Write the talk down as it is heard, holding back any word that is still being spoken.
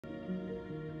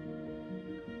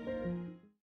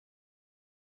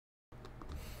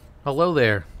Hello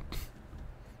there.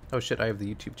 Oh shit, I have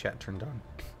the YouTube chat turned on.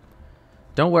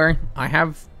 Don't worry, I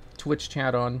have Twitch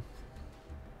chat on.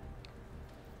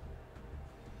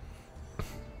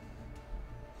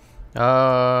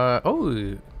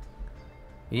 Oh.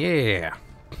 Yeah.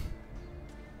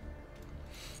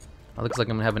 It looks like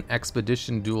I'm gonna have an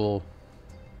expedition duel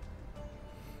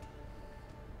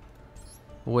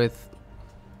with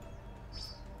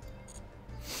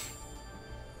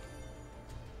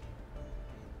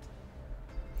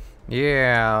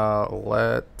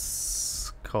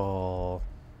let's call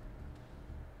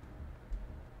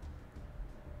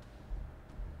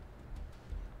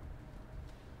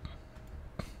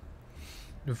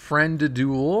friend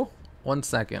duel. 1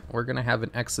 second. We're gonna have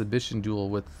an exhibition duel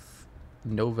with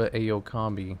Nova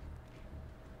Aokami.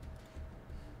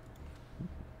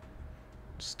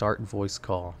 Start voice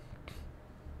call.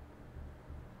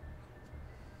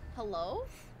 Hello?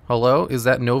 Hello? Is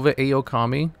that Nova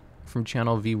Aokami from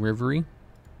Channel V Rivery?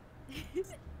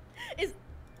 Is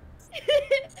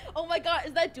oh my god,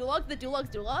 is that DuelLogs? The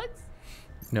DuelLogs?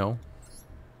 No.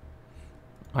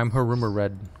 I'm Haruma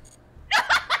Red.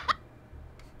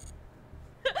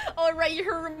 Oh right,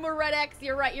 you're Haruma Red X.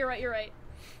 You're right.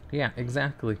 Yeah,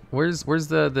 exactly. Where's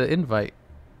the invite?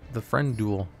 The friend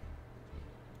duel.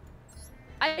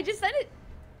 I just sent it.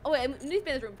 Oh wait, I need to be in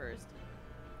this room first.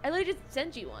 I literally just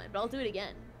sent you one, but I'll do it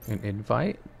again. An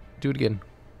invite? Do it again.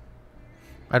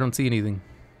 I don't see anything.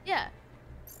 Yeah.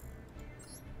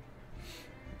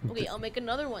 Okay, I'll make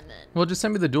another one then. Well, just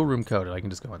send me the dual room code and I can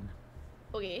just go in.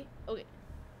 Okay.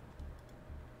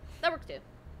 That works too.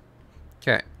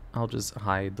 Okay, I'll just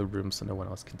hide the room so no one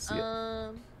else can see it.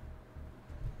 Oh,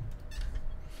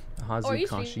 are you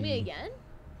streaming me again?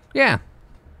 Yeah.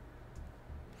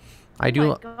 I do.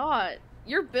 Oh my god,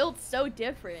 your build's so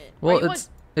different. Well,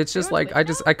 it's just like I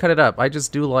cut it up. I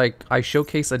just do like I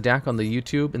showcase a deck on the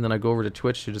YouTube and then I go over to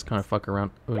Twitch to just kind of fuck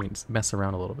around, mess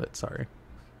around a little bit. Sorry.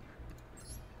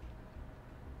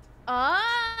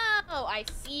 Oh, I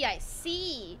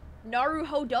see.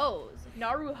 Naruhodos.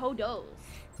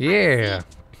 Yeah.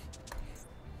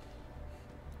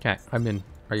 Okay, I'm in.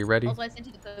 Are you ready? Also, I sent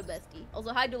you the code, bestie.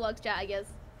 Also, hi, DuelLogs chat, I guess.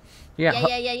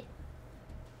 Yeah.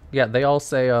 Yeah, they all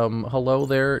say, hello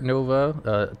there,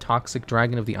 Nova, toxic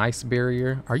dragon of the ice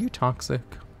barrier. Are you toxic?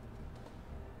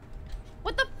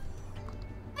 What the?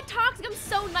 I'm toxic. I'm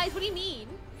so nice. What do you mean?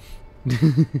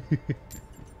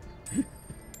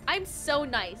 I'm so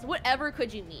nice. Whatever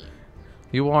could you mean?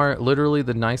 You are literally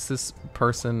the nicest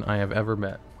person I have ever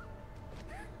met.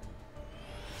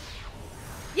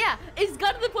 Yeah, it's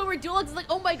got to the point where DuelLogs is like,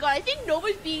 oh my god, I think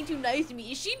Nova's being too nice to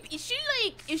me. Is she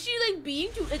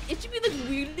being too, like, is she being like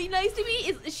really nice to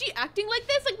me? Is she acting like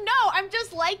this? Like, no, I'm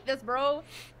just like this, bro.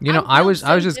 You know, I was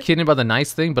just kidding about the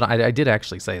nice thing, but I did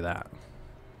actually say that.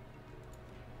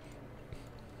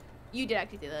 You did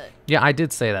actually say that. Yeah, I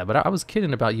did say that, but I was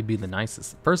kidding about you being the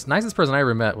nicest person I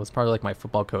ever met was probably like my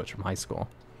football coach from high school.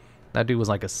 That dude was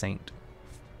like a saint.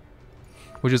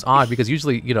 Which is odd because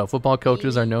usually, you know, football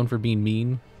coaches are known for being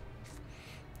mean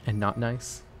and not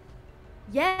nice.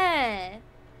 Yeah.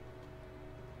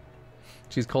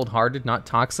 She's cold-hearted, not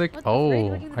toxic.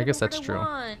 Oh, I guess that's true.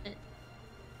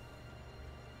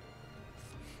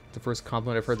 The first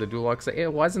compliment I've heard the DuelLogs say,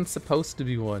 it wasn't supposed to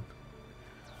be one.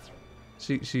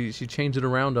 She changed it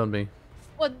around on me.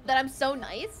 What, that I'm so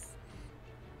nice?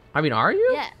 I mean, are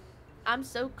you? Yeah. I'm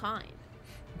so kind.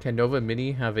 Can Nova and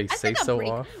Minnie have a say-so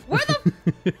off? Where the...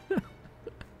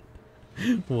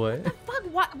 What? What the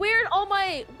fuck? Where all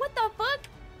my... What the fuck?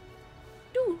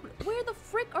 Dude, where the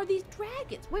frick are these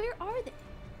dragons? Where are they?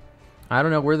 I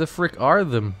don't know. Where the frick are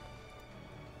them?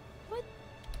 What?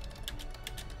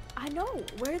 I know.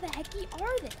 Where the hecky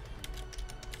are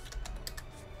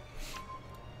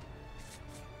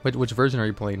they? Which version are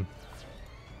you playing?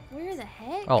 Where the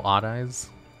heck? Oh, Odd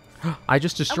Eyes. I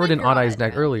just destroyed an Odd Eyes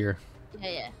deck earlier.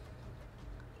 Yeah.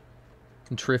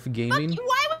 Triff Gaming.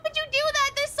 Why would you do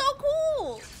that? They're so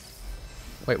cool.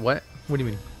 Wait, what? What do you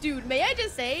mean? Dude, may I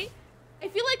just say, I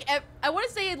feel like I want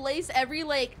to say at least every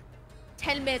like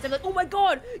 10 minutes, I'm like, oh my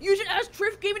god, you should ask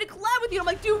Triff Gaming to collab with you. I'm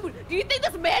like, dude, do you think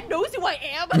this man knows who I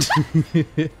am?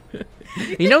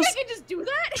 He knows. I can just do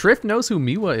that? Triff knows who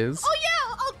Miwa is. Oh yeah.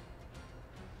 Oh.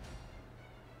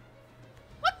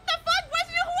 What the fuck? Why does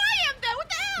he know who I am then? What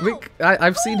the hell?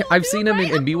 I've seen him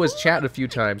in Miwa's chat a few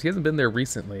times. He hasn't been there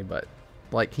recently, but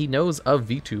like he knows of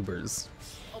VTubers.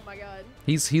 Oh my god.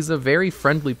 He's a very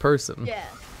friendly person. Yeah.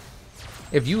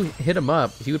 If you hit him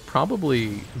up, he would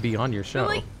probably be on your show.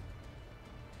 Like,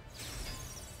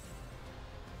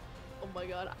 oh my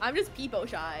god, I'm just peepo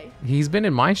shy. He's been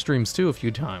in my streams too a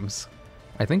few times.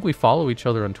 I think we follow each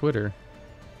other on Twitter.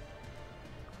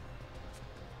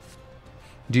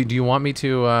 Do you want me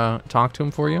to talk to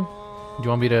him for you? Do you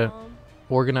want me to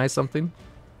organize something?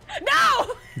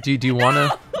 No! Do you want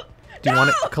to? Do you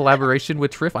want a collaboration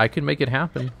with Triff? I can make it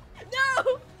happen.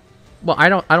 No! Well, I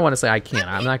don't want to say I can't.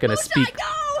 I'm not gonna speak. No!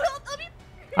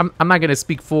 I'm not gonna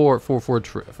speak for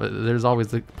Triff. There's always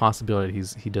the possibility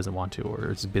he doesn't want to,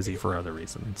 or is busy for other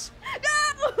reasons.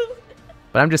 No!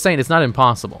 But I'm just saying it's not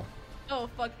impossible. Oh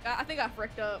fuck! I think I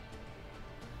fricked up.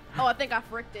 Oh, I think I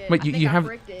fricked it. Wait, I think you I have?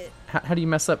 fricked it. How do you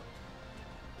mess up?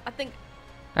 I think.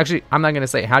 Actually, I'm not gonna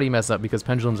say how do you mess up because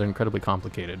pendulums are incredibly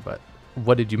complicated. But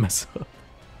what did you mess up?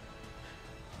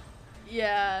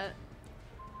 Yeah.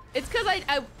 It's because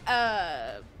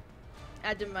I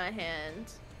added my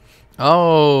hand.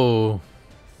 Oh.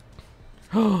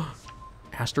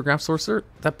 Astrograph Sorcerer?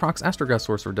 That procs Astrograph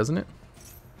Sorcerer, doesn't it?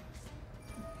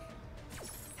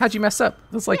 How'd you mess up?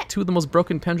 That's like two of the most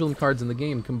broken pendulum cards in the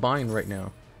game combined right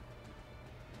now.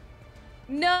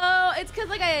 No, it's because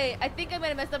like I think I might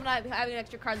have messed up not having an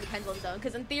extra card in the pendulum zone.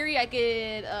 Because in theory I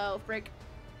could frick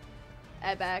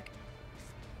add back.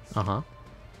 Uh-huh.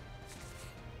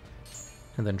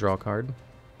 And then draw a card.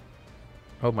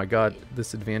 Oh my god,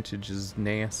 this advantage is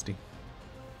nasty.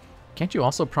 Can't you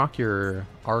also proc your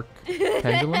arc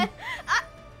pendulum?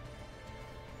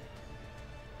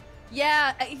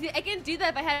 Yeah, I can do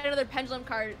that if I had another pendulum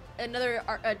card, another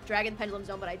dragon pendulum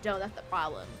zone, but I don't. That's the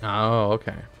problem. Oh,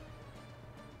 okay.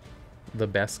 The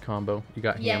best combo. You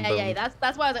got Yeah, ham-boned. yeah.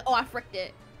 That's why I was like, oh, I fricked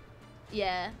it.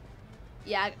 Yeah,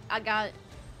 yeah. I got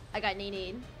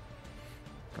need.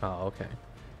 Oh, okay.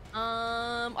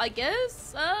 I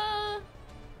guess.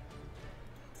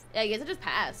 Yeah, I guess I just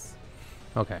pass.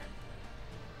 Okay.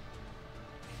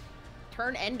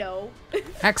 Turn endo.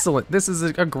 Excellent. This is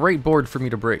a great board for me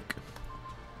to break.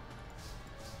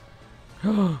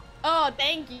 Oh,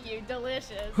 thank you.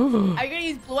 Delicious. Are you gonna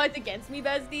use blue eyes against me,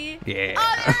 bestie? Yeah.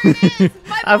 Oh, there it is.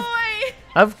 My boy.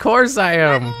 Of course I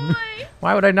am. My boy.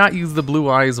 Why would I not use the Blue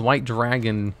Eyes White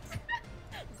Dragon?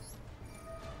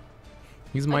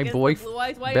 He's my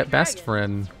best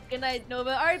friend. Good night,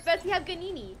 Nova. All right, Bessie, have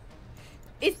Ganini.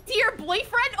 Is he your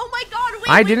boyfriend? Oh my god, wait.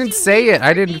 I didn't say it.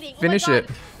 I didn't finish it.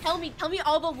 Tell me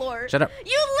all the lore. Shut up.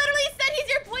 You literally said he's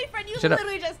your boyfriend. You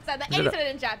literally just said that. And he said it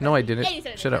in chat. No, I Bessie. didn't. And he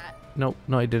said it Shut in up. chat.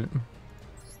 No, I didn't.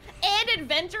 And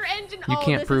Adventure Engine. You oh,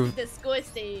 can't this prove. is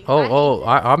disgusting.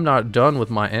 I'm not done with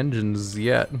my engines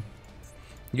yet.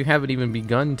 You haven't even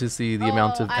begun to see the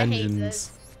amount of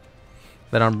engines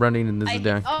that I'm running in this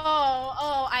deck.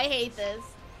 I hate this.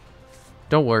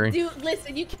 Don't worry. Dude,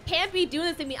 listen, you can't be doing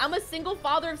this to me. I'm a single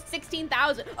father of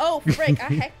 16,000. Oh, frick.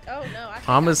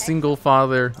 I'm a single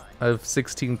father of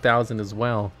 16,000 as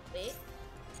well. Wait.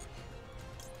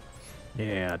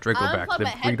 Yeah, Dracoback, the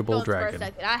breedable dragon.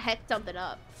 I hecked something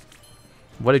up.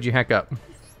 What did you hack up?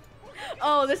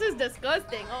 Oh, this is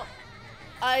disgusting. Oh,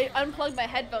 I unplugged my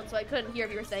headphones so I couldn't hear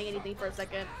if you were saying anything for a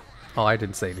second. Oh, I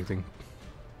didn't say anything.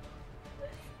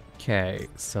 Okay,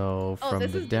 so from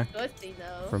the deck.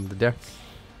 From the deck.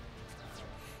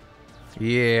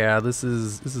 Yeah, this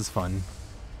is fun.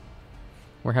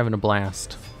 We're having a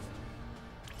blast.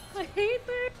 I hate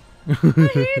this. I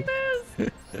hate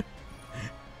this.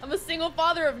 I'm a single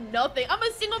father of nothing. I'm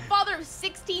a single father of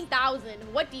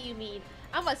 16,000. What do you mean?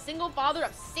 I'm a single father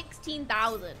of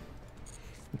 16,000.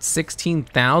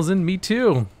 16,000? Me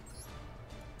too.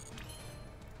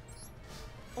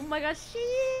 Oh my gosh.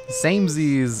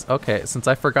 Samesies. Okay, since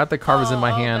I forgot the card was in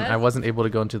my hand, I wasn't able to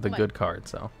go into the good card,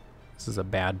 so this is a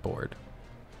bad board.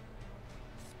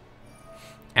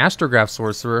 Astrograph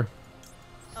Sorcerer.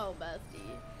 Oh, bestie.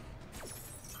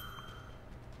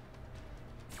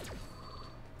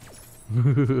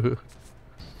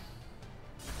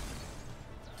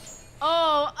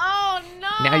 Oh no!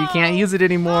 Now you can't use it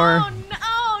anymore. Oh no!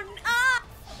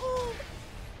 Ooh,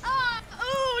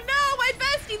 no! My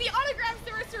bestie, the autograph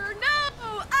sorcerer! No!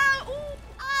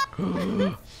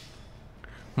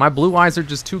 My blue eyes are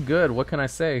just too good. What can I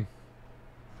say?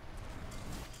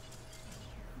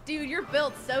 Dude, you're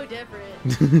built so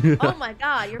different. Oh my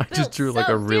god, you're built I just drew so like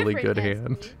a really good bestie.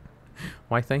 hand.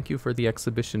 Why, thank you for the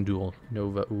exhibition duel,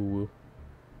 Nova Uwu.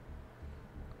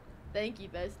 Thank you,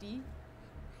 bestie.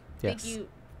 Yes. Thank you.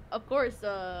 Of course,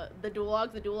 the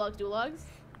DuelLogs.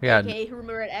 Yeah. AKA who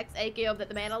remember at X, AKA of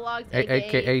the Mana Logs,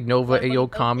 AKA Nova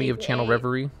Aokami of Channel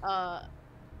Reverie.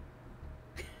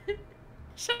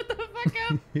 Shut the fuck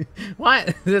up.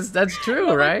 What? That's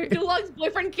true, right? DuelLogs'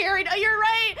 boyfriend carried. Oh, you're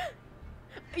right.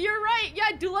 You're right.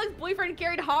 Yeah, DuelLogs' boyfriend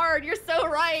carried hard. You're so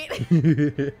right.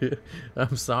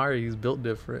 I'm sorry. He's built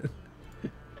different.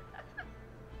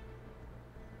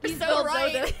 He's so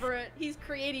different. He's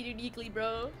created uniquely,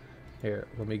 bro. Here,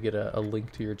 let me get a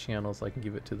link to your channel so I can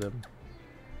give it to them.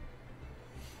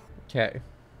 Okay.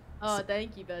 Oh,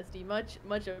 thank you, bestie. Much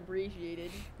appreciated.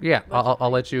 Yeah, Much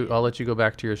I'll let you. appreciated. I'll let you go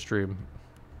back to your stream.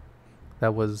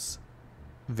 That was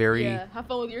very. Yeah, have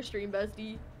fun with your stream,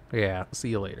 bestie. Yeah. See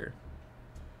you later.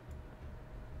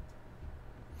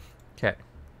 Okay.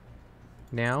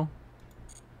 Now.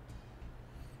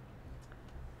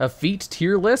 A feat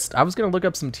tier list? I was going to look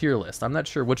up some tier lists. I'm not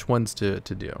sure which ones to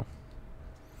do.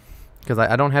 Because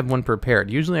I don't have one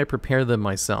prepared. Usually I prepare them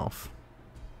myself.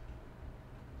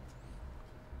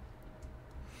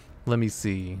 Let me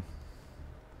see.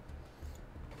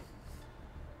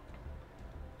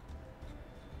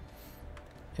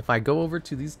 If I go over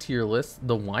to these tier lists,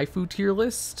 the waifu tier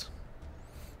list,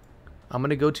 I'm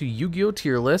going to go to Yu-Gi-Oh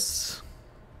tier lists.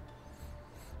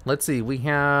 Let's see, we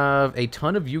have a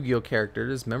ton of Yu-Gi-Oh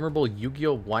characters, memorable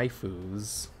Yu-Gi-Oh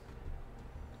waifus.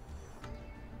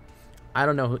 I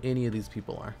don't know who any of these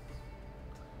people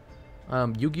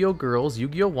are. Yu-Gi-Oh girls,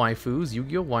 Yu-Gi-Oh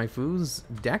waifus,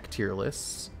 deck tier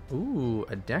lists. Ooh,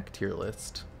 a deck tier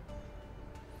list.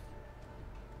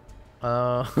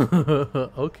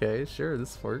 Okay, sure,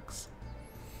 this works.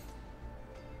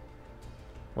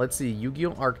 Let's see,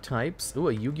 Yu-Gi-Oh archetypes. Ooh,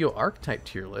 a Yu-Gi-Oh archetype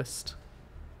tier list.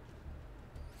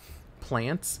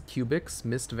 Plants, cubics,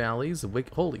 mist valleys,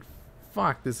 holy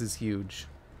fuck, this is huge.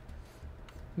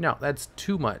 No, that's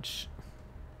too much.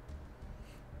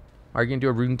 Are you gonna do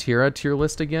a Runeterra tier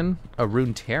list again? A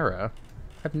Runeterra?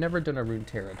 I've never done a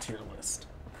Runeterra tier list.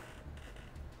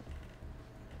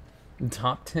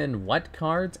 Top 10 what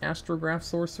cards? Astrograph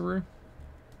Sorcerer?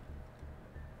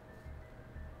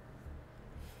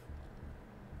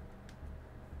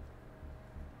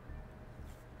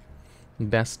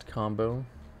 Best combo.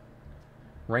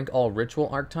 Rank all ritual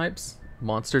archetypes.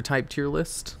 Monster type tier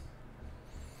list.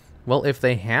 Well, if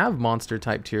they have monster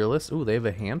type tier list. Ooh, they have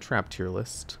a hand trap tier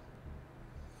list.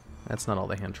 That's not all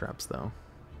the hand traps, though.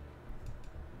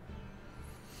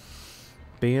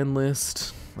 Ban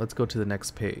list. Let's go to the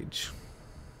next page.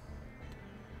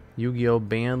 Yu-Gi-Oh!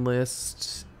 Ban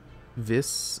list.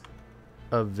 This.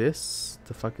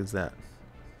 The fuck is that?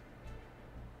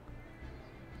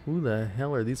 Who the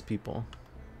hell are these people?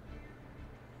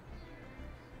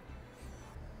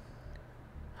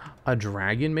 A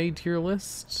Dragon Maid tier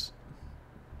list?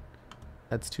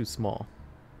 That's too small.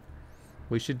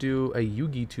 We should do a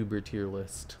Yugi Tuber tier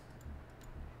list.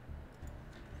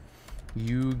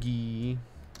 Yugi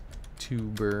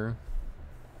Tuber.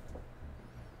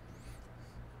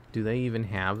 Do they even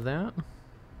have that?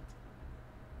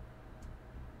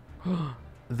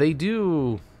 They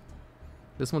do.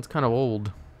 This one's kind of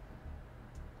old.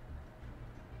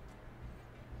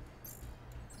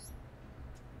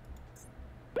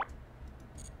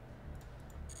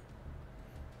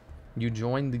 You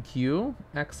joined the queue?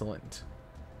 Excellent.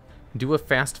 Do a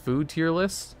fast food tier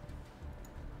list?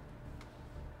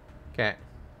 Okay.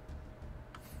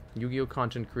 Yu-Gi-Oh!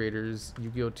 Content creators,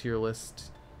 Yu-Gi-Oh! Tier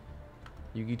list.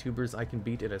 Yu-Gi tubers I can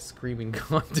beat at a screaming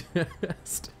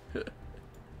contest.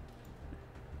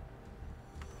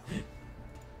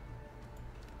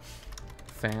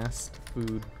 Fast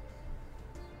food.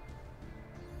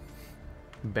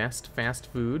 Best fast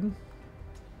food.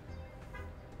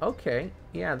 Okay,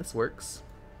 yeah, this works.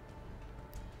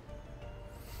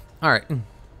 Alright. I'm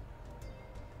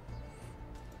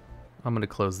gonna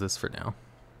close this for now.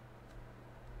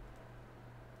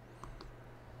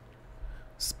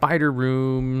 Spider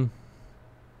room.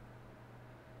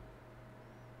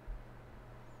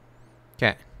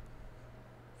 Okay.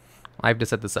 I have to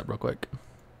set this up real quick.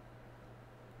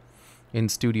 In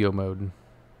studio mode.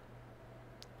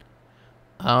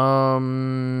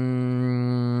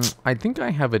 I think I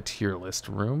have a tier list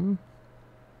room.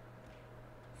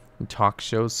 Talk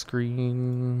show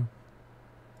screen.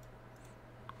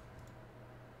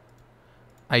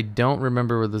 I don't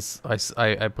remember where this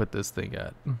I put this thing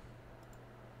at.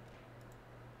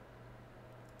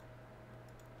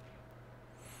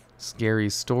 Scary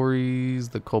stories,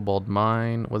 the Cobalt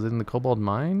Mine. Was it in the Cobalt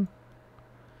Mine?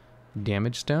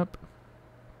 Damage step.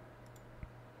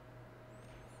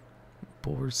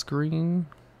 Boar screen.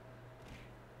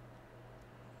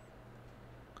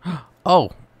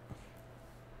 Oh.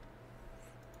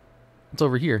 It's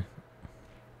over here.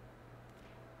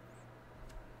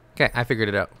 Okay, I figured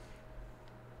it out.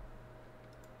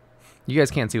 You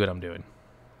guys can't see what I'm doing.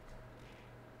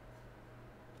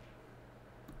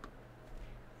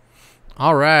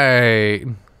 All right.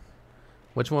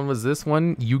 Which one was this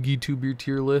one? Yugi Tuber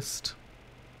tier list.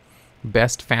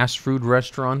 Best fast food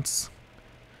restaurants.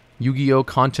 Yu-Gi-Oh!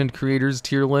 Content creators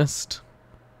tier list.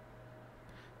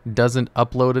 Doesn't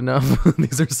upload enough.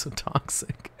 These are so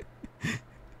toxic.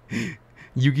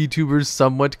 Yu-Gi tubers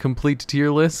somewhat complete tier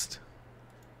list.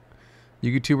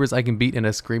 YouTubers I can beat in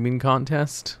a screaming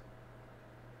contest.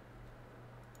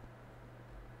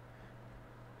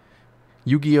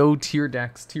 Yu-Gi-Oh! Tier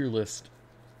decks tier list.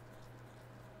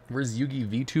 Where's Yugi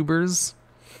VTubers?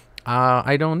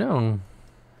 I don't know.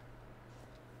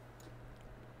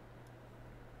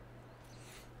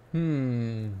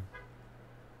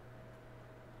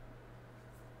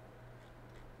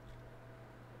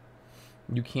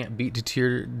 You can't beat to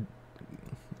tier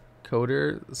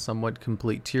coder. Somewhat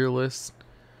complete tier list.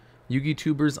 Yugi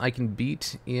tubers I can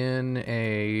beat in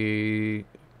a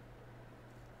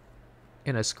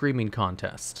screaming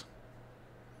contest.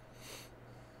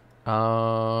 They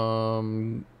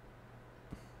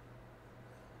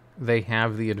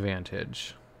have the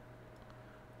advantage.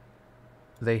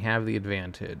 They have the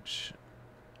advantage.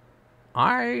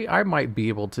 I might be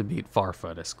able to beat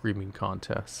Farfa at a screaming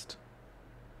contest.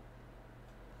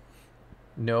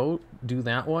 No, do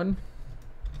that one.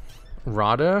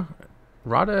 Rada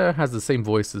has the same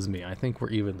voice as me. I think we're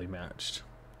evenly matched.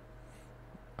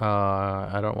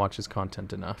 I don't watch his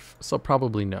content enough, so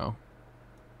probably no.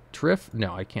 Triff?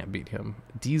 No, I can't beat him.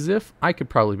 Dzif? I could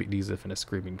probably beat Dzif in a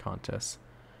screaming contest.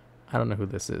 I don't know who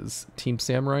this is. Team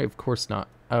Samurai? Of course not.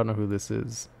 I don't know who this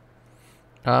is.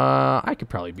 I could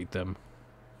probably beat them.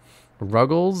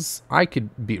 Ruggles? I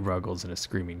could beat Ruggles in a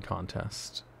screaming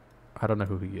contest. I don't know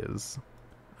who he is.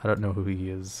 I don't know who he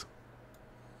is.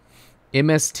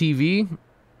 MSTV?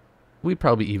 We'd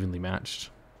probably be evenly matched.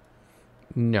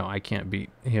 No, I can't beat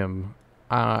him.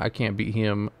 I can't beat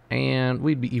him, and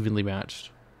we'd be evenly matched.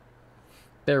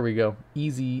 There we go.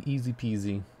 Easy, easy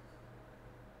peasy.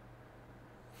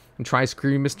 And try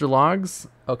screaming Mr. Logs?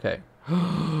 Okay.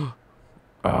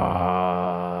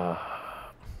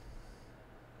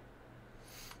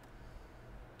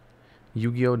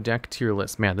 Yu-Gi-Oh! Deck tier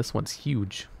list. Man, this one's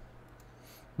huge.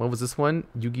 What was this one?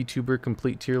 Yugi-Tuber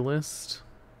complete tier list.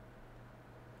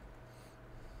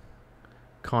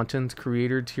 Content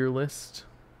creator tier list.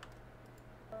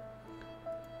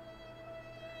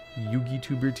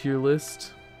 Yugi-Tuber tier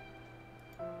list.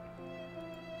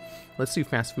 Let's do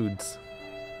fast foods.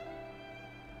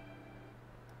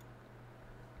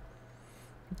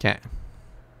 Okay.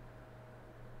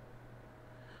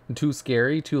 Too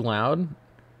scary, too loud.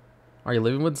 Are you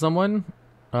living with someone?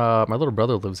 My little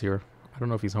brother lives here. I don't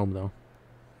know if he's home though.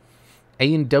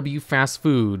 A&W fast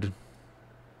food.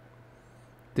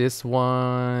 This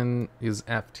one is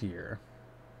F tier.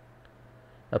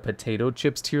 A potato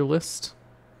chips tier list.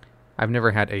 I've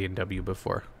never had A&W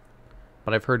before,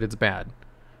 but I've heard it's bad.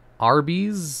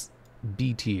 Arby's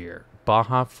B tier.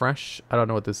 Baja Fresh. I don't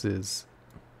know what this is.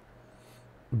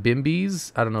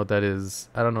 Bimbies. I don't know what that is.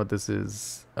 I don't know what this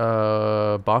is.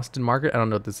 Boston Market. I don't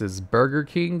know what this is. Burger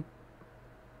King.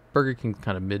 Burger King's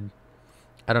kind of mid.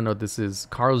 I don't know what this is.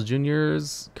 Carl's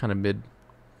Jr.'s kind of mid.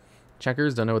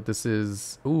 Checkers. Don't know what this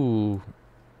is. Ooh,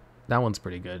 that one's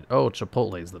pretty good. Oh,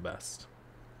 Chipotle's the best.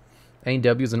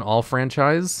 A&W's an all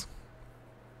franchise.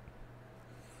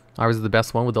 Ours is the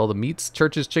best one with all the meats.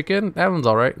 Church's Chicken. That one's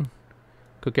all right.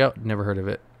 Cookout. Never heard of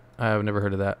it. I've never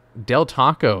heard of that. Del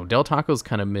Taco. Del Taco's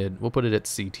kind of mid. We'll put it at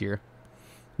C tier.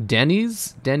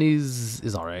 Denny's. Denny's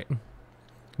is all right.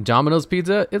 Domino's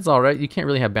Pizza. It's all right. You can't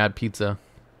really have bad pizza.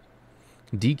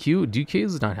 DQ. DQ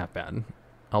is not half bad.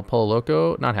 El Pollo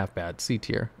Loco. Not half bad. C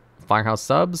tier. Firehouse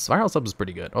Subs. Firehouse Subs is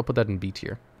pretty good. I'll put that in B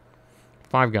tier.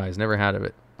 Five Guys. Never had of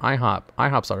it. IHOP.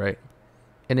 IHOP's all right.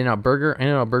 In-N-Out Burger.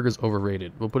 In-N-Out Burger's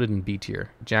overrated. We'll put it in B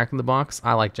tier. Jack in the Box.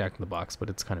 I like Jack in the Box, but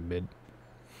it's kind of mid.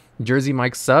 Jersey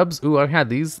Mike's Subs. Ooh, I've had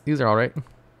these. These are all right.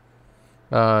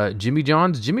 Jimmy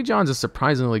John's. Jimmy John's is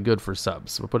surprisingly good for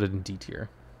subs. We'll put it in D tier.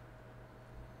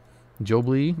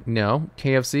 Joblee. No.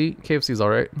 KFC. KFC's all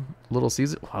right. Little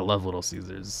Caesar. Oh, I love Little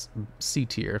Caesars. C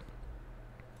tier.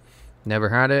 Never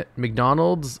had it.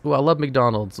 McDonald's. Ooh, I love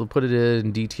McDonald's. We'll put it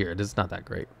in D tier. It's not that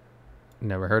great.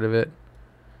 Never heard of it.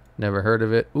 Never heard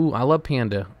of it. Ooh, I love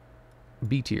Panda.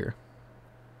 B tier.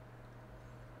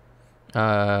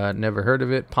 Never heard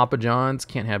of it. Papa John's.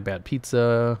 Can't have bad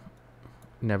pizza.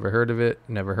 Never heard of it.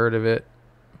 Never heard of it.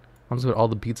 I'm just put all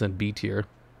the pizza in B tier.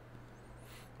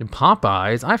 And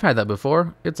Popeyes. I've had that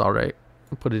before. It's alright.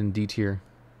 I'll put it in D tier.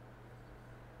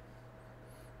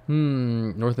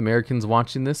 North Americans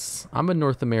watching this. I'm a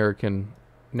North American.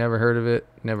 Never heard of it.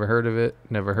 Never heard of it.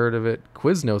 Never heard of it.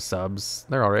 Quizno Subs.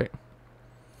 They're alright.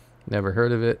 Never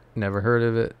heard of it. Never heard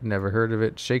of it. Never heard of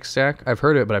it. Shake Shack. I've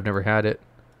heard of it, but I've never had it.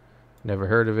 Never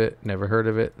heard of it. Never heard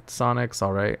of it. Sonic's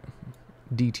alright.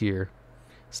 D tier.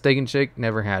 Steak and Shake.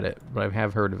 Never had it, but I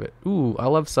have heard of it. Ooh, I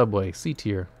love Subway. C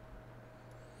tier.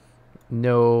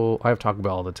 No, I have Taco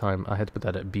Bell all the time. I had to put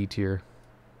that at B tier.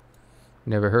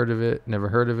 Never heard of it. Never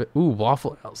heard of it. Ooh,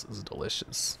 Waffle House is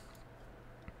delicious.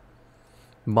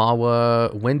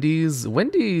 Mawa, Wendy's.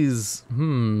 Wendy's,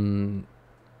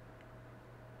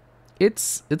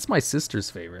 It's my sister's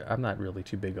favorite. I'm not really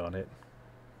too big on it.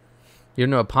 You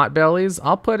know, Potbellies?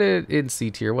 I'll put it in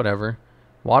C tier, whatever.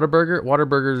 Whataburger?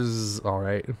 Whataburger's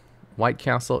alright. White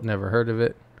Castle, never heard of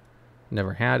it.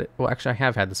 Never had it. Well, actually, I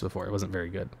have had this before. It wasn't very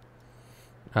good.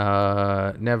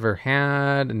 Never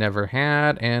had,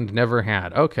 and never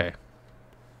had. Okay.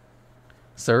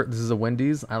 Sir, this is a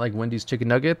Wendy's. I like Wendy's chicken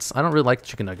nuggets. I don't really like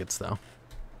chicken nuggets, though.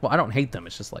 Well, I don't hate them.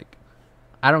 It's just like,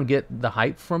 I don't get the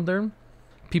hype from them.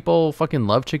 People fucking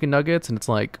love chicken nuggets, and it's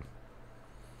like,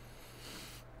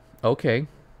 okay.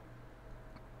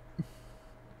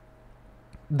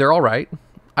 They're alright.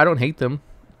 I don't hate them,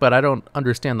 but I don't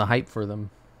understand the hype for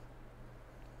them.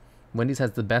 Wendy's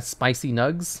has the best spicy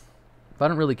nugs. But I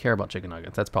don't really care about chicken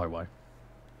nuggets. That's probably why.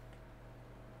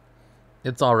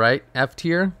 It's alright. F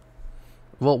tier.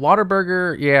 Well,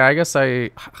 Whataburger, yeah, I guess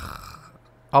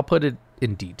I'll put it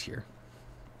in D tier.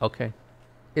 Okay.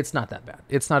 It's not that bad.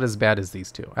 It's not as bad as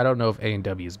these two. I don't know if A and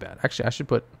W is bad. Actually, I should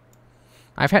put...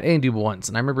 I've had A and W once,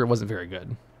 and I remember it wasn't very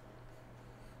good.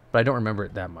 But I don't remember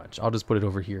it that much. I'll just put it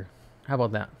over here. How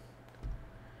about that?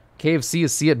 KFC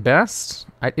is C at best?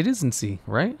 It is in C,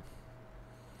 right?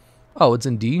 Oh, it's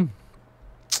in D?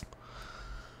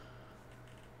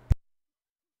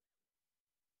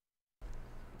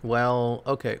 Well,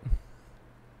 okay.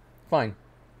 Fine.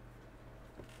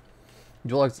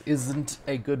 DuelLogs isn't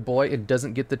a good boy. It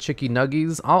doesn't get the chicken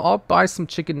nuggies. I'll buy some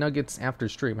chicken nuggets after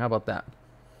stream. How about that?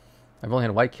 I've only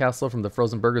had White Castle from the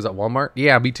frozen burgers at Walmart.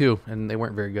 Yeah, me too. And they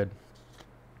weren't very good.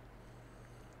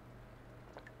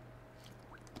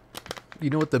 You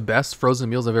know what the best frozen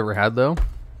meals I've ever had, though?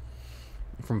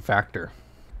 From Factor.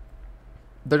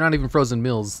 They're not even frozen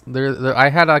meals. I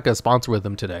had like a sponsor with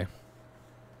them today.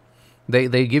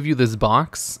 They give you this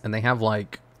box, and they have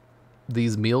like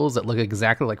these meals that look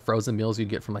exactly like frozen meals you'd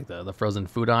get from like the frozen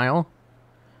food aisle,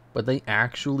 but they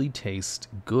actually taste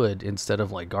good instead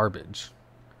of like garbage.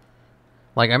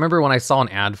 Like, I remember when I saw an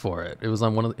ad for it, it was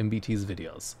on one of the MBT's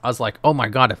videos. I was like, oh my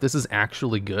god, if this is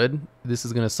actually good, this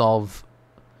is going to solve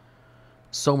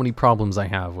so many problems I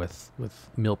have with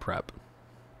meal prep.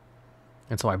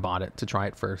 And so I bought it to try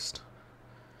it first.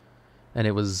 And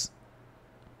it was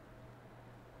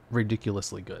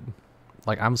ridiculously good.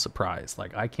 Like, I'm surprised.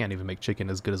 Like, I can't even make chicken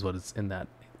as good as what is in that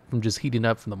from just heating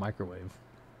up from the microwave.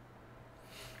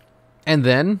 And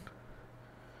then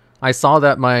I saw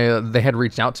that they had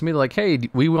reached out to me like, hey,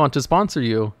 we want to sponsor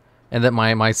you. And that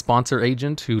my sponsor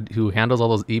agent who handles all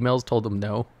those emails told them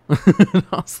no. And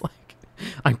I was like,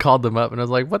 I called them up and I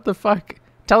was like, what the fuck?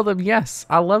 Tell them yes.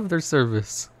 I love their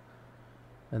service.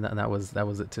 And that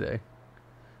was it today.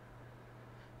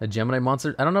 A Gemini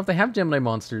monster. I don't know if they have Gemini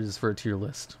monsters for a tier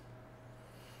list.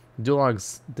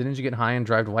 DuelLogs, didn't you get high and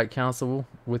drive to White Castle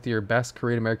with your best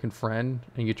Korean American friend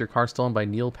and get your car stolen by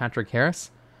Neil Patrick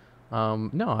Harris?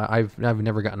 No, I've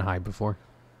never gotten high before.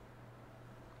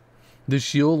 The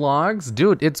TheDuelLogs,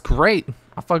 dude, it's great.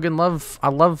 I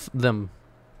love them.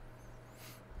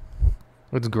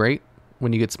 It's great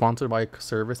when you get sponsored by a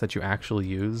service that you actually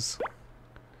use.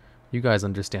 You guys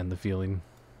understand the feeling.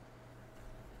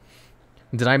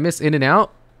 Did I miss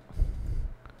In-N-Out?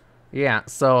 Yeah,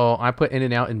 so I put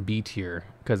In-N-Out in B tier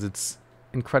because it's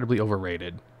incredibly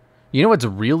overrated. You know what's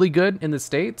really good in the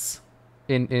States?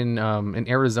 In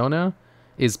Arizona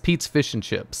is Pete's Fish and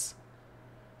Chips.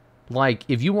 Like,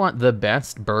 if you want the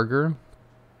best burger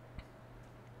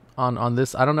on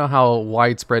this, I don't know how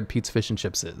widespread Pete's Fish and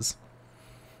Chips is.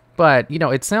 But, you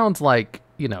know, it sounds like,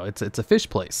 you know, it's a fish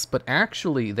place. But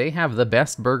actually, they have the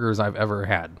best burgers I've ever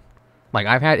had. Like,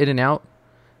 I've had In-N-Out,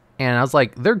 and I was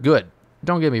like, they're good.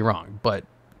 Don't get me wrong. But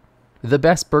the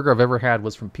best burger I've ever had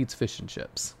was from Pete's Fish and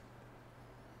Chips.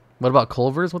 What about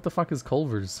Culver's? What the fuck is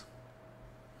Culver's?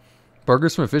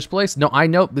 Burgers from a fish place? No, I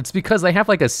know. It's because they have,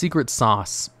 like, a secret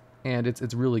sauce. And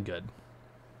it's really good.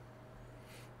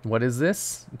 What is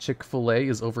this? Chick-fil-A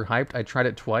is overhyped. I tried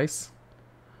it twice.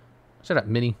 Shut up,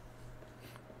 Minnie.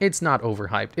 It's not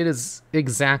overhyped. It is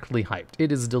exactly hyped.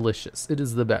 It is delicious. It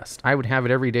is the best. I would have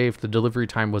it every day if the delivery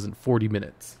time wasn't 40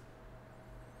 minutes.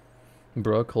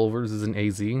 Bro, Culver's is an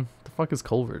AZ. What the fuck is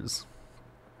Culver's?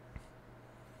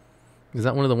 Is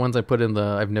that one of the ones I put in the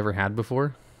I've never had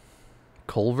before?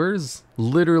 Culver's?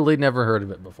 Literally never heard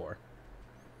of it before.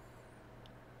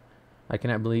 I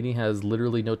cannot believe he has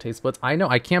literally no taste buds. I know.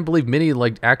 I can't believe Minnie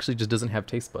like actually just doesn't have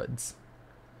taste buds.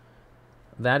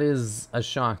 That is a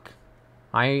shock.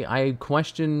 I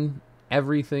question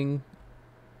everything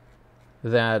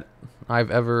that I've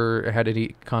ever had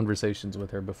any conversations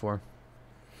with her before.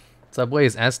 Subway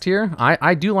is S tier?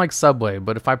 I do like Subway,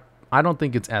 but if I don't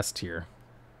think it's S tier.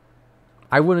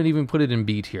 I wouldn't even put it in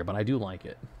B tier, but I do like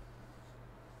it.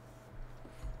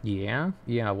 Yeah?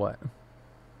 Yeah, what?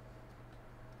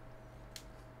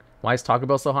 Why is Taco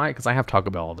Bell so high? Because I have Taco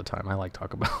Bell all the time. I like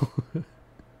Taco Bell.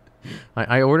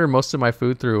 I order most of my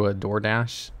food through a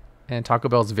DoorDash, and Taco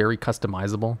Bell is very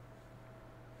customizable.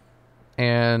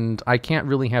 And I can't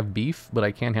really have beef, but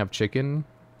I can have chicken.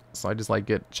 So I just like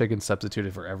get chicken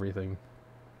substituted for everything.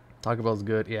 Taco Bell's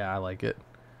good. Yeah, I like it.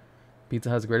 Pizza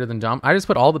Hut's greater than Dom. I just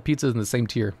put all the pizzas in the same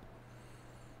tier.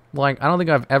 Like, I don't think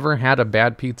I've ever had a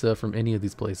bad pizza from any of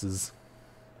these places.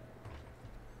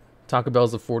 Taco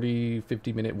Bell's a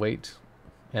 40-50 minute wait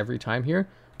every time here.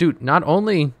 Dude, not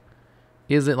only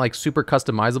is it like super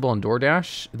customizable on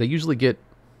DoorDash, they usually get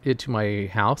it to my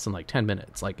house in like 10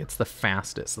 minutes. Like, it's the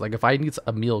fastest. Like, if I need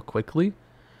a meal quickly,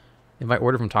 if I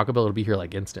order from Taco Bell, it'll be here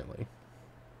like instantly.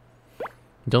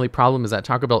 The only problem is that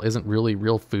Taco Bell isn't really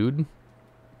real food.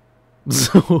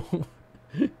 So,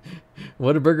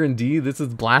 Whataburger indeed. This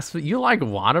is blasphemy. You like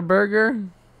Whataburger?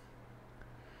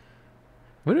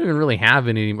 We don't even really have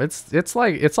any. It's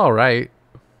like, it's all right.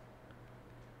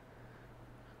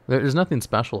 There's nothing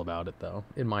special about it though,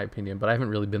 in my opinion. But I haven't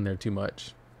really been there too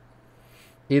much.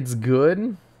 It's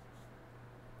good.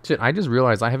 Shit, I just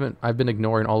realized I've been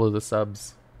ignoring all of the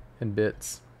subs and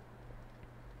bits.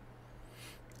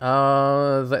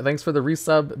 Thanks for the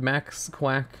resub, Max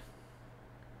Quack.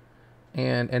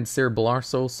 And Sir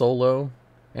Blarso Solo.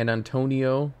 And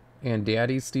Antonio. And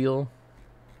Daddy Steel.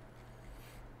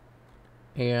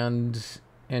 And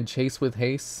Chase with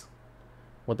Haste.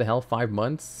 What the hell, 5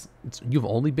 months? You've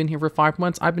only been here for 5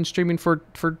 months? I've been streaming for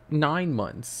 9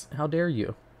 months. How dare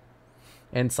you?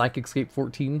 And Psychic Escape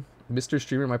 14. Mr.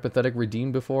 Streamer, my pathetic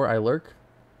redeem before I lurk.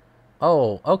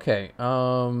 Oh, okay.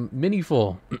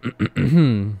 Miniful.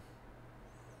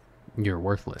 You're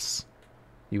worthless.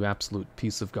 You absolute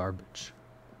piece of garbage.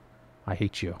 I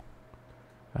hate you.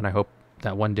 And I hope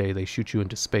that one day they shoot you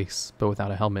into space, but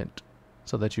without a helmet,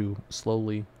 so that you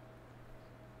slowly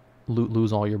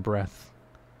lose all your breath.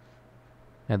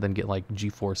 And then get like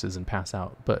G-forces and pass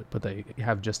out. But they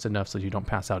have just enough so you don't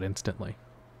pass out instantly.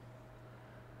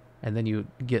 And then you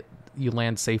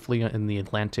land safely in the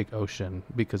Atlantic Ocean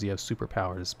because you have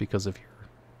superpowers because of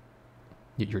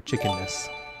your chickenness.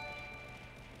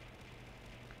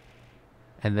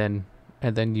 And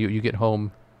then you get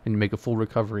home and you make a full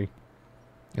recovery,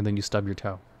 and then you stub your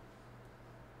toe.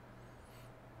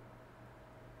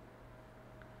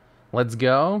 Let's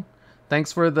go.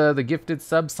 Thanks for the gifted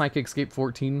sub, Psychic Escape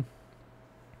 14.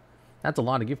 That's a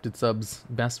lot of gifted subs.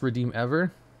 Best redeem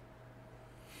ever.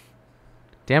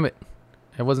 Damn it.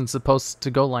 It wasn't supposed to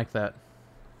go like that.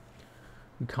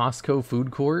 Costco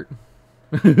food court?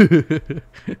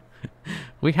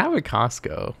 We have a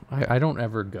Costco. I don't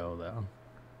ever go, though.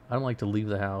 I don't like to leave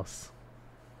the house.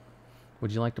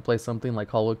 Would you like to play something like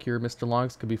Hollow Cure, Mr.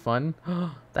 Logs? Could be fun.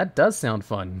 That does sound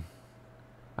fun.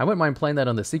 I wouldn't mind playing that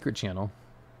on the secret channel.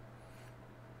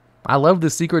 I love the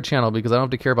secret channel because I don't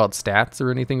have to care about stats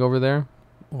or anything over there.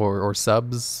 Or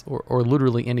subs. Or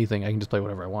literally anything. I can just play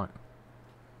whatever I want.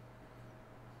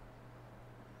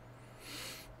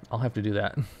 I'll have to do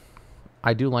that.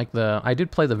 I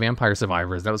did play the Vampire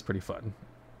Survivors. That was pretty fun.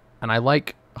 And I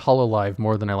like Hololive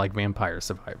more than I like Vampire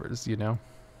Survivors, you know?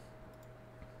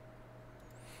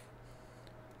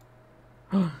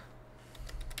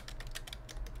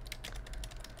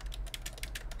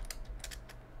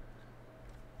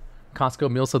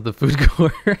 Costco meals at the food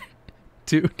court.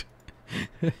 Dude.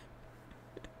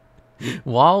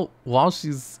 While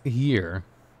she's here,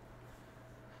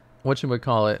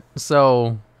 whatchamacallit?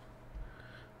 So,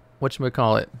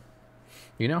 whatchamacallit?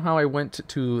 You know how I went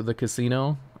to the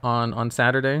casino on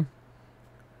Saturday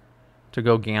to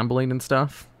go gambling and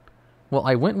stuff? Well,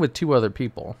 I went with 2 other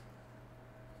people.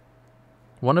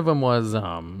 One of them was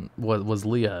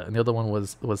Leah, and the other one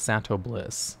was Sato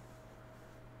Bliss.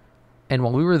 And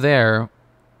while we were there,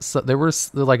 there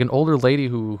was like an older lady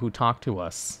who talked to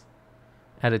us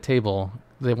at a table.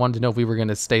 They wanted to know if we were going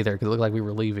to stay there because it looked like we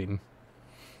were leaving.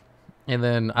 And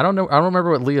then I don't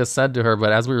remember what Leah said to her,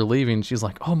 but as we were leaving, she's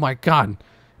like, "Oh my God,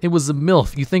 it was a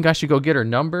MILF. You think I should go get her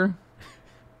number?"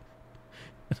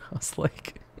 And I was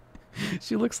like,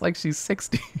 "She looks like she's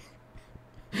 60."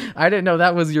 I didn't know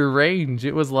that was your range.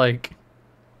 It was like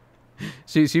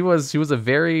she was a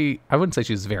very, I wouldn't say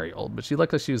she was very old, but she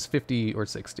looked like she was 50 or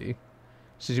 60.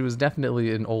 She was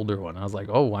definitely an older one. I was like,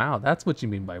 "Oh wow, that's what you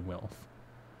mean by MILF."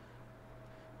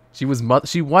 She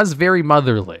was very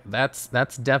motherly. That's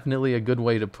definitely a good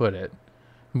way to put it.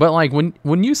 But like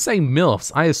when you say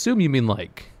MILFs, I assume you mean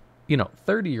like,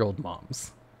 30-year-old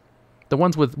moms. The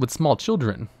ones with small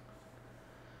children.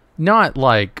 Not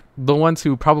like the ones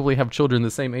who probably have children the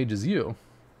same age as you.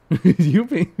 You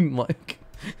mean like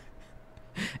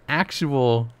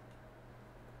actual...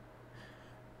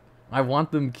 I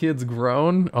want them kids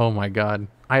grown? Oh my god.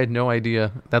 I had no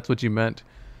idea that's what you meant.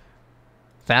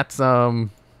 That's, well,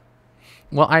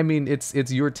 I mean, it's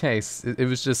your taste. It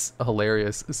was just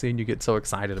hilarious seeing you get so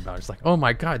excited about it. It's like, oh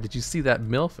my god, did you see that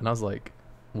MILF? And I was like,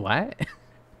 what?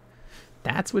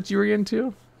 That's what you were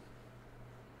into?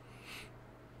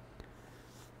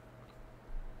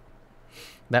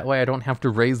 That way I don't have to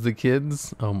raise the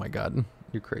kids? Oh my god,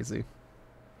 you're crazy.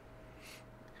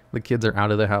 The kids are out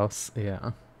of the house.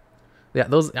 Yeah. Yeah,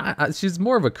 those. She's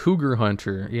more of a cougar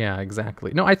hunter. Yeah,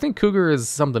 exactly. No, I think cougar is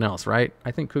something else, right?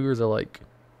 I think cougars are like...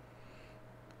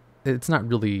 It's not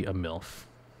really a MILF.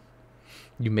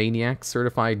 You maniac,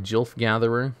 certified JILF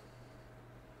gatherer.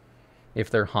 If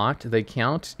they're hot, they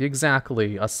count.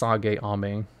 Exactly, a sage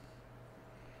ame.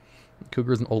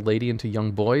 Cougar's an old lady into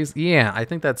young boys. Yeah, I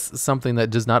think that's something that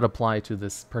does not apply to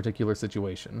this particular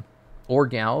situation. Or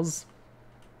gals.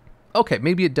 Okay,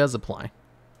 maybe it does apply.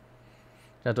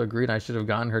 You have to agree I should have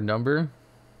gotten her number.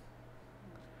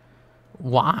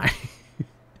 Why?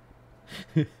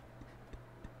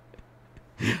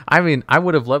 I mean, I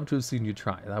would have loved to have seen you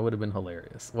try. That would have been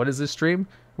hilarious. What is this stream?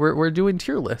 We're doing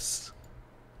tier lists.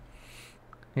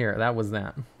 Here, that was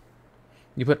that.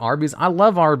 You put Arby's. I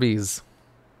love Arby's.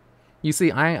 You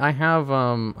see, I have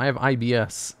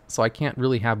IBS, so I can't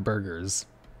really have burgers.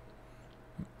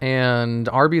 And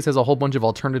Arby's has a whole bunch of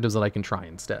alternatives that I can try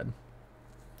instead.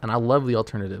 And I love the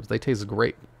alternatives. They taste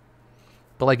great.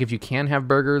 But like, if you can have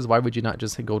burgers, why would you not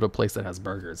just go to a place that has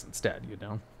burgers instead, you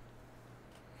know?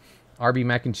 Arby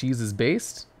mac and cheese is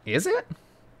based? Is it?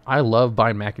 I love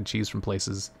buying mac and cheese from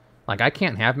places. Like, I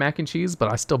can't have mac and cheese,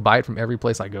 but I still buy it from every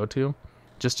place I go to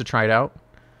just to try it out.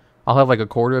 I'll have like a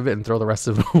quarter of it and throw the rest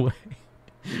of it away.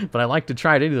 But I like to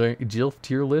try it anyway. GILF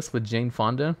tier list with Jane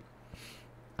Fonda.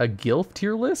 A GILF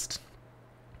tier list?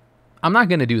 I'm not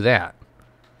going to do that.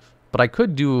 But I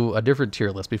could do a different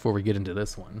tier list before we get into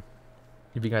this one.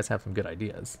 If you guys have some good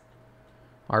ideas.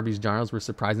 Arby's gyros were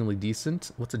surprisingly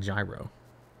decent. What's a gyro?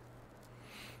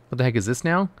 What the heck is this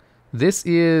now? This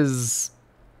is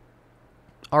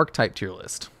archetype tier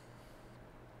list.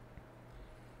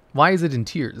 Why is it in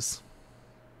tiers?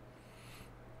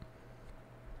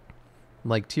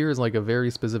 Like, tier is like a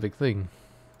very specific thing.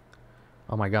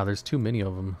 Oh my god, there's too many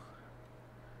of them.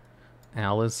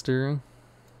 Alistair.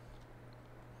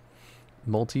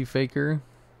 Multi-faker.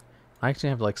 I actually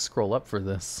have to like scroll up for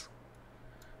this.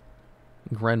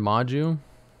 Gren Maju.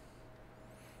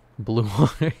 Blue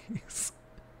Eyes.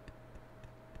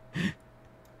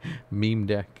 Meme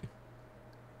deck.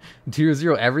 Tier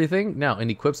 0 everything? No, an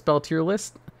equip spell tier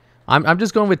list? I'm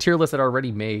just going with tier lists that are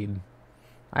already made.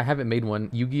 I haven't made one.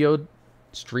 Yugioh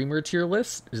streamer tier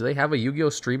list? Do they have a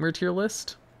Yugioh streamer tier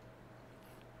list?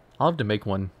 I'll have to make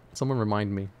one. Someone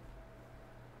remind me.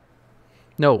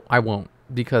 No, I won't,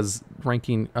 because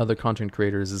ranking other content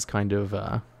creators is kind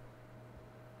of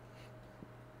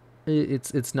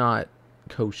it's not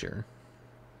kosher.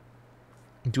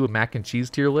 Do a mac and cheese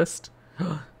tier list?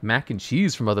 Mac and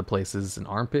cheese from other places, an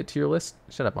armpit tier list?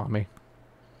 Shut up on me.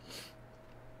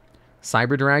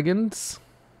 Cyber Dragons?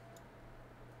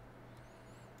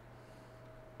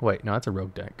 Wait, no, that's a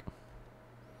rogue deck.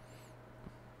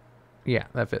 Yeah,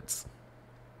 that fits.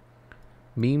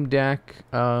 Meme deck,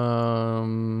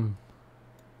 Dark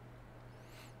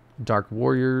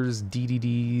Warriors,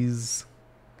 DDDs,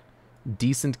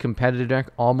 decent competitive deck,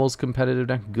 almost competitive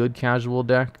deck, good casual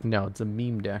deck. No, it's a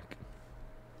meme deck.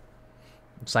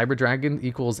 Cyber Dragon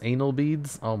equals anal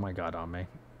beads. Oh my god, Ame.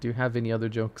 Do you have any other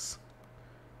jokes?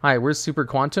 Hi, where's Super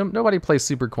Quantum? Nobody plays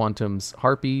Super Quantums.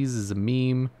 Harpies is a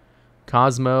meme.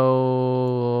 Cosmo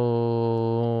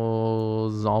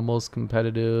is almost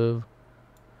competitive.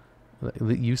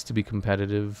 It used to be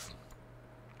competitive.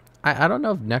 I don't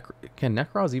know if can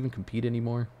Necros even compete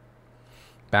anymore?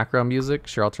 Background music?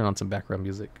 Sure, I'll turn on some background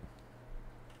music.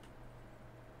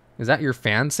 Is that your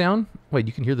fan sound? Wait,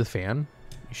 you can hear the fan?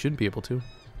 You shouldn't be able to.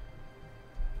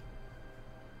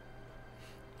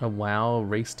 A WoW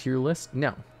race tier list?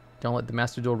 No. Don't let the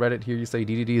Master Duel Reddit hear you say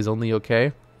DDD is only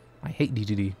okay. I hate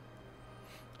DDD.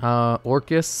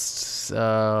 Orcus,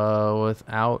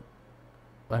 without...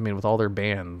 I mean, with all their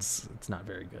bans, it's not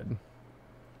very good.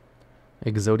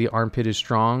 Exodia Armpit is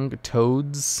strong.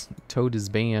 Toads. Toad is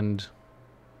banned.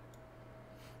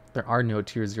 There are no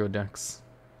tier 0 decks.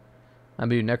 I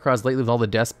mean, Necros lately with all the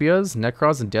Despias.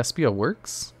 Necros and Despia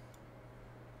works.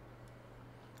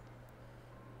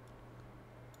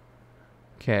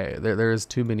 Okay, there's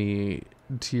too many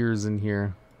tiers in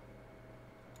here.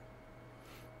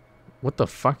 What the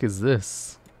fuck is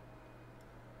this?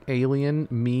 Alien,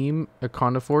 meme,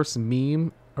 Econoforce,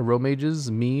 meme, Aromages,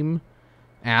 meme,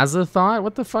 Azathoth?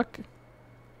 What the fuck?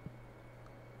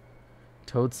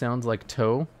 Toad sounds like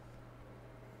toe.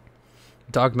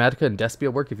 Dogmatica and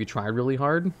Despia work if you try really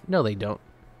hard? No, they don't.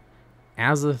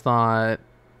 Azathoth,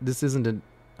 this isn't a...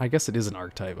 I guess it is an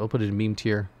archetype. I'll put it in meme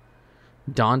tier.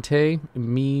 Dante,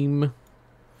 meme.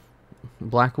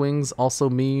 Blackwings, also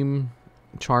meme.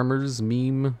 Charmers,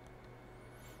 meme.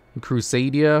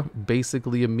 Crusadia,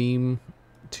 basically a meme.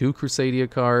 2 Crusadia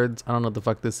cards. I don't know what the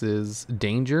fuck this is.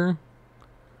 Danger?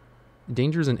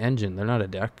 Danger's an engine. They're not a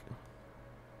deck.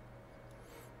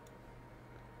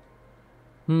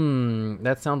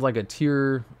 That sounds like a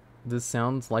tier. This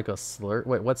sounds like a slur.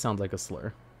 Wait, what sounds like a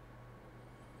slur?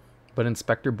 But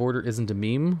Inspector Border isn't a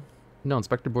meme? No,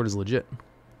 Inspector Border is legit.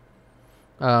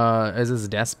 Is this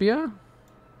Despia?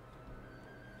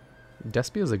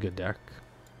 Despia's a good deck.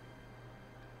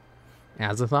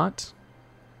 Azathoth?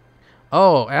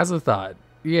 Oh, Azathoth.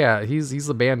 Yeah, he's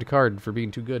a banned card for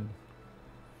being too good.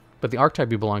 But the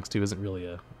archetype he belongs to isn't really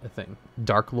a thing.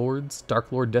 Dark Lords?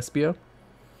 Dark Lord Despia?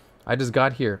 I just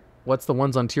got here. What's the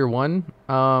ones on tier 1?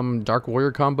 Dark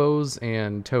Warrior combos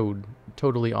and Toad.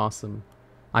 Totally awesome.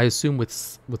 I assume with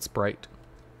Sprite.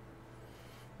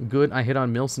 Good, I hit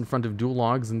on Mills in front of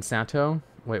TheDuelLogs and Sato.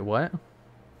 Wait, what?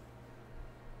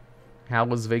 How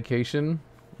was vacation?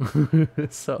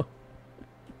 So...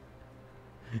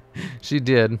 She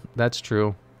did. That's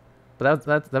true. But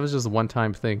that was just a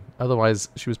one-time thing. Otherwise,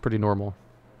 she was pretty normal.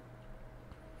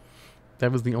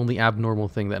 That was the only abnormal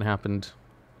thing that happened.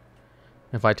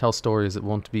 If I tell stories, it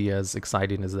won't be as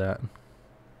exciting as that.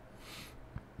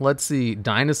 Let's see.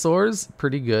 Dinosaurs,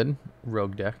 pretty good.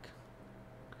 Rogue deck.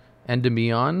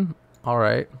 Endymion,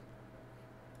 alright.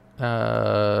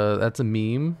 That's a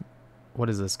meme. What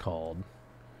is this called?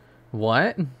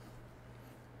 What?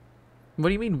 What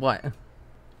do you mean, what?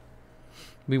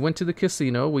 We went to the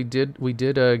casino. We did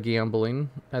gambling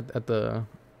at the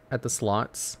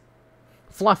slots.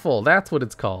 Fluffle, that's what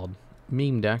it's called.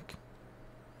 Meme deck.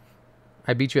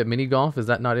 I beat you at mini golf. Is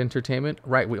that not entertainment?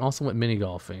 Right, we also went mini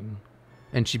golfing.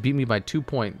 And she beat me by 2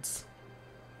 points.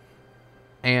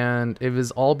 And it was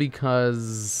all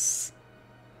because...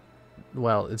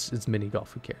 Well, it's mini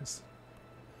golf. Who cares?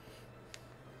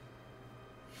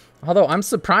 Although, I'm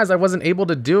surprised I wasn't able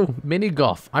to do mini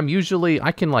golf. I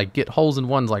can, like, get holes in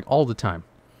ones, like, all the time.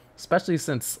 Especially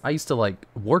since I used to, like,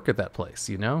 work at that place,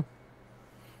 you know?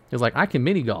 It was like, I can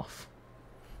mini golf.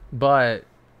 But...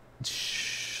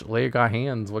 Shh, Leia got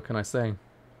hands. What can I say?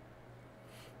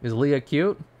 Is Leia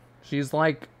cute? She's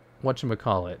like,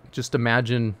 whatchamacallit. Just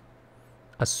imagine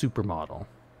a supermodel.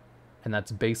 And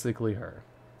that's basically her.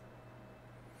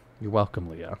 You're welcome,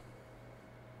 Leia.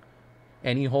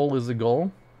 Any hole is a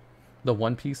goal. The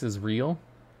One Piece is real.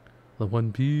 The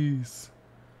One Piece.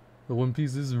 The One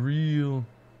Piece is real.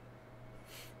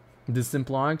 This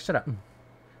Simplog, shut up.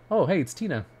 Oh, hey, it's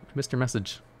Tina. I missed your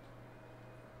message.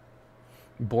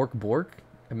 Bork Bork.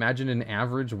 Imagine an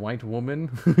average white woman.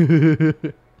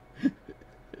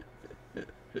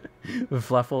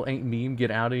 Fluffle ain't meme.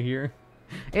 Get out of here.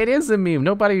 It is a meme.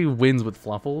 Nobody wins with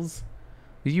Fluffles.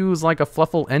 You use like a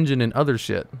Fluffle engine and other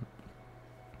shit.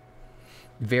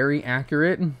 Very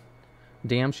accurate.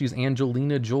 Damn, she's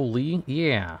Angelina Jolie.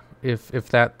 Yeah. If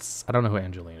that's... I don't know who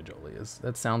Angelina Jolie is.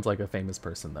 That sounds like a famous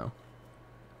person, though.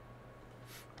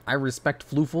 I respect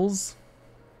Floofles.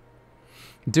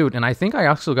 Dude, and I think I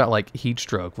actually got, like, heat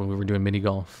stroke when we were doing mini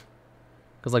golf.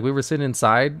 Because, like, we were sitting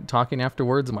inside talking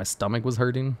afterwards and my stomach was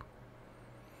hurting.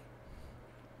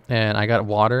 And I got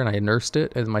water and I nursed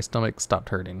it and my stomach stopped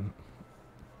hurting.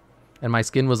 And my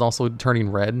skin was also turning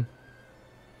red.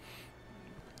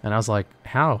 And I was like,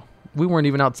 how? We weren't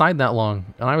even outside that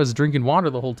long. And I was drinking water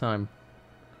the whole time.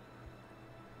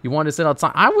 You wanted to sit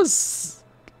outside? I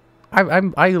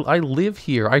live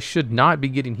here. I should not be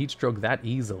getting heat stroke that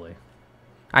easily.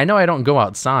 I know I don't go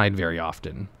outside very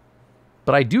often.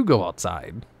 But I do go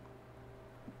outside.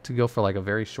 To go for like a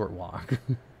very short walk.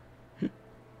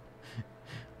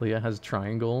 Leah has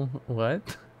triangle.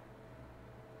 What?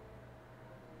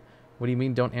 What do you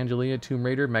mean, don't Angelina? Tomb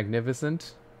Raider,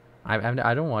 magnificent. I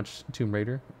don't watch Tomb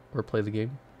Raider or play the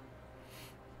game.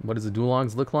 What does the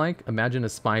TheDuelLogs look like? Imagine a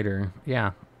spider.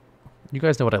 Yeah. You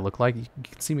guys know what I look like. You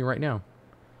can see me right now.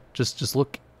 Just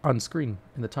look on screen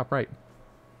in the top right.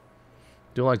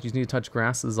 TheDuelLogs, you just need to touch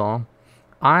grass is all.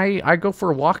 I go for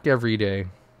a walk every day.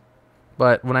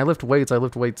 But when I lift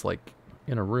weights like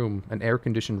in a room, an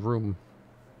air-conditioned room.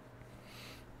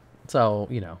 So,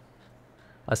 you know,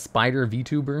 a spider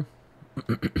VTuber.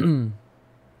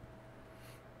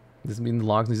 This means the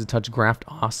logs needs to touch Graft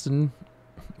Austin.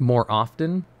 more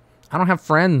often. I don't have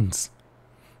friends.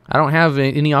 I don't have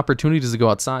any opportunities to go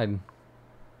outside.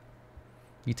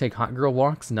 You take hot girl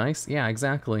walks? Nice. Yeah,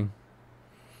 exactly.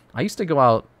 I used to go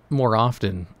out more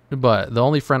often, but the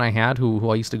only friend I had who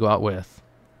I used to go out with,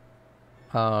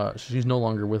 she's no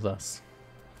longer with us.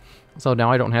 So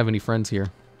now I don't have any friends here.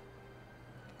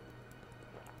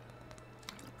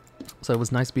 So it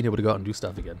was nice being able to go out and do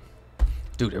stuff again.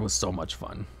 Dude, it was so much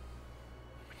fun.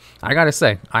 I gotta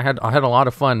say, I had a lot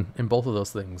of fun in both of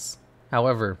those things.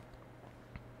 However,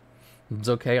 it's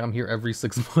okay, I'm here every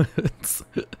 6 months.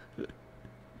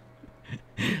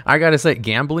 I gotta say,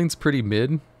 gambling's pretty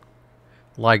mid.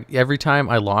 Like, every time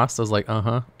I lost, I was like,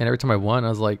 uh-huh. And every time I won, I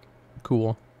was like,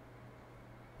 cool.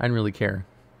 I didn't really care.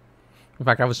 In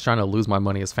fact, I was trying to lose my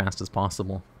money as fast as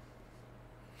possible.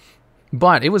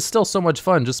 But it was still so much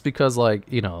fun just because, like,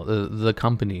 you know, the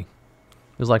company.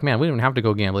 It was like, man, we don't even have to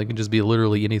go gambling. It can just be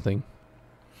literally anything.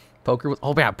 Poker was...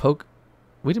 Oh, yeah,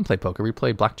 we didn't play poker. We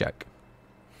played blackjack.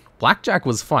 Blackjack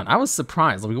was fun. I was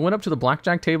surprised. We went up to the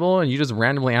blackjack table and you just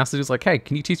randomly asked the dude, like, hey,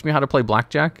 can you teach me how to play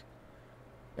blackjack?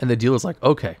 And the dealer's like,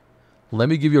 okay, let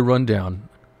me give you a rundown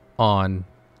on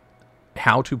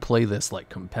how to play this, like,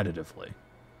 competitively.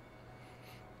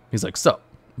 He's like, so,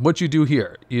 what you do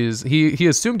here is, he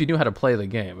assumed you knew how to play the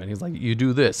game. And he's like, you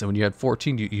do this. And when you had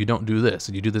 14, you don't do this.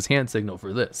 And you do this hand signal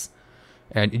for this.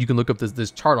 And you can look up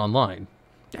this chart online.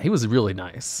 Yeah, he was really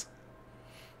nice.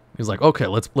 He was like, okay,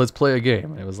 let's play a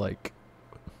game. And it was like,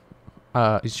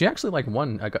 she actually like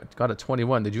won. I got a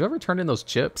 21. Did you ever turn in those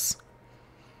chips?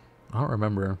 I don't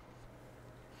remember.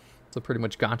 So pretty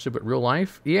much gotcha, but real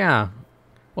life? Yeah.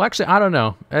 Well, actually, I don't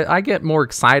know. I get more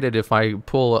excited if I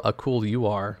pull a cool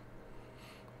UR.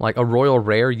 Like a royal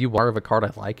rare UR of a card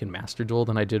I like in Master Duel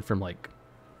than I did from, like,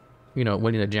 you know,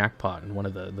 winning a jackpot in one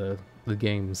of the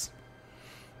games.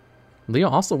 Leo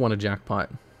also won a jackpot.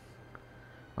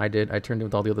 I did. I turned in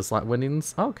with all the other slot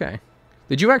winnings. Okay.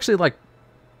 Did you actually, like,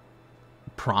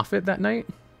 profit that night?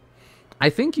 I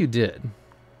think you did.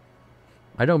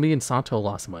 I know me and Sato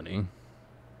lost money.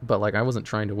 But, like, I wasn't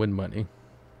trying to win money.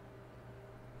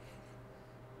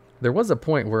 There was a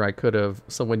point where I could have...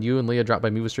 So when you and Leah dropped by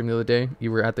Miwa's stream the other day,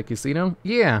 you were at the casino?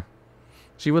 Yeah.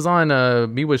 She was on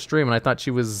Miwa's stream, and I thought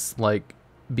she was, like,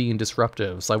 being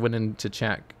disruptive. So I went in to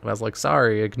check. And I was like,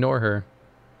 sorry, ignore her.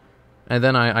 And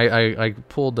then I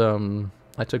pulled...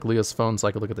 I took Leah's phone so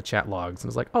I could look at the chat logs. And I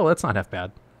was like, oh, that's not half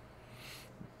bad.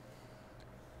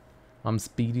 I'm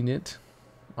speeding it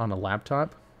on a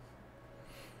laptop.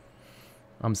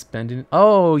 I'm spending...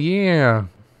 Oh, yeah.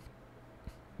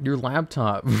 Your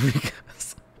laptop.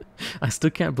 Because I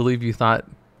still can't believe you thought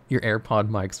your AirPod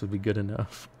mics would be good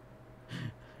enough.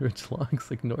 Rich Logs,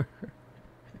 ignore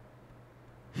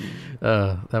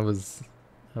her. That was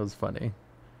funny.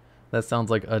 That sounds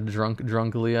like a drunk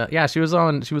Leah. Yeah, she was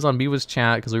on Miwa's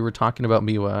chat because we were talking about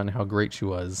Miwa and how great she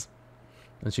was.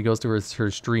 And she goes to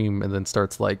her stream and then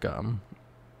starts, like,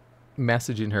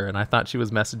 messaging her, and I thought she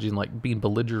was messaging, like, being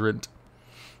belligerent.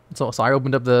 So I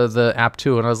opened up the app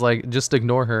too, and I was like, just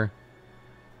ignore her.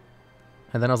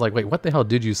 And then I was like, wait, what the hell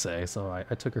did you say? So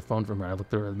I took her phone from her. I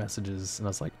looked through her messages, and I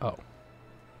was like, oh,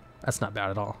 that's not bad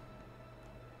at all.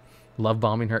 Love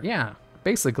bombing her. Yeah,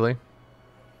 basically.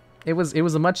 It was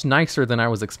a much nicer than I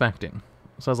was expecting.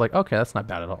 So I was like, okay, that's not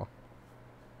bad at all.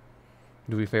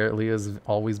 To be fair, Leah's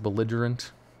always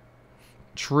belligerent.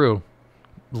 True.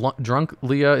 Drunk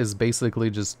Leah is basically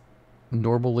just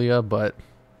normal Leah, but...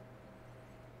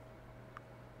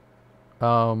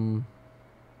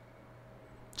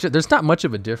 Shit, there's not much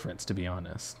of a difference, to be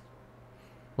honest.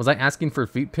 Was I asking for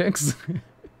feet pics?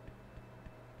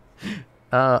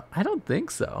 I don't think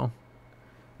so.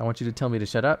 I want you to tell me to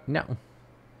shut up? No.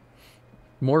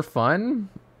 More fun?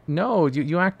 No,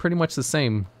 you act pretty much the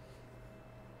same.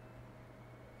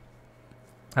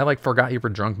 I, like, forgot you were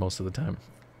drunk most of the time.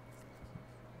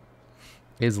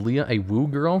 Is Leah a woo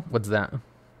girl? What's that?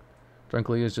 Drunk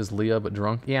Leah is just Leah, but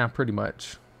drunk? Yeah, pretty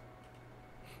much.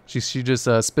 She just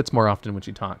spits more often when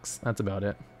she talks. That's about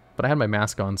it. But I had my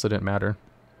mask on, so it didn't matter.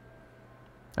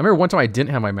 I remember one time I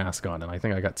didn't have my mask on, and I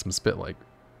think I got some spit, like,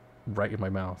 right in my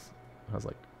mouth. I was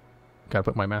like, gotta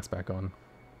put my mask back on.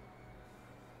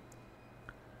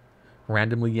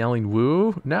 Randomly yelling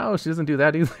woo? No, she doesn't do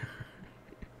that either.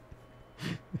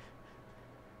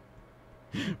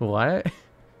 What?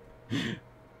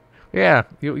 Yeah,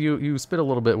 you spit a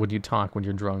little bit when you talk when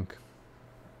you're drunk.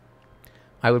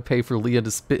 I would pay for Leah to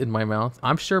spit in my mouth.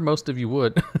 I'm sure most of you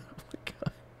would. Oh my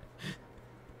God.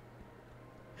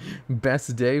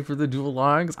 Best day for the Duel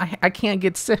Logs. I can't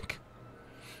get sick.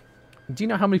 Do you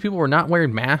know how many people were not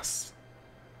wearing masks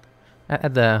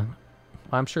at the...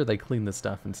 I'm sure they clean the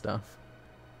stuff and stuff.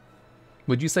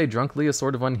 Would you say drunk Leah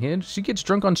sort of unhinged? She gets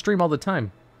drunk on stream all the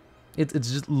time. It's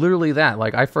just literally that.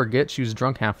 Like, I forget she was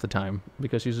drunk half the time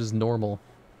because she's just normal.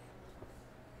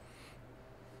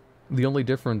 The only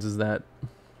difference is that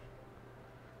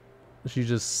she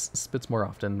just spits more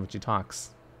often when she talks.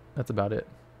 That's about it.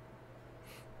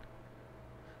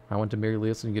 I want to marry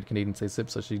Leah so you get Canadian say sip,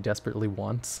 so she desperately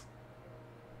wants.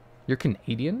 You're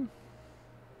Canadian?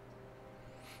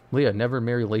 Leah, never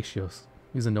marry Latios.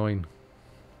 He's annoying.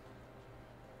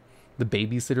 The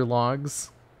babysitter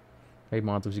logs. Hey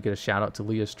mods, would you get a shout out to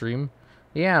Leah's stream?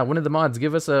 Yeah, one of the mods,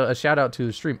 give us a shout out to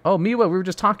the stream. Oh, Miwa, we were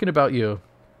just talking about you.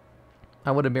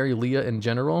 I want to marry Leah in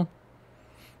general.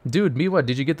 Dude, Miwa,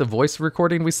 did you get the voice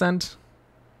recording we sent?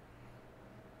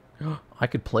 I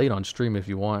could play it on stream if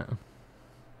you want.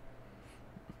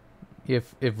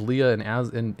 If Leah and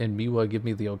Miwa give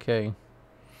me the okay.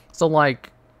 So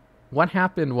like, what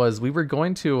happened was we were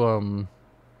going to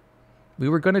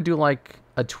do like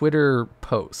a Twitter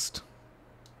post,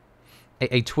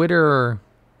 a Twitter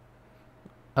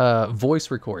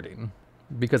voice recording,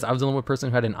 because I was the only person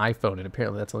who had an iPhone, and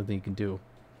apparently that's the only thing you can do.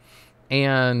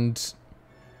 And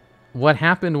what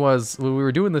happened was when we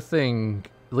were doing the thing,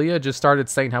 Leah just started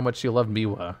saying how much she loved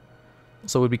Miwa.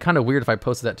 So it would be kind of weird if I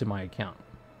posted that to my account.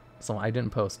 So I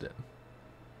didn't post it.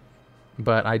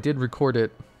 But I did record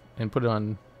it and put it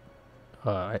on...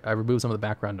 I removed some of the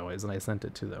background noise and I sent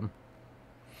it to them.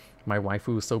 My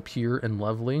waifu was so pure and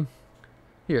lovely.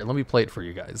 Here, let me play it for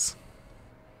you guys.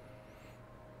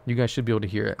 You guys should be able to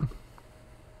hear it.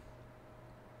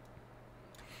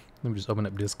 Let me just open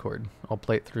up Discord. I'll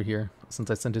play it through here since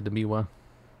I sent it to Miwa.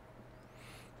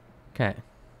 Okay.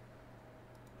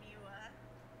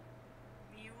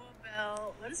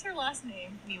 What is her last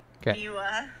name? Okay.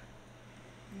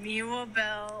 Miwa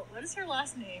Bell. What is her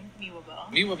last name? Miwa Bell.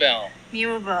 Miwa Bell.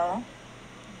 Miwa Bell.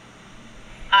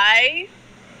 I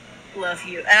love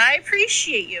you and I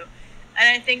appreciate you. And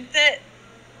I think that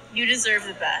you deserve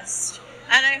the best.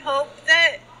 And I hope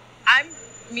that I'm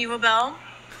Miwa Bell.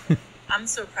 I'm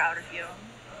so proud of you.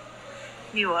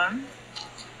 Miwa,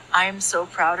 I am so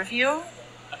proud of you.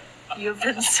 You have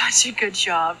done such a good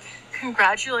job.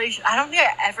 Congratulations. I don't think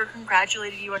I ever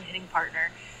congratulated you on hitting partner.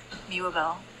 Miwa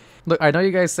Bell. Look, I know you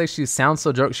guys say she sounds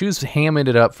so drunk. She was hamming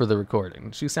it up for the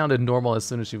recording. She sounded normal as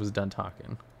soon as she was done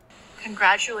talking.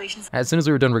 Congratulations. As soon as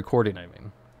we were done recording, I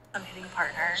mean. On hitting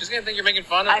partner. She's gonna think you're making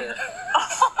fun of her. Why would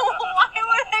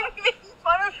I be making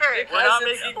fun of her? We're not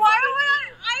making fun Why of would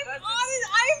you. I'm honest.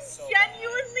 I'm so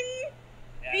genuinely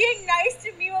being nice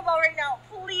to Miwa Bell right now.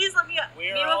 Please let me.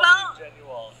 We are Miwa all Bell. being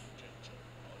genuine.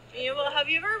 Miwa, have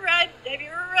you ever read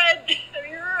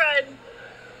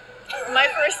My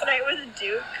First Night with a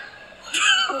Duke?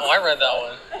 Oh, I read that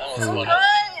one. That was So funny.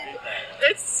 good.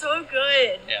 It's so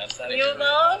good. Yeah, it's that Miwa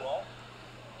Bell.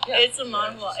 Yeah. It's a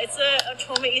manhwa. It's a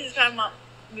Otome Isekai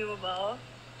Miwa Bell.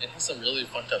 It has some really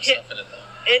fucked up stuff in it,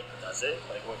 though. It. Does it?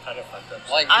 Like, what kind of fucked up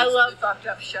stuff? Like, I love fucked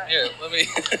up shit. Here, let me...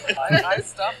 I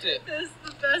stopped it. This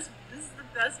is the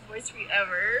best voice tweet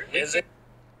ever. Is it?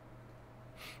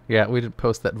 Yeah, we did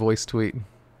post that voice tweet.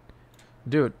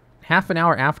 Dude, half an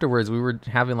hour afterwards, we were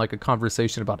having like a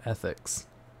conversation about ethics.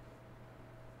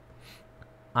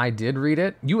 I did read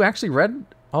it. You actually read?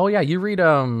 Oh yeah, you read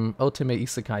Otome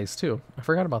Isekais too. I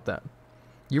forgot about that.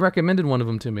 You recommended one of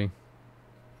them to me.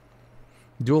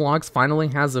 DuelLogs finally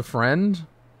has a friend?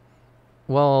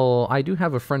 Well, I do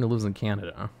have a friend who lives in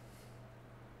Canada.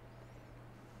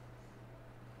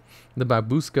 The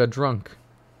Babushka drunk.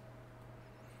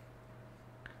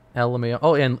 LMAO.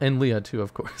 Oh, and Leah too,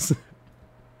 of course.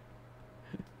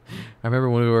 I remember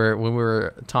when we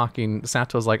were talking,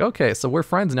 Sato's like, "Okay, so we're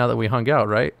friends now that we hung out,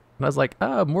 right?" And I was like,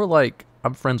 more like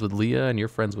I'm friends with Leah and you're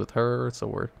friends with her, so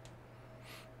we're,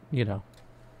 you know,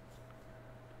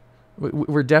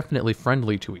 we're definitely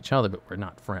friendly to each other, but we're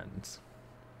not friends."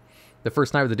 The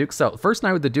First Night with the Duke. So, First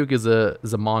Night with the Duke is a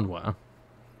manhwa.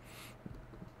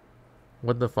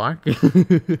 What the fuck?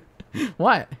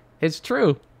 What? It's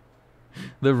true.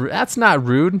 That's not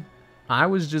rude. I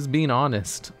was just being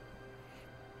honest.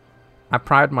 I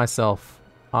pride myself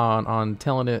on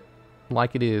telling it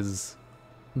like it is,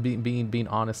 being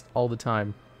honest all the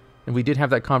time. And we did have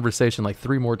that conversation like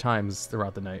 3 more times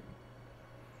throughout the night.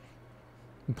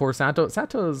 And poor Sato.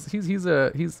 Sato's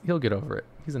he'll get over it.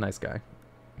 He's a nice guy.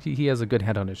 He has a good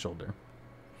head on his shoulder.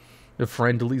 The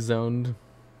friendly zoned.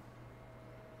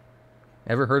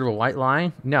 Ever heard of a white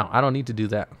lie? No, I don't need to do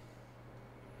that.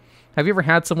 Have you ever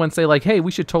had someone say like, "Hey,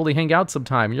 we should totally hang out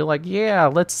sometime"? And you're like, "Yeah,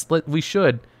 we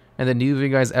should." And then neither of you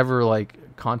guys ever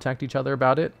like contact each other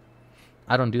about it?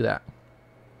 I don't do that.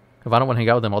 If I don't want to hang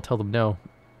out with them, I'll tell them no.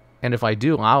 And if I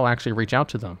do, I'll actually reach out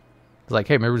to them. It's like,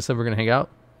 "Hey, remember we said we're gonna hang out?"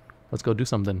 Let's go do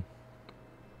something.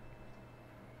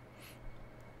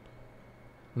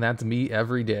 And that's me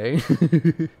every day.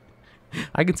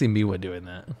 I can see Miwa doing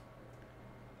that.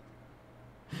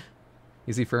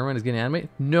 You see Furman is getting animated?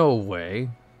 No way.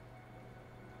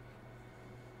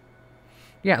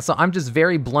 Yeah, so I'm just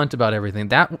very blunt about everything.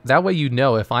 That way you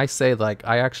know if I say, like,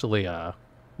 I actually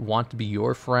want to be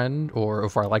your friend, or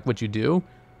if I like what you do,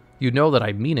 you know that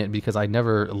I mean it because I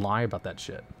never lie about that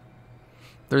shit.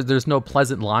 There's no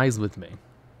pleasant lies with me.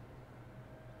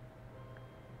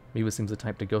 Miwa seems the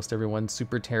type to ghost everyone.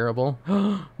 Super terrible.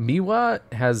 Miwa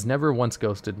has never once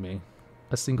ghosted me.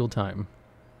 A single time.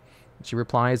 She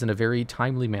replies in a very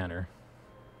timely manner.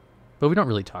 But we don't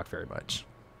really talk very much.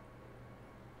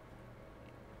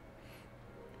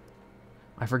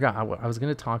 I forgot. I was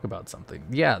going to talk about something.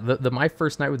 Yeah, the My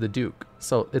First Night with the Duke.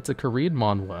 So it's a Korean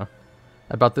manhwa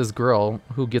about this girl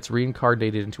who gets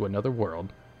reincarnated into another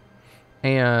world.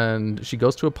 And she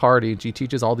goes to a party and she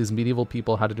teaches all these medieval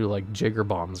people how to do like Jaeger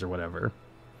bombs or whatever.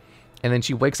 And then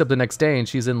she wakes up the next day and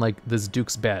she's in like this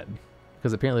duke's bed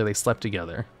because apparently they slept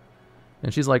together.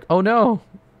 And she's like, "Oh no,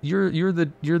 you're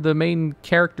the main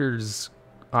characters.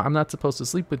 I'm not supposed to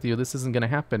sleep with you. This isn't gonna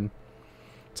happen."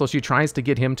 So she tries to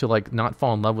get him to like not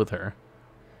fall in love with her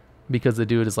because the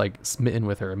dude is like smitten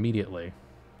with her immediately.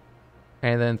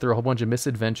 And then through a whole bunch of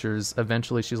misadventures,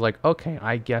 eventually she's like, "Okay,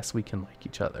 I guess we can like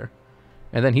each other."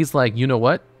 And then he's like, "You know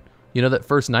what? You know that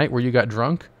first night where you got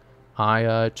drunk?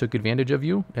 I took advantage of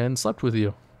you and slept with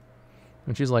you."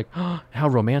 And she's like, "Oh, how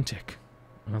romantic."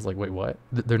 And I was like, "Wait, what?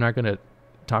 They're not going to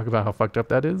talk about how fucked up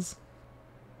that is?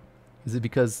 Is it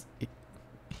because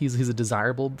he's a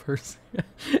desirable person?"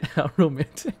 How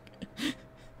romantic.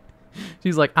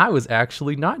 She's like, "I was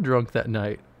actually not drunk that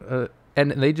night."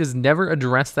 And they just never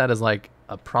address that as like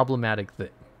a problematic thing.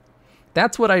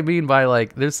 That's what I mean by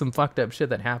like, there's some fucked up shit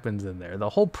that happens in there. The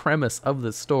whole premise of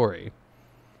the story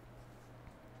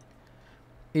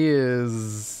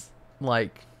is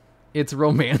like, it's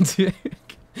romantic.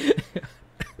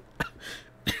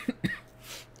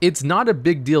 It's not a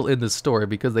big deal in the story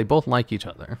because they both like each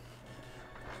other.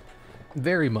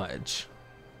 Very much.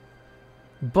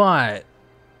 But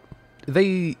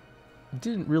they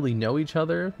didn't really know each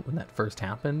other when that first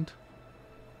happened.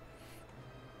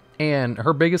 And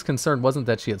her biggest concern wasn't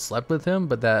that she had slept with him,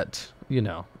 but that, you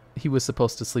know, he was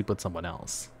supposed to sleep with someone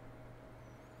else.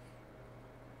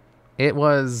 It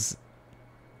was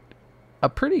a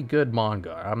pretty good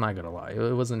manga, I'm not gonna lie.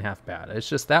 It wasn't half bad. It's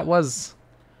just that was,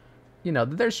 you know,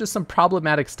 there's just some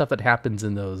problematic stuff that happens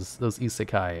in those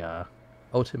isekai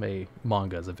otome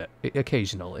mangas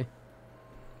occasionally.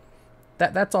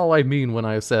 That's all I mean when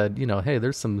I said, you know, hey,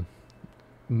 there's some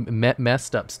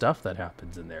messed up stuff that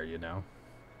happens in there, you know.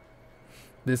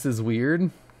 This is weird.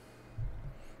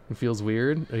 It feels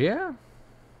weird. Yeah.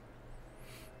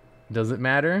 Does it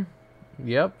matter?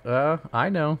 Yep. I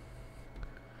know.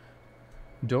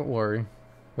 Don't worry.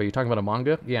 Wait, you talking about a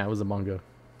manga? Yeah, it was a manga.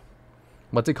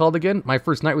 What's it called again? My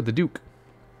First Night with the Duke.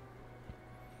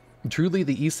 Truly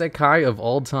the isekai of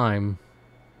all time.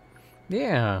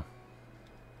 Yeah.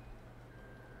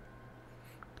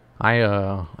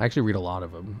 I actually read a lot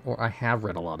of them, or I have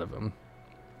read a lot of them.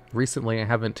 Recently, I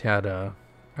haven't had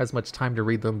as much time to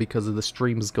read them because of the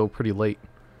streams go pretty late.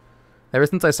 Ever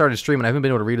since I started streaming, I haven't been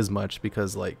able to read as much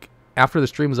because, like, after the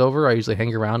stream's over, I usually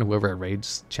hang around whoever I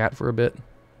raids chat for a bit,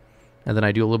 and then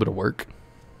I do a little bit of work.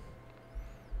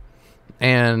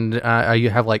 And I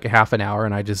have like half an hour,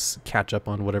 and I just catch up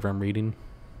on whatever I'm reading.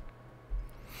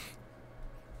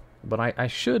 But I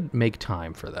should make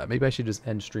time for that. Maybe I should just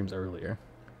end streams earlier.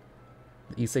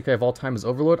 The isekai of all time is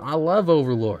Overlord. I love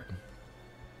Overlord.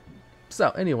 So,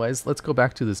 anyways, let's go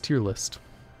back to this tier list.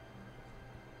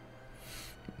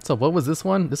 So, what was this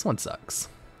one? This one sucks.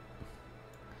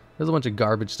 There's a bunch of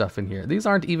garbage stuff in here. These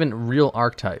aren't even real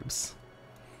archetypes.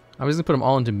 I'm just gonna put them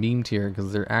all into meme tier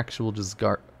because they're actual just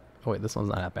Oh wait, this one's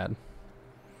not that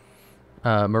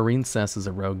bad. Marine Cess is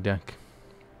a rogue deck.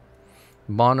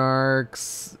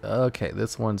 Monarchs. Okay,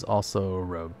 this one's also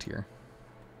rogue tier.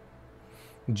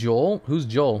 Joel? Who's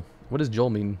Joel? What does Joel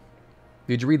mean?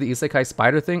 Did you read the Isekai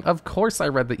Spider thing? Of course I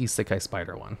read the Isekai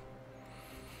Spider one.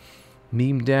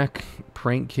 Meme deck.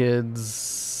 Prank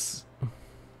Kids.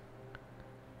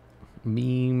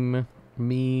 Meme.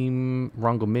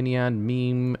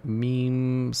 Rongominion.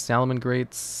 Meme. Salmon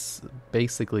Greats.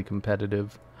 Basically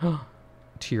competitive.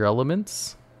 Tier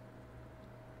Elements.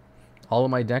 All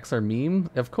of my decks are meme?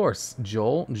 Of course.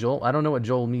 Joel. I don't know what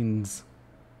Joel means.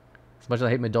 As much as I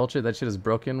hate Medulce, that shit is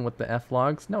broken with the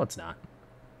F-logs. No, it's not.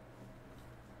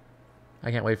 I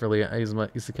can't wait for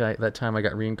Isekai. That time I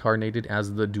got reincarnated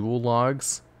as the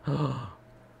DuelLogs.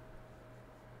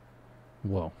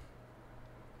 Whoa.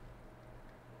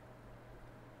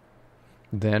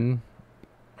 then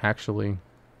actually...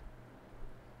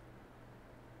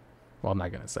 Well, I'm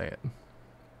not going to say it.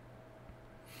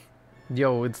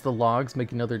 Yo, it's the logs.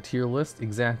 Make another tier list.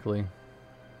 Exactly.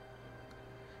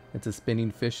 It's a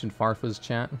spinning fish in Farfa's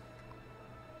chat.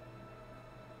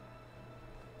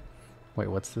 Wait,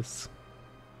 what's this?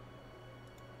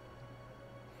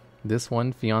 This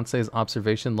one, fiance's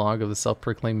observation log of the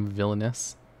self-proclaimed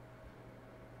villainess.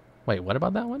 Wait, what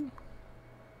about that one?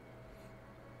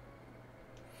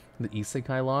 The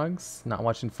isekai logs? Not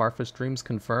watching Farfa streams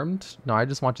confirmed? No, I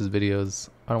just watch his videos.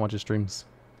 I don't watch his streams.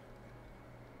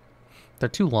 They're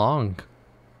too long.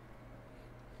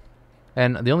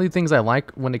 And the only things I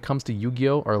like when it comes to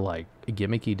Yu-Gi-Oh! Are like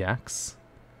gimmicky decks.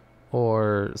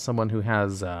 Or someone who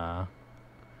has a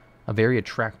very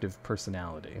attractive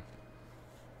personality.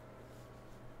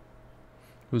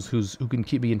 Who can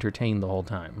keep me entertained the whole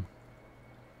time.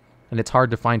 And it's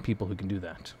hard to find people who can do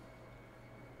that.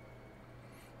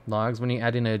 Logs, when you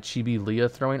add in a chibi Leah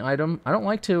throwing item, I don't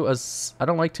like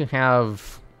to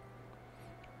have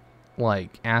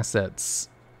like assets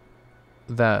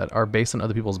that are based on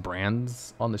other people's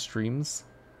brands on the streams.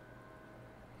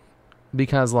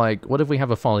 Because like, what if we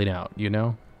have a falling out, you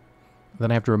know?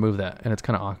 Then I have to remove that, and it's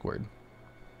kind of awkward.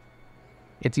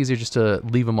 It's easier just to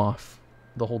leave them off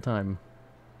the whole time.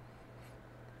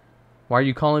 Why are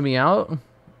you calling me out?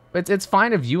 It's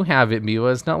fine if you have it,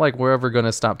 Miwa. It's not like we're ever going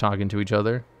to stop talking to each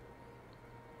other.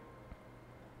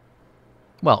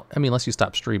 Well, I mean, unless you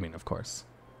stop streaming, of course.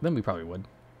 Then we probably would.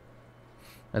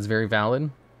 That's very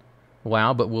valid.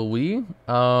 Wow, but will we?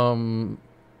 No,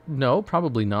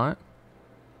 probably not.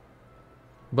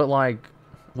 But, like,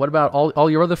 what about all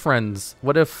your other friends?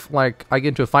 What if, like, I get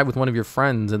into a fight with one of your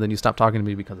friends and then you stop talking to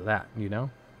me because of that, you know?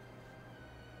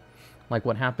 Like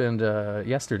what happened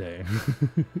yesterday.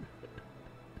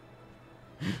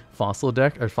 Fossil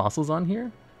deck? Are fossils on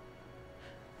here?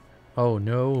 Oh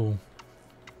no.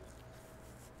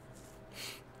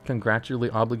 Contractually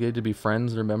obligated to be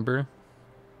friends, remember?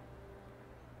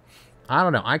 I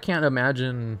don't know. I can't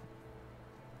imagine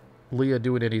Leah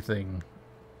doing anything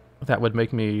that would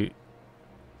make me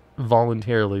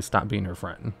voluntarily stop being her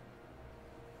friend.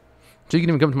 She can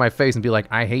even come to my face and be like,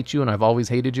 I hate you and I've always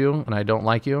hated you and I don't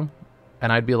like you.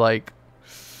 And I'd be like,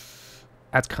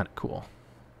 that's kind of cool.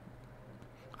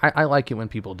 I like it when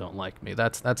people don't like me.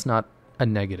 That's not a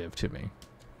negative to me.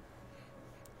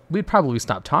 We'd probably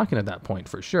stop talking at that point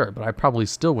for sure, but I probably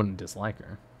still wouldn't dislike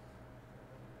her.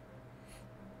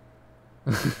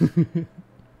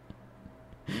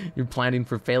 You're planning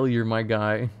for failure, my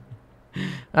guy.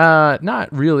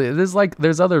 Not really.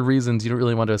 There's other reasons you don't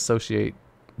really want to associate.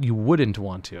 You wouldn't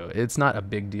want to. It's not a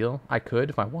big deal. I could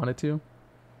if I wanted to.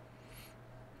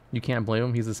 You can't blame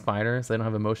him. He's a spider, so they don't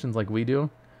have emotions like we do.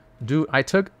 Dude, I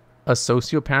took a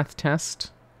sociopath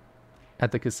test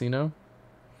at the casino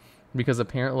because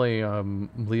apparently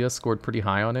Leah scored pretty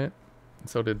high on it.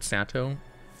 So did Sato.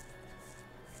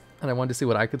 And I wanted to see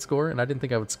what I could score, and I didn't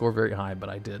think I would score very high, but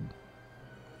I did.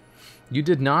 You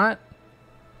did not?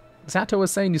 Sato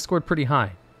was saying you scored pretty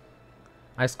high.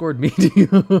 I scored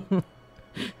medium.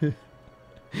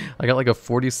 I got like a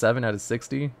 47 out of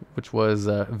 60, which was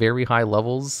very high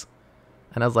levels.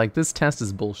 And I was like, this test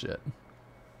is bullshit.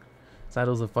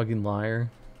 Sato's a fucking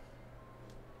liar.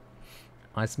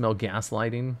 I smell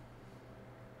gaslighting.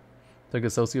 Took a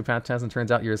sociopath test and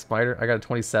turns out you're a spider. I got a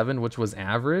 27, which was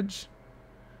average.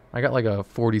 I got like a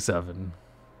 47.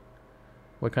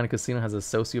 What kind of casino has a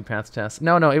sociopath test?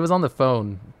 No, it was on the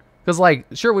phone. Because, like,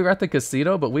 sure, we were at the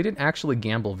casino, but we didn't actually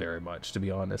gamble very much, to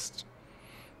be honest.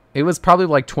 It was probably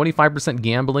like 25%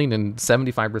 gambling and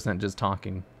 75% just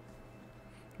talking.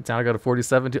 That's how I got a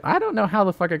 47 too. I don't know how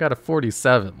the fuck I got a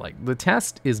 47. Like, the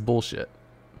test is bullshit.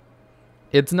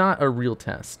 It's not a real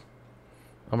test.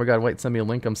 Oh my god, wait, send me a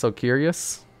link. I'm so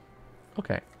curious.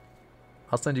 Okay.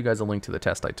 I'll send you guys a link to the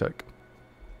test I took.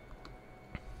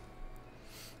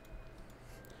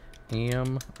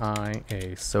 Am I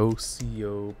a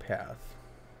sociopath?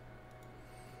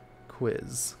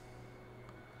 Quiz.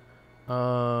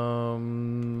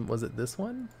 Was it this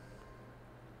one?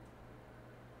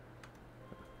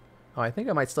 Oh, I think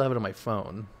I might still have it on my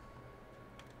phone.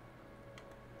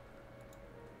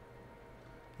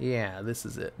 Yeah, this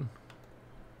is it.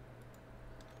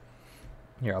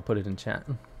 Here, I'll put it in chat.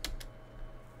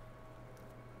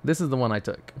 This is the one I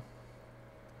took.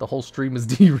 The whole stream is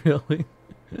derailing.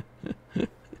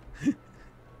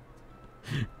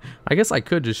 I guess I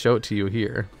could just show it to you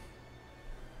here.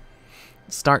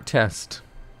 Start test.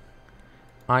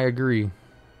 I agree.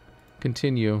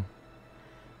 Continue.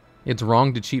 It's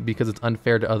wrong to cheat because it's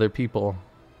unfair to other people.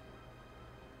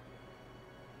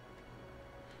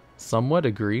 Somewhat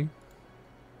agree.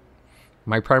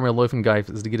 My primary life in life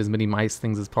is to get as many nice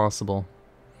things as possible.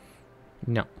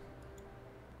 No.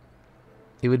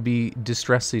 It would be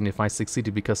distressing if I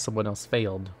succeeded because someone else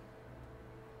failed.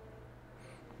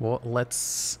 Well,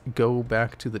 let's go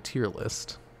back to the tier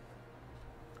list.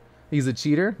 He's a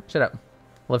cheater? Shut up.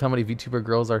 Love how many VTuber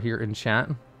girls are here in chat.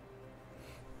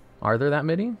 Are there that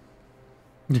many?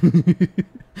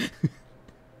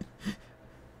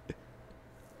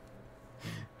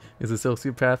 Is a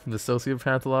sociopath in the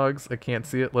sociopath logs? I can't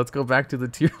see it. Let's go back to the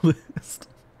tier list.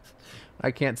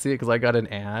 I can't see it because I got an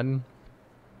ad.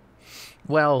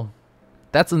 Well,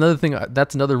 that's another thing.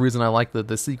 That's another reason I like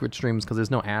the secret streams, because there's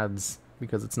no ads,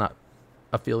 because it's not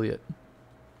affiliate.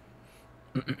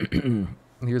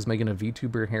 Here's making a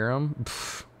VTuber harem.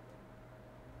 Pfft.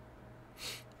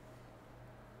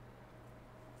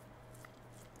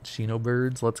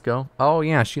 Shinobirds, let's go. Oh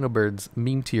yeah, Shinobirds.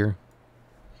 Meme tier.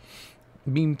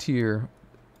 Meme tier.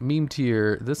 Meme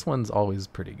tier. This one's always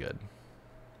pretty good.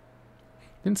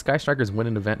 Didn't Sky Strikers win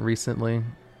an event recently?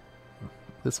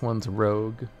 This one's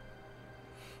Rogue.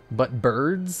 But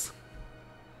birds?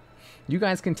 You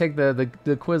guys can take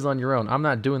the quiz on your own. I'm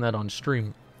not doing that on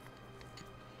stream.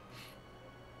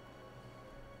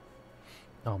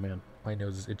 Oh man, my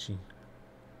nose is itchy.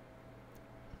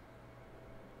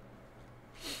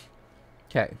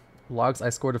 Okay, logs,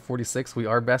 I scored a 46. We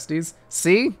are besties.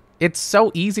 See? It's so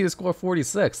easy to score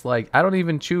 46. Like, I don't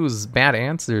even choose bad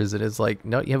answers. It is like,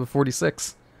 no, you have a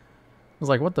 46. I was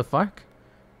like, what the fuck?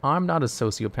 I'm not a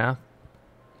sociopath.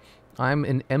 I'm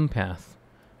an empath.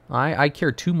 I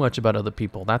care too much about other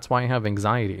people. That's why I have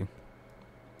anxiety.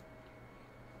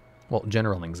 Well,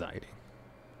 general anxiety.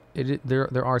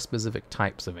 There are specific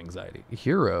types of anxiety.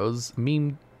 Heroes,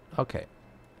 meme, okay.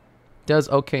 Does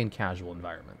okay in casual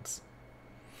environments.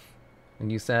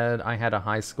 And you said I had a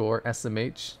high score,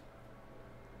 SMH.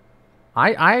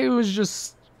 I was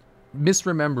just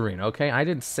misremembering, okay? I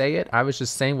didn't say it. I was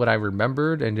just saying what I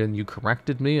remembered, and then you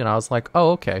corrected me, and I was like,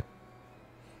 oh, okay.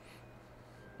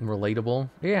 Relatable.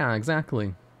 Yeah, exactly.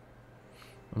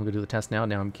 I'm gonna do the test now.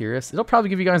 Now I'm curious. It'll probably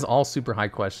give you guys all super high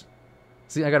questions.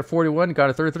 See, I got a 41, got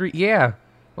a 33. Yeah.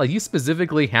 Like, you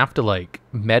specifically have to, like,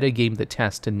 metagame the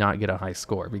test to not get a high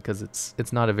score, because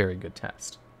it's not a very good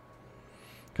test.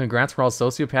 Congrats for all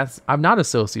sociopaths. I'm not a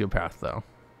sociopath, though.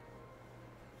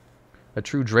 A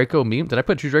true Draco meme? Did I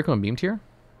put true Draco in meme tier?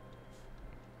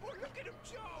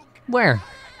 Where?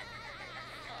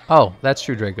 Oh, that's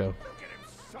true Draco.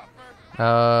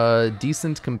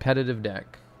 Decent competitive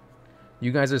deck.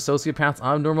 You guys are sociopaths.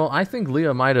 I'm normal. I think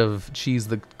Leah might have cheesed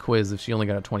the quiz if she only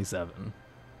got a 27.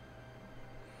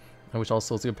 I wish all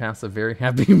sociopaths a very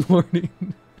happy morning.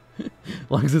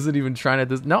 Lux isn't even trying at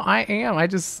this. No, I am. I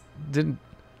just didn't.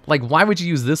 Like, why would you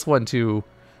use this one to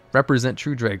represent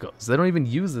true Dracos? They don't even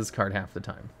use this card half the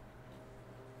time.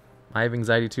 I have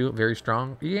anxiety too. Very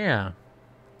strong. Yeah.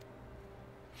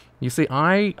 You see,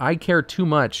 I care too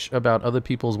much about other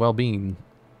people's well-being,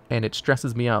 and it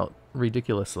stresses me out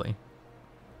ridiculously.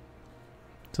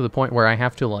 To the point where I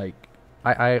have to, like,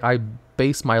 I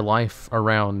base my life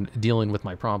around dealing with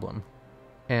my problem.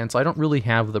 And so I don't really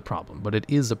have the problem, but it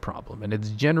is a problem. And it's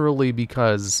generally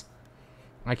because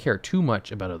I care too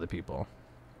much about other people.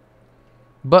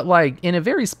 But, like, in a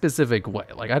very specific way.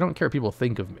 Like, I don't care what people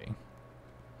think of me.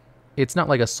 It's not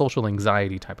like a social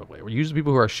anxiety type of way. Where usually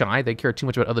people who are shy, they care too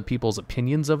much about other people's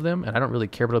opinions of them. And I don't really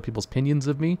care about other people's opinions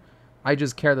of me. I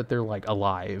just care that they're, like,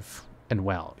 alive and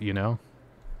well, you know?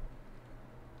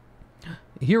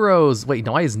 Heroes. Wait,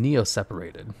 no, why is Neo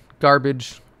separated?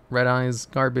 Garbage. Red eyes.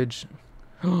 Garbage.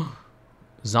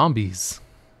 Zombies.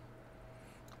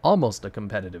 Almost a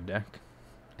competitive deck.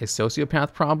 A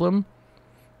sociopath problem?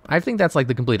 I think that's like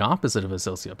the complete opposite of a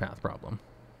sociopath problem.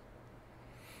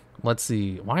 Let's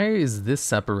see. Why is this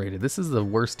separated? This is the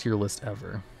worst tier list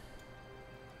ever.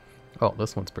 Oh,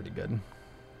 this one's pretty good.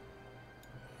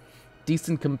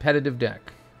 Decent competitive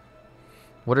deck.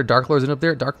 What are Dark Lords in up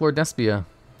there? Dark Lord Despia.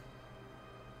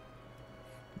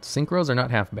 Synchros are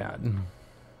not half bad.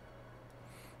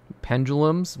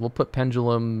 Pendulums. We'll put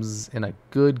pendulums in a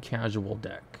good casual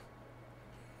deck.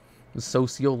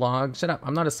 Sociolog. Shut up.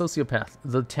 I'm not a sociopath.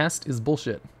 The test is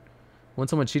bullshit. When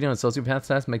someone cheating on a sociopath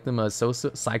test, make them a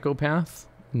psychopath?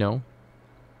 No.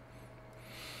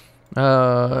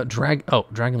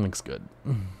 Dragon Link's good.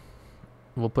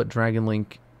 We'll put Dragon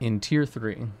Link in tier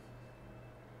 3.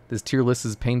 This tier list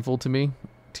is painful to me.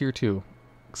 Tier 2.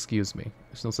 Excuse me.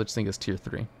 There's no such thing as tier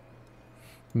 3.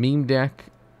 Meme deck.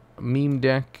 Meme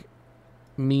deck.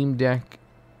 Meme deck.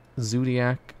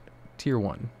 Zodiac. Tier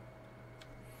 1.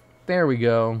 There we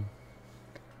go.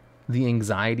 The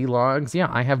anxiety logs. Yeah,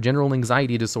 I have general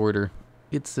anxiety disorder.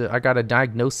 It's I got a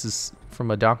diagnosis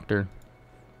from a doctor.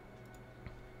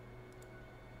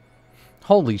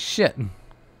 Holy shit.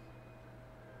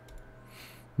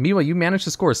 Miwa, you managed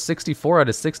to score 64 out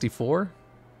of 64?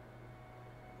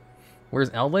 Where's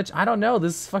Eldritch? I don't know.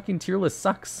 This fucking tier list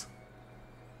sucks.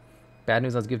 Bad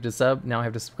news, I was gifted a sub. Now I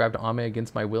have to subscribe to Ame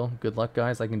against my will. Good luck,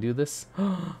 guys. I can do this.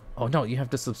 Oh, no. You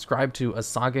have to subscribe to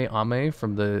Asage Ame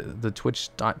from the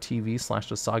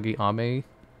twitch.tv/Asage Ame.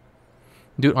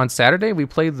 Dude, on Saturday, we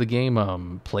played the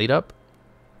game Played Up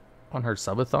on her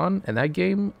subathon. And that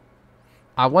game,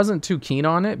 I wasn't too keen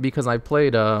on it because I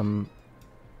played a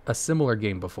similar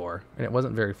game before. And it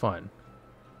wasn't very fun.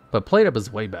 But Played Up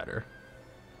is way better.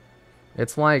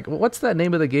 It's like, what's that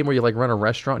name of the game where you like run a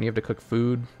restaurant and you have to cook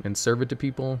food and serve it to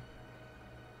people?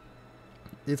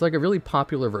 It's like a really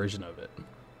popular version of it.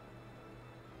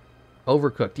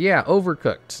 Overcooked. Yeah,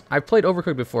 Overcooked. I've played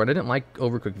Overcooked before and I didn't like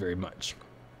Overcooked very much.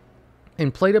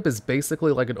 And Played Up is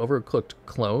basically like an Overcooked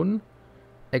clone,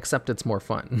 except it's more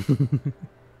fun.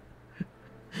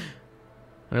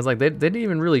 And it's like, they didn't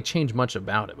even really change much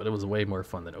about it, but it was way more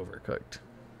fun than Overcooked.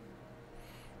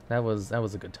 That was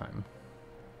a good time.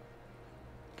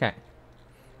 Okay,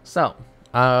 so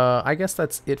I guess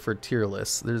that's it for tier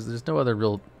lists. There's no other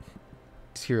real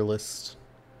tier list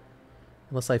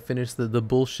unless I finish the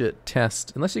bullshit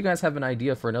test. Unless you guys have an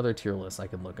idea for another tier list I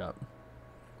can look up.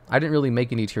 I didn't really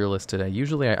make any tier lists today.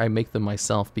 Usually I make them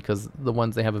myself because the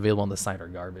ones they have available on the site are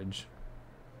garbage.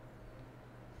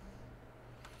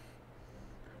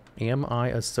 Am I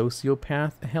a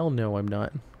sociopath? Hell no, I'm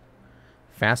not.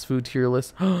 Fast food tier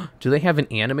list. Do they have an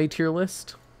anime tier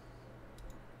list?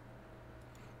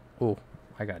 Oh,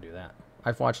 I gotta do that.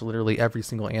 I've watched literally every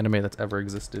single anime that's ever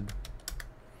existed.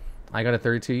 I got a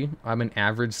 32. I'm an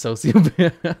average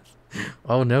sociopath.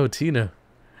 Oh no, Tina.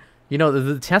 You know,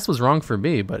 the test was wrong for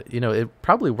me, but, you know, it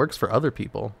probably works for other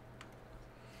people.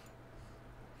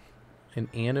 An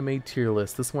anime tier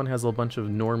list. This one has a bunch of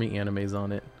normie animes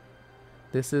on it.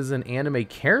 This is an anime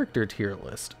character tier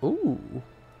list. Ooh.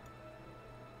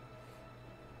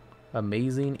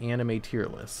 Amazing anime tier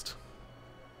list.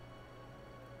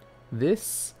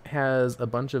 This has a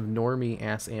bunch of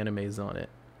normie-ass animes on it.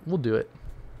 We'll do it.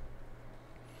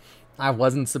 I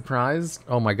wasn't surprised.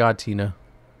 Oh my god, Tina.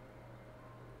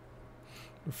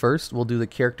 First, we'll do the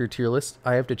character tier list.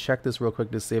 I have to check this real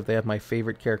quick to see if they have my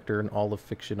favorite character in all of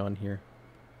fiction on here.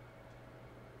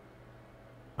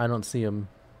 I don't see him.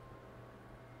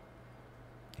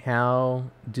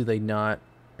 How do they not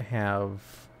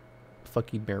have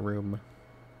fucking Meruem?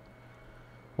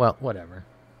 Well, whatever.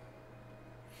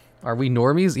 Are we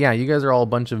normies? Yeah, you guys are all a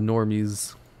bunch of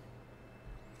normies.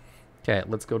 Okay,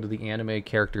 let's go to the anime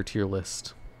character tier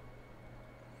list.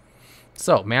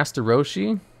 So, Master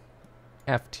Roshi,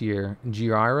 F tier.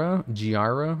 Jiraiya,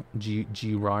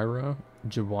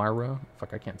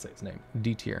 fuck, I can't say his name.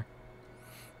 D tier.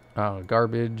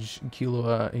 Garbage.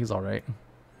 Killua, he's alright.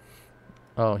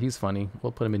 Oh, he's funny.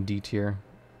 We'll put him in D tier.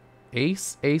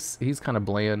 Ace, he's kind of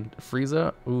bland.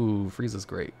 Frieza, ooh, Frieza's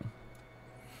great.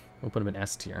 We'll put him in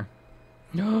S tier.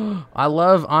 I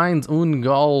love Ainz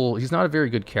Ungol. He's not a very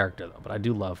good character though, but I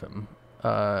do love him.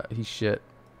 He's shit.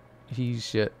 He's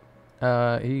shit.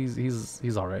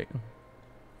 He's all right.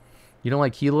 You don't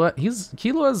like Killua?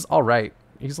 Killua's all right.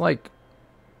 He's like,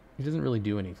 he doesn't really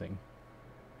do anything.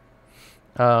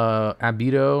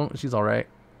 Abito, she's all right.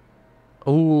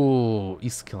 Oh,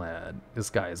 Iskilad. This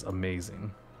guy is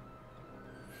amazing.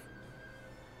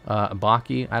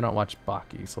 Baki, I don't watch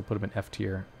Baki, so I'll put him in F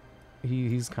tier.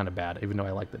 He's kind of bad, even though I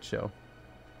like that show.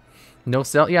 No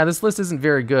Cell, yeah, this list isn't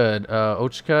very good.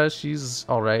 Ochika, she's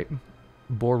all right.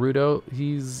 Boruto,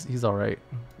 he's all right.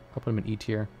 I'll put him in E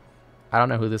tier. I don't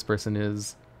know who this person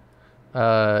is.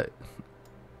 The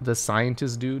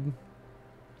scientist dude.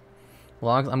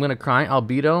 Logs, I'm gonna cry.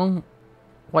 Albedo.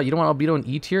 What, you don't want Albedo in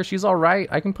E tier? She's all right.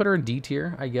 I can put her in D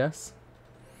tier, I guess.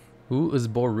 Who is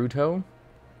Boruto?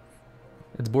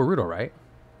 It's Boruto, right?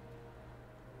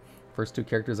 First two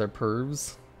characters are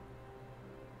pervs.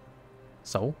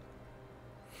 So?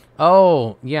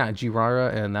 Oh, yeah,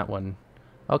 Jiraiya and that one.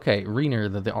 Okay,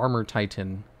 Reiner, the armor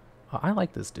titan. Oh, I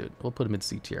like this dude. We'll put him in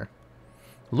C tier.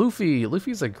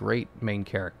 Luffy's a great main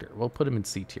character. We'll put him in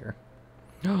C tier.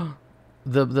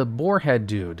 the boarhead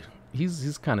dude.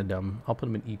 He's kind of dumb. I'll put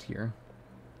him in E tier.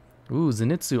 Ooh,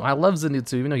 Zenitsu. I love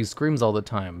Zenitsu, even though he screams all the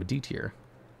time. D tier.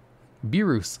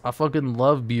 Beerus. I fucking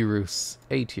love Beerus.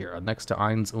 A tier, next to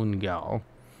Ainz Ungao.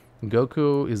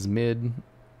 Goku is mid.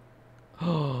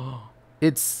 Oh,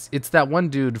 it's that one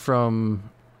dude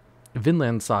from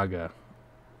Vinland Saga.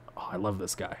 Oh, I love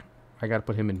this guy. I gotta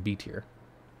put him in B tier.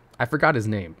 I forgot his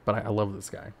name, but I love this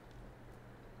guy.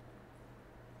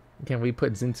 Can we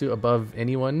put Zenitsu above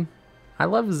anyone? I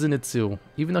love Zenitsu,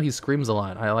 even though he screams a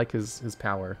lot. I like his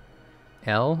power.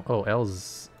 L? Oh,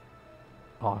 L's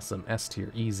awesome. S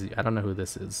tier, easy. I don't know who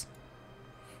this is.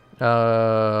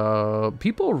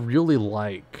 People really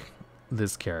like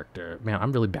this character. Man,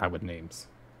 I'm really bad with names.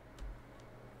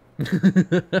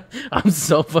 I'm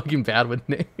so fucking bad with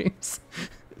names.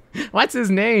 What's his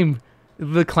name?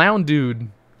 The clown dude.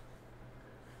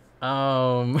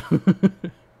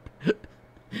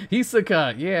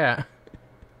 Hisoka, yeah.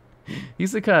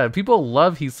 Hisoka. People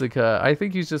love Hisoka. I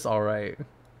think he's just alright.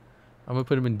 I'm gonna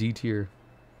put him in D tier.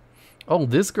 Oh,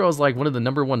 this girl's like one of the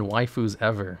 #1 waifus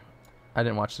ever. I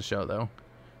didn't watch the show though.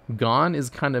 Gon is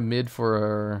kind of mid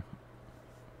for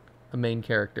a main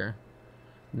character.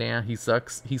 Nah, he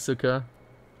sucks. Hisoka.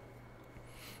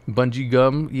 Bungee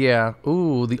Gum, yeah.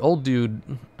 Ooh, the old dude.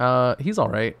 He's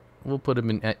alright. We'll put him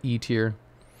in at E tier.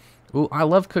 Ooh, I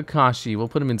love Kakashi. We'll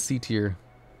put him in C tier.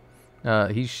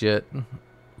 He's shit.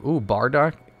 Ooh,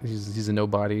 Bardock. He's a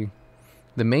nobody.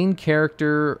 The main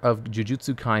character of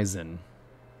Jujutsu Kaisen.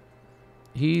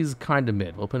 He's kind of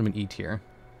mid. We'll put him in E tier.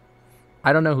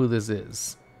 I don't know who this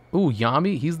is. Ooh,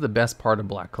 Yami. He's the best part of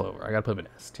Black Clover. I gotta put him in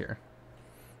S tier.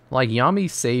 Like, Yami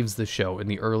saves the show in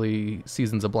the early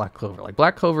seasons of Black Clover. Like,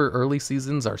 Black Clover early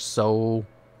seasons are so...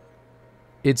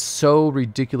 It's so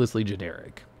ridiculously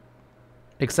generic.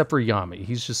 Except for Yami.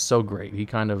 He's just so great. He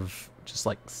kind of just,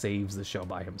 like, saves the show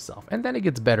by himself. And then it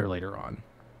gets better later on.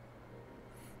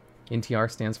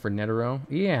 NTR stands for Netero.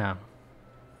 Yeah.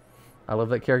 I love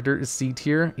that character. C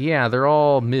tier. Yeah, they're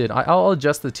all mid. I'll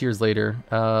adjust the tiers later.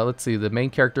 Let's see. The main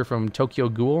character from Tokyo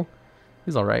Ghoul.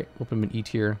 He's alright. We'll put him in E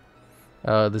tier.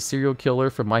 The serial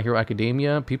killer from My Hero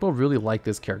Academia. People really like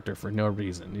this character for no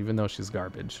reason, even though she's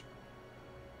garbage.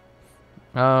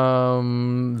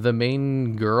 The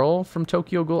main girl from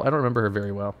Tokyo Ghoul. I don't remember her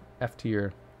very well. F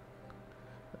tier.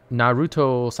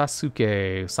 Naruto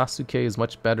Sasuke. Sasuke is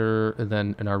much better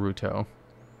than Naruto.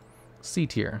 C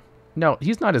tier. No,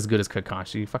 he's not as good as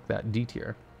Kakashi. Fuck that. D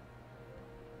tier.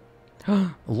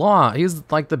 Law. He's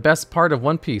like the best part of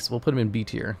One Piece. We'll put him in B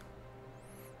tier.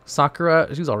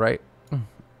 Sakura. She's alright.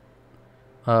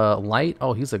 Light.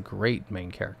 Oh, he's a great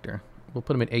main character. We'll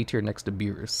put him in A tier next to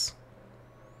Beerus.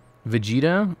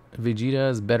 Vegeta. Vegeta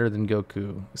is better than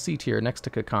Goku. C tier next to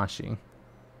Kakashi.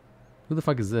 Who the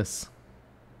fuck is this?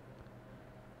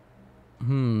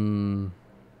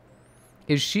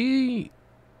 Is she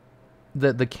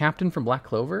the captain from Black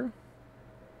Clover?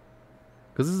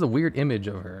 Because this is a weird image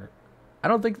of her. I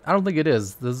don't think it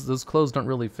is. Those clothes don't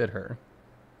really fit her.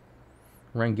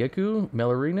 Rangeku?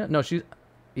 Melorina? No, she's...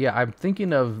 Yeah, I'm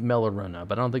thinking of Melorina,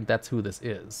 but I don't think that's who this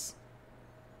is.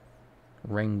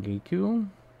 Rangeku?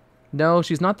 No,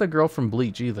 she's not the girl from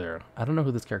Bleach either. I don't know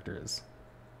who this character is.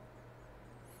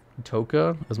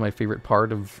 Toka is my favorite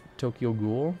part of Tokyo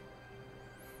Ghoul.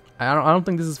 I don't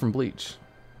think this is from Bleach.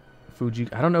 Fuji.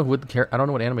 I don't know I don't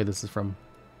know what anime this is from.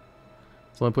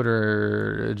 So I'm gonna put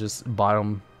her just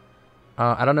bottom.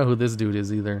 I don't know who this dude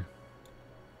is either.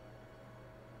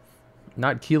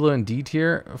 Not Keela in D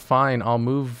tier? Fine, I'll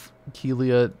move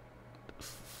Keela.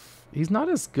 He's not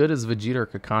as good as Vegeta or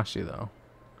Kakashi, though.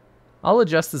 I'll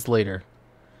adjust this later.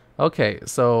 Okay,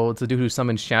 so it's a dude who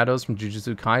summons shadows from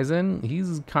Jujutsu Kaisen.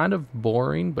 He's kind of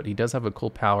boring, but he does have a cool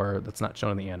power that's not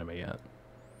shown in the anime yet.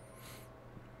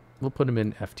 We'll put him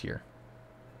in F tier.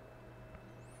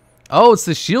 Oh, it's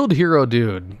the shield hero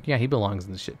dude. Yeah, he belongs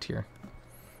in the shit tier.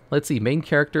 Let's see, main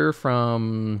character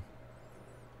from...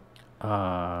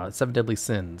 Seven Deadly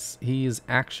Sins. He's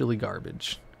actually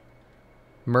garbage.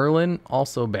 Merlin,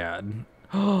 also bad.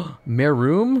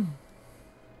 Meruem?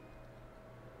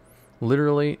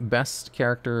 Literally best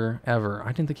character ever.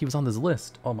 I didn't think he was on this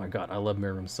list. Oh my god, I love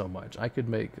Meruem so much. I could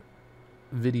make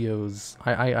videos.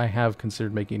 I have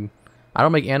considered making... I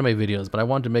don't make anime videos, but I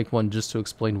wanted to make one just to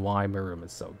explain why Meruem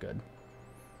is so good.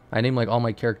 I name like all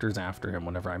my characters after him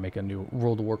whenever I make a new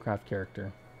World of Warcraft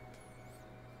character.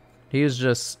 He is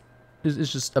just...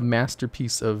 It's just a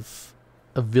masterpiece of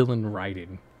villain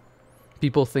writing.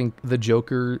 People think the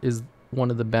Joker is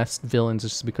one of the best villains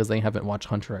just because they haven't watched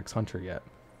Hunter x Hunter yet.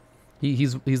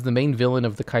 He's the main villain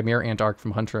of the Chimera Ant arc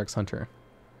from Hunter x Hunter.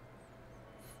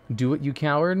 Do it, you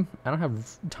coward. I don't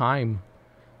have time.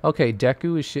 Okay,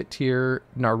 Deku is shit tier.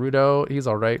 Naruto, he's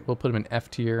alright. We'll put him in F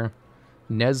tier.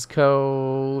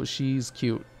 Nezuko, she's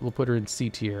cute. We'll put her in C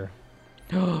tier.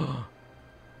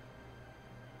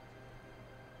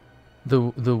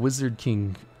 The Wizard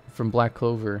King from Black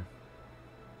Clover.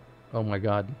 Oh my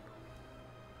god.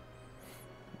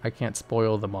 I can't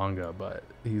spoil the manga, but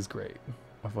he's great.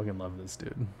 I fucking love this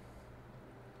dude.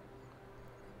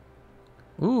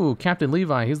 Ooh, Captain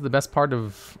Levi. He's the best part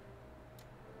of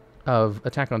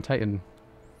Attack on Titan.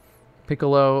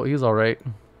 Piccolo, he's alright.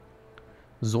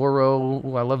 Zoro.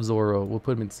 Ooh, I love Zoro. We'll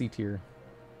put him in C tier.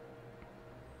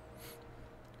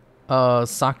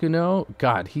 Sakuno.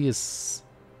 God, he is...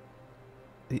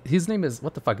 His name is...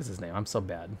 What the fuck is his name? I'm so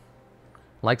bad.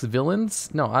 Likes villains?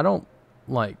 No, I don't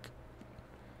like...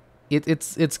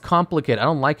 It's complicated. I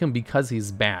don't like him because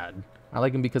he's bad. I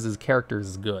like him because his character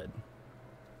is good.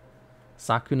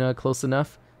 Sakuna, close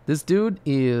enough. This dude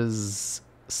is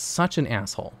such an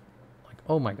asshole. Like,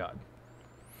 oh my god.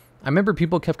 I remember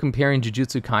people kept comparing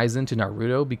Jujutsu Kaisen to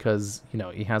Naruto because, you know,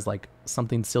 he has like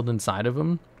something sealed inside of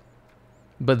him.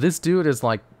 But this dude is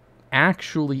like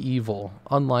actually evil,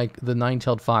 unlike the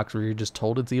Nine-Tailed Fox where you're just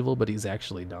told it's evil, but he's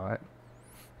actually not.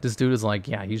 This dude is like,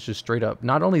 yeah, he's just straight up.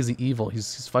 Not only is he evil,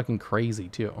 he's fucking crazy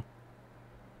too.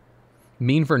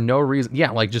 Mean for no reason.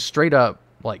 Yeah, like just straight up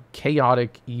like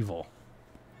chaotic evil.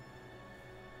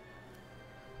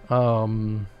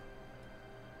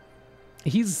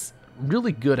 He's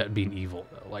really good at being evil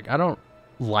though. Like, I don't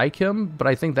like him, but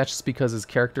I think that's just because his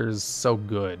character is so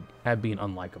good at being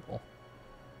unlikable.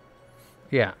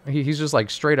 Yeah, he's just like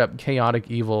straight up chaotic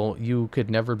evil. You could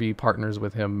never be partners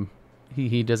with him.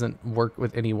 He doesn't work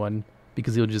with anyone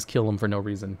because he'll just kill him for no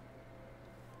reason.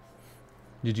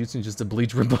 Jujutsu is just a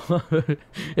Bleach ripoff.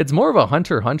 It's more of a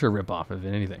Hunter x Hunter ripoff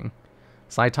than anything.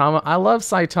 Saitama, I love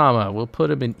Saitama. We'll put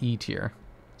him in E tier.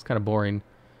 It's kind of boring.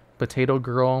 Potato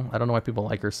Girl, I don't know why people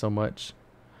like her so much.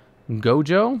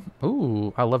 Gojo,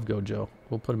 ooh, I love Gojo.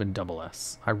 We'll put him in double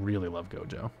S. I really love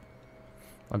Gojo.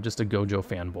 I'm just a Gojo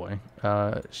fanboy.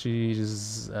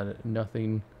 She's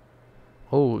nothing.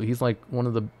 Oh, he's like one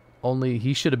of the only...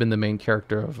 He should have been the main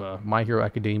character of My Hero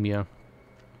Academia.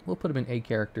 We'll put him in A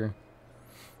character.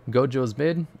 Gojo's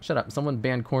mid. Shut up. Someone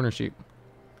banned Corner Sheep.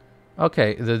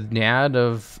 Okay, the Nad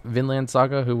of Vinland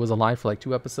Saga, who was alive for like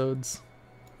 2 episodes.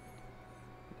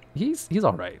 He's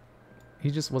all right.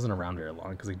 He just wasn't around very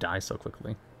long because he dies so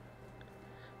quickly.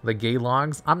 The gay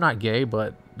logs. I'm not gay,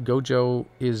 but Gojo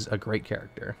is a great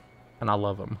character, and I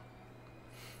love him.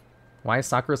 Why is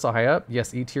Sakura so high up?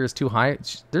 Yes, E tier is too high.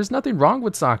 There's nothing wrong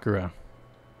with Sakura.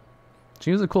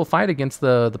 She was a cool fight against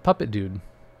the puppet dude.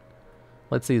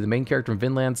 Let's see, the main character in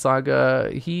Vinland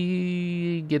Saga,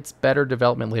 he gets better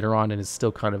development later on and is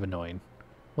still kind of annoying.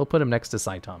 We'll put him next to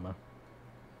Saitama.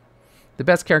 The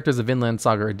best characters of Vinland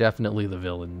Saga are definitely the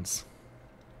villains.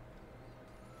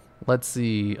 Let's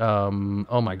see. Oh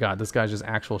my god, this guy's just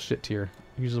actual shit tier.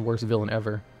 He's the worst villain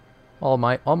ever. All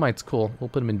Might's cool. We'll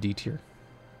put him in D tier.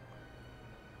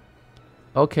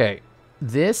 Okay,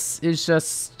 this is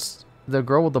just the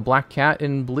girl with the black cat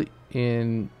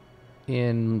in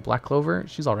Black Clover.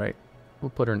 She's all right. We'll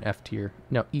put her in F tier.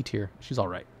 No, E tier. She's all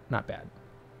right. Not bad.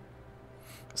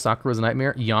 Sakura's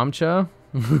Nightmare. Yamcha.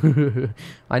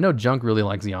 I know Junk really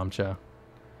likes Yamcha.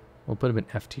 We'll put him in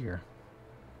F tier.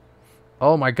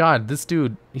 Oh my god, this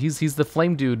dude. He's the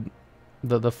flame dude.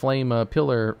 The flame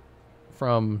pillar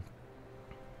from...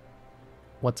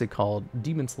 What's it called?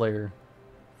 Demon Slayer.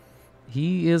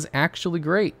 He is actually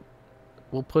great.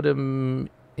 We'll put him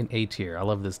in A tier. I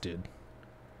love this dude.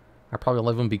 I probably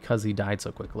love him because he died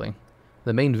so quickly.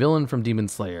 The main villain from Demon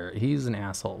Slayer, he's an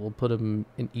asshole. We'll put him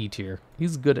in E tier.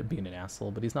 He's good at being an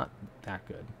asshole, but he's not that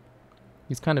good.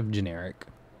 He's kind of generic.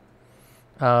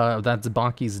 That's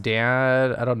Baki's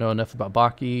dad. I don't know enough about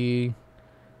Baki.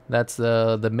 That's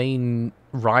the main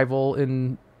rival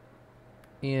in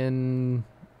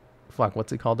fuck,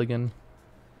 what's it called again?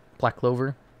 Black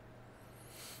Clover.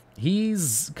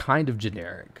 He's kind of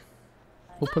generic.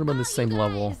 We'll put him on the same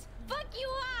level. Fuck you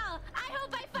all! I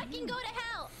hope I fucking go to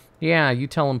hell! Yeah, you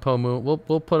tell him, Pomu.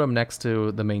 We'll put him next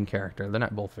to the main character. They're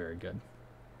not both very good.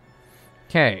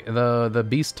 Okay, the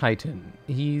Beast Titan.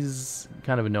 He's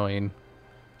kind of annoying.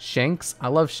 Shanks. I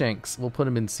love Shanks. We'll put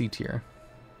him in C tier.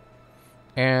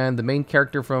 And the main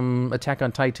character from Attack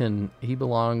on Titan, he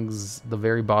belongs the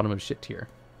very bottom of shit tier.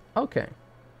 Okay.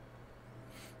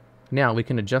 Now we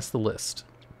can adjust the list.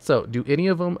 So, do any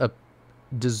of them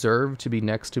deserve to be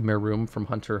next to Meruem from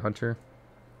Hunter x Hunter?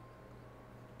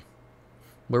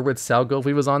 Where would Cell go if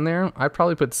he was on there? I'd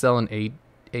probably put Cell in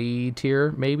A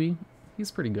tier, maybe. He's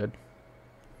pretty good.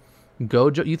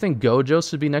 Gojo, you think Gojo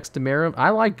should be next to Meruem? I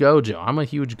like Gojo. I'm a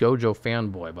huge Gojo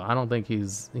fanboy, but I don't think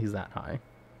he's that high.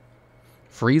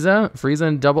 Frieza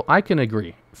in double... I can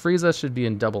agree. Frieza should be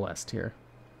in double S tier.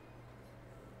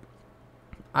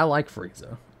 I like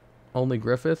Frieza. Only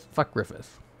Griffith? Fuck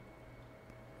Griffith.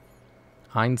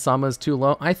 Ainz-sama's too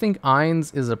low. I think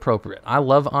Ainz is appropriate. I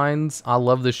love Ainz. I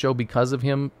love the show because of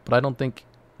him, but I don't think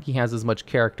he has as much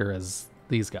character as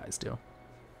these guys do.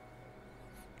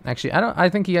 Actually, I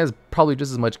think he has probably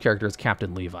just as much character as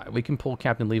Captain Levi. We can pull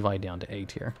Captain Levi down to A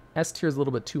tier. S tier is a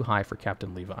little bit too high for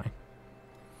Captain Levi.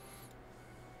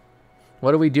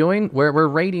 What are we doing? We're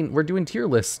rating. We're doing tier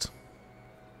list.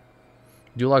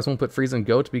 DuelLogs won't put Frieza in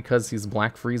GOAT because he's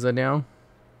Black Frieza now.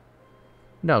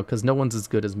 No, because no one's as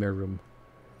good as Meruem.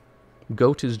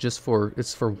 GOAT is just for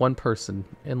one person,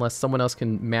 unless someone else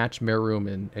can match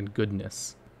Meruem in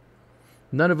goodness.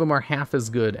 None of them are half as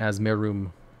good as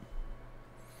Meruem.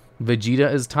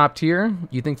 Vegeta is top tier.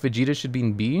 You think Vegeta should be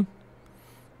in B?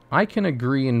 I can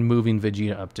agree in moving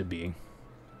Vegeta up to B.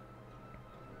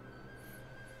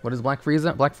 What is Black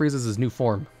Frieza? Black Frieza is his new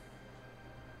form.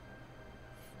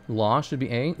 Law should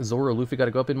be A. Zoro, Luffy got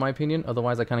to go up in my opinion.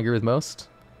 Otherwise, I kind of agree with most.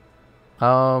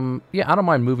 Yeah, I don't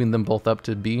mind moving them both up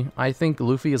to B. I think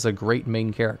Luffy is a great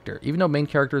main character. Even though main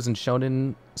characters in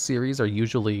shonen series are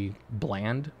usually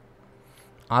bland,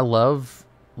 I love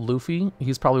Luffy.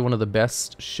 He's probably one of the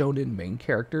best shonen main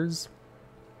characters.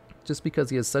 Just because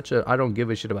he has such a I don't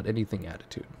give a shit about anything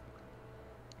attitude.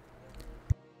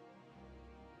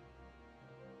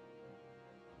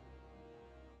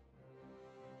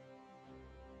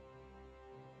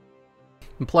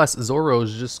 And plus, Zoro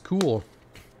is just cool.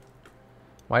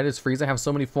 Why does Frieza have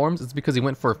so many forms? It's because he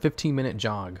went for a 15-minute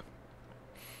jog.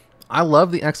 I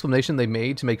love the explanation they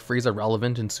made to make Frieza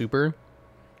relevant in Super.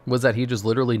 Was that he just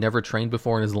literally never trained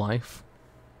before in his life.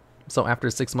 So after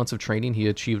 6 months of training, he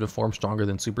achieved a form stronger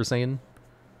than Super Saiyan.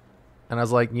 And I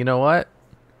was like, you know what?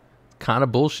 Kind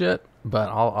of bullshit, but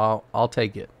I'll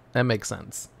take it. That makes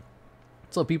sense.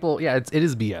 So people, yeah, it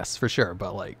is BS for sure,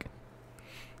 but like,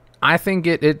 I think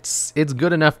it's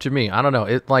good enough to me. I don't know.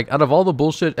 It like out of all the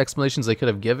bullshit explanations they could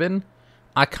have given,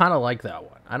 I kind of like that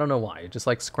one. I don't know why. It just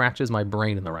like scratches my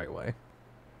brain in the right way.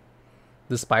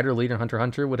 The Spider Leader Hunter x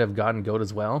Hunter would have gotten GOAT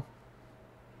as well.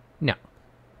 No.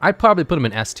 I'd probably put him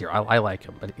in S tier. I like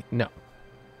him, but no.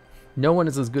 No one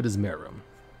is as good as Meruem.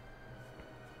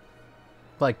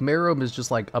 Like, Meruem is just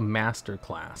like a master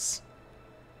class.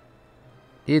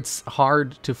 It's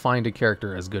hard to find a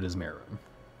character as good as Meruem.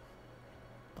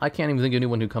 I can't even think of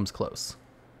anyone who comes close.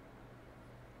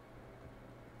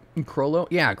 And Crollo?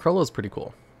 Yeah, Crollo's pretty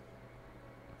cool.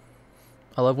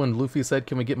 I love when Luffy said,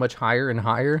 can we get much higher and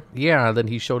higher? Yeah, then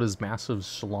he showed his massive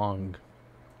schlong.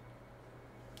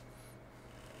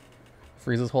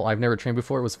 Frieza's whole I've never trained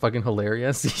before was fucking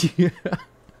hilarious. Yeah.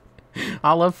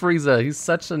 I love Frieza. He's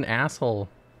such an asshole.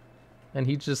 And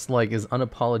he just, like, is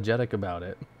unapologetic about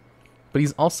it. But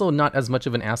he's also not as much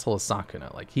of an asshole as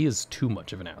Sakuna. Like, he is too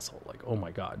much of an asshole. Like, oh my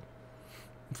god.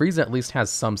 Frieza at least has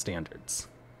some standards.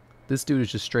 This dude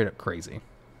is just straight up crazy.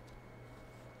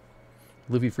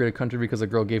 Luffy freed a country because a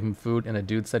girl gave him food and a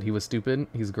dude said he was stupid.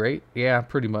 He's great. Yeah,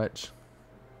 pretty much.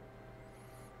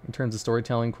 In terms of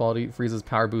storytelling quality, Frieza's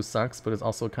power boost sucks, but it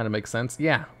also kind of makes sense.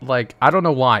 Yeah, like, I don't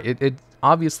know why. It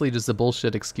obviously just a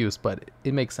bullshit excuse, but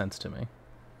it makes sense to me.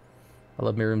 I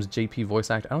love Miriam's JP voice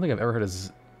actor. I don't think I've ever heard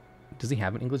his... Does he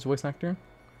have an English voice actor?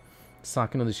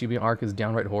 Sakuna the Shibuya arc is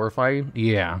downright horrifying.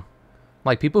 Yeah.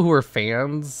 Like, people who are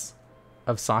fans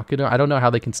of Sakuna, I don't know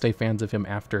how they can stay fans of him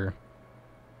after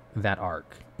that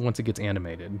arc, once it gets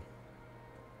animated.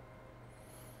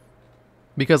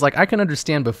 Because, like, I can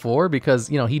understand before, because,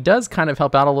 you know, he does kind of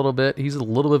help out a little bit. He's a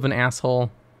little bit of an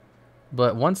asshole.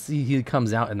 But once he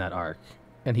comes out in that arc,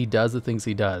 and he does the things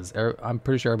he does, I'm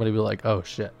pretty sure everybody will be like, oh,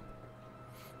 shit.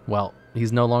 Well,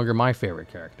 he's no longer my favorite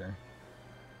character.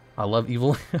 I love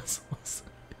evil assholes.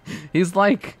 He's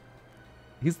like...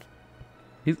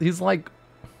 He's like...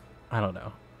 I don't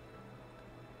know.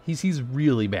 He's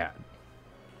really bad.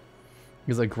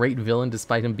 He's a great villain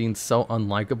despite him being so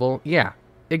unlikable. Yeah,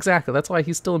 exactly. That's why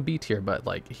he's still in B tier, but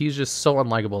like he's just so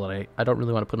unlikable that I don't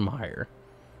really want to put him higher.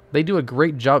 They do a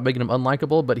great job making him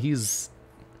unlikable, but he's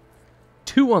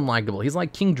too unlikable. He's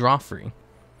like King Joffrey.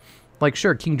 Like,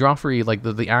 sure, King Joffrey, like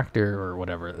the actor or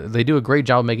whatever, they do a great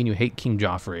job making you hate King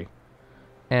Joffrey.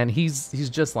 And he's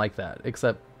just like that,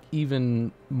 except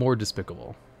even more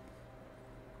despicable.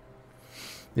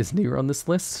 Is Nero on this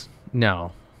list?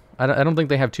 No. I don't think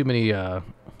they have too many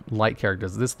light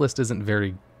characters. This list isn't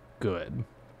very good.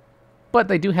 But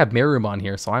they do have Meruem on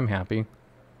here, so I'm happy.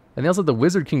 And they also have the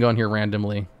Wizard King on here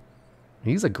randomly.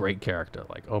 He's a great character.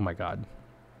 Like, oh my god.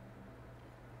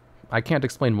 I can't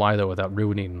explain why, though, without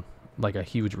ruining, like, a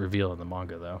huge reveal in the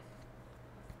manga, though.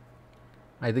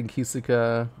 I think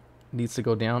Hisoka needs to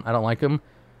go down. I don't like him.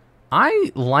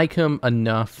 I like him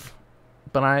enough,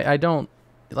 but I don't...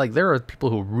 Like, there are people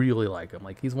who really like him.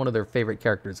 Like, he's one of their favorite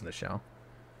characters in the show.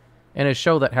 And a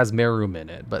show that has Meruem in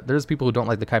it. But there's people who don't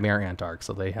like the Chimera Ant arc,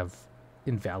 so they have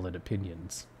invalid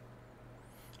opinions.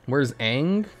 Where's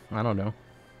Aang? I don't know.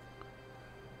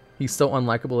 He's so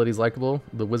unlikable that he's likable.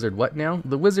 The wizard what now?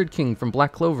 The Wizard King from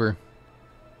Black Clover.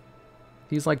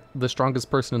 He's like the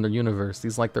strongest person in their universe.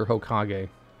 He's like their Hokage.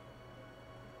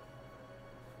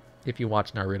 If you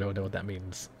watch Naruto, know what that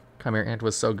means. Chimera Ant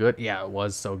was so good. Yeah, it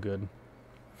was so good.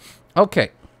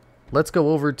 Okay, let's go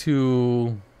over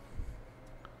to...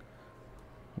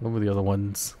 What were the other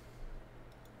ones?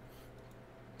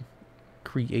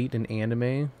 Create an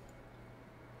anime.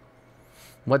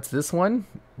 What's this one?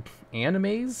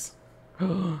 Animes?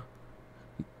 Ooh,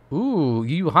 Yu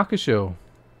Yu Hakusho.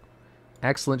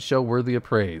 Excellent show, worthy of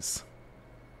praise.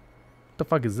 What the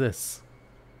fuck is this?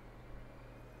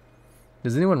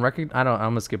 Does anyone recognize? I'm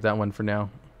gonna skip that one for now.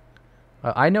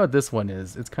 I know what this one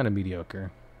is. It's kind of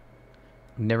mediocre.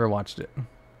 Never watched it.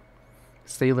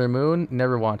 Sailor Moon.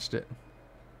 Never watched it.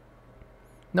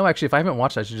 No, actually, if I haven't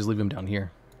watched it, I should just leave him down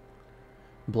here.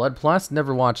 Blood Plus.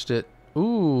 Never watched it.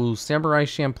 Ooh, Samurai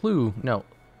Champloo. No.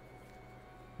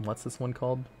 What's this one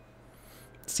called?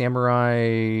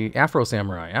 Afro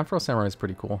Samurai. Afro Samurai is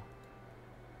pretty cool.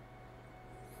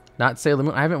 Not Sailor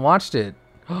Moon. I haven't watched it.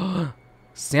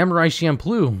 Samurai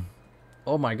Champloo.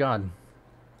 Oh my god.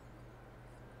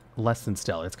 Less than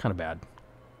stellar. It's kind of bad.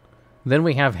 Then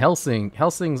we have Hellsing.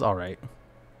 Hellsing's alright.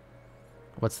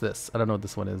 What's this? I don't know what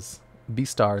this one is.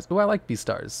 Beastars. Oh, I like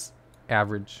Beastars.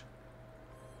 Average.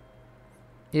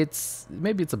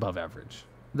 Maybe it's above average.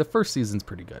 The first season's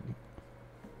pretty good.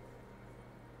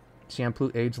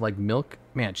 Champloo aged like milk.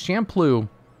 Man, Champloo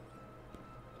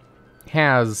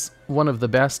has one of the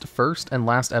best first and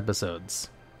last episodes.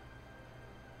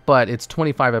 But it's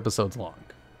 25 episodes long.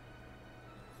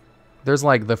 There's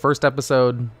like the first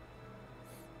episode,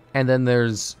 and then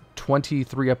there's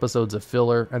 23 episodes of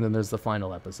filler, and then there's the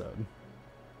final episode.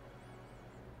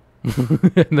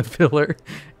 And the filler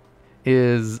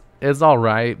is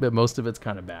alright, but most of it's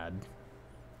kind of bad.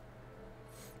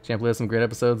 Champloo has some great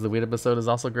episodes. The Weed episode is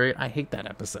also great. I hate that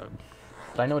episode,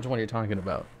 but I know which one you're talking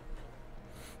about.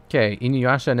 Okay,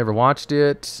 Inuyasha, I never watched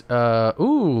it.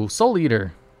 Ooh, Soul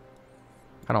Eater.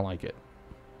 I don't like it.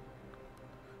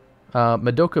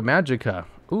 Madoka Magica.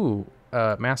 Ooh,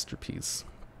 masterpiece.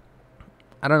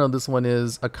 I don't know what this one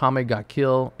is. Akame ga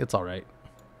Kill. It's alright.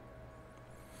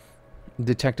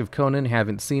 Detective Conan.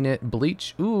 Haven't seen it.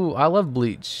 Bleach. Ooh, I love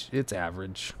Bleach. It's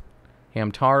average.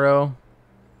 Hamtaro.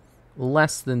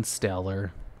 Less than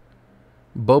stellar.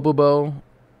 Bobobo.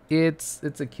 It's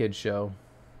a kid show.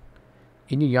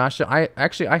 Inuyasha.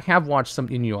 I have watched some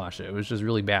Inuyasha. It was just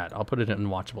really bad. I'll put it in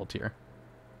unwatchable tier.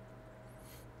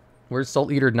 Where's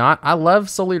Soul Eater Not? I love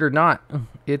Soul Eater Not.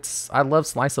 I love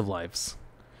Slice of Lives.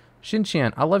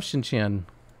 Shin-chan. I love Shin-chan.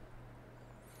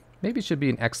 Maybe it should be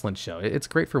an excellent show. It's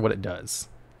great for what it does.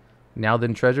 Now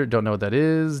Then Treasure. Don't know what that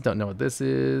is. Don't know what this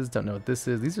is. Don't know what this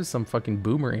is. These are some fucking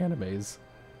boomer animes.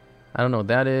 I don't know what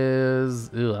that is.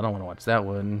 Ew, I don't want to watch that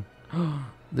one.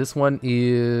 This one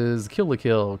is Kill la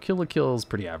Kill. Kill la Kill is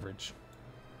pretty average.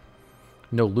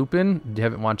 No Lupin. You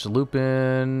haven't watched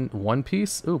Lupin. One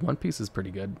Piece. Ooh, One Piece is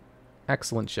pretty good.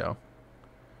 Excellent show.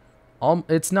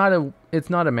 It's not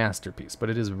a masterpiece, but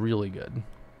it is really good.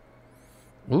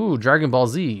 Ooh, Dragon Ball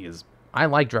Z is... I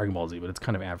like Dragon Ball Z, but it's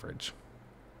kind of average.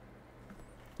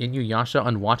 Inuyasha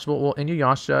unwatchable. Well,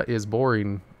 Inuyasha is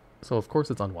boring, so of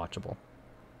course it's unwatchable.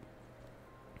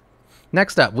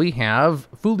 Next up, we have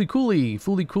Fooly Cooly.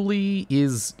 Fooly Cooly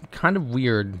is kind of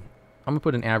weird. I'm gonna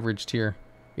put an average tier.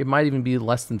 It might even be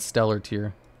less than stellar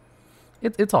tier.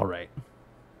 It's all right.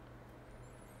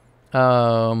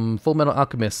 Full Metal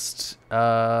Alchemist.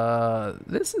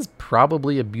 This is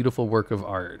probably a beautiful work of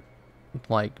art,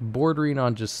 like bordering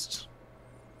on just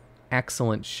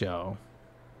excellent show.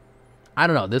 I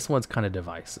don't know. This one's kind of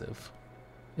divisive,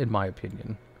 in my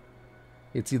opinion.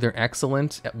 It's either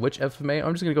excellent. Which FMA?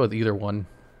 I'm just gonna go with either one.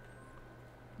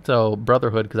 So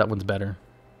Brotherhood, because that one's better.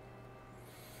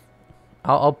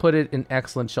 I'll put it in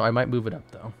excellent show. I might move it up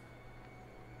though.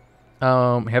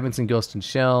 Haven't seen Ghost in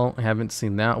Shell. Haven't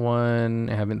seen that one.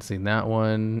 Haven't seen that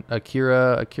one.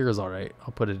 Akira's alright.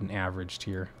 I'll put it in average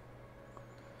tier.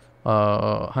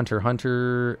 Hunter x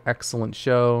Hunter, excellent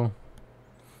show.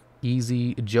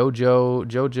 Easy.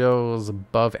 JoJo's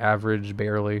above average,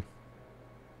 barely.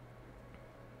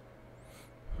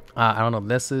 I don't know.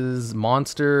 This is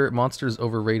Monster. Monster's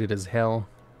overrated as hell.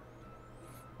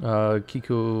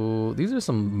 Kiku. These are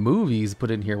some movies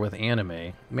put in here with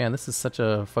anime. Man, this is such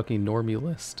a fucking normie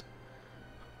list.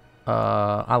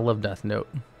 I love Death Note.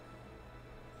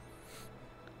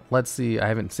 Let's see. I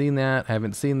haven't seen that.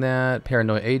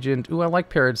 Paranoia Agent. Ooh, I like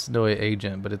Paranoia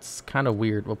Agent, but it's kind of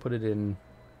weird. We'll put it in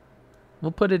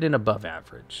above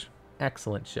average.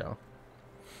 Excellent show.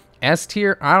 S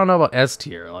tier? I don't know about S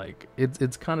tier. Like,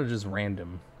 it's kind of just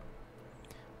random.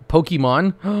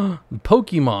 Pokemon.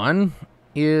 Pokemon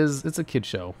it's a kid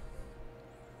show.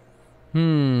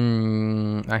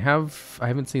 I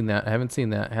haven't seen that.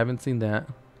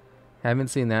 Haven't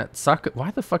seen that.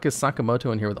 Why the fuck is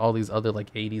Sakamoto in here with all these other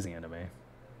like 80s anime?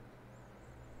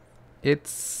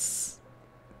 It's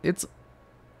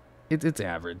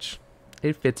average.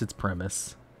 It fits its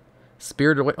premise.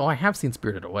 Spirited Away. Oh, I have seen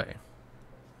Spirited Away.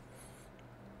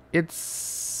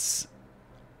 It's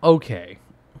okay.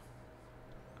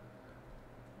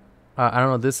 I don't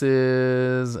know what this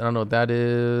is. I don't know what that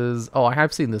is. Oh, I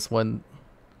have seen this one.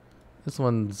 This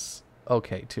one's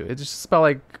okay too. It's just about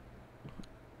like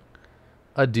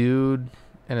a dude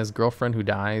and his girlfriend who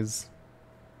dies.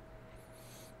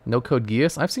 No Code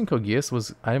Geass. I've seen Code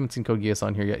Geass. I haven't seen Code Geass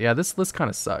on here yet. Yeah, this list kind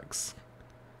of sucks.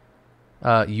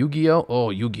 Yugioh. Oh,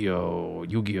 Yugioh.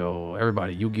 Yugioh.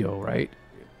 Everybody, Yugioh, right?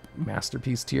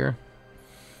 Masterpiece tier.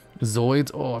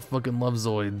 Zoids. Oh, I fucking love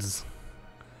Zoids.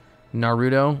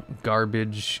 Naruto.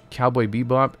 Garbage. Cowboy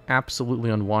Bebop.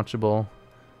 Absolutely unwatchable.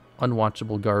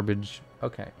 Unwatchable garbage.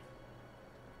 Okay.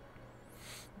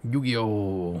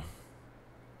 Yugioh.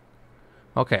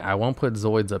 Okay, I won't put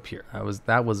Zoids up here.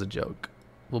 That was a joke.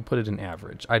 We'll put it in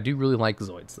average. I do really like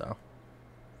Zoids though.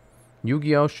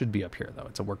 Yugioh should be up here though.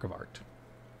 It's a work of art.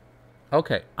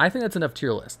 Okay, I think that's enough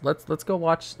tier list. Let's go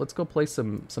watch. Let's go play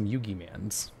some Yugi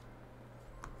Mans.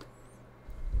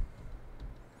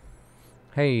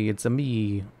 Hey, it's a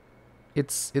me.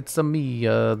 It's a me.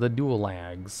 The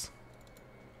TheDuelLogs.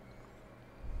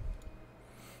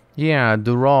 Yeah,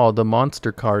 Dural, the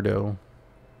monster cardo.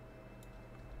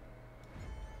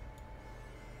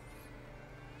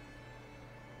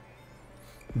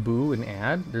 Boo, an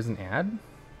ad? There's an ad?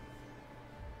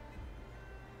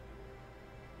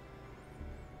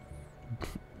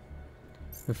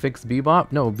 Fix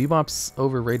Bebop? No, Bebop's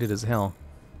overrated as hell.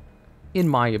 In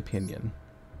my opinion.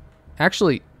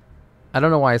 Actually, I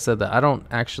don't know why I said that. I don't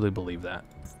actually believe that.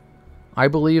 I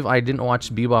believe I didn't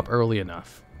watch Bebop early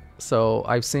enough. So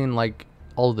I've seen like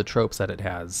all of the tropes that it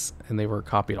has, and they were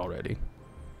copied already.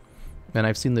 And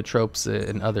I've seen the tropes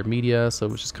in other media, so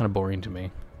it was just kind of boring to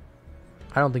me.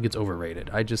 I don't think it's overrated.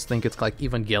 I just think it's like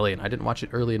Evangelion. I didn't watch it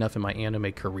early enough in my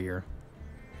anime career.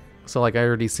 So like I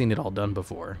already seen it all done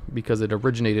before because it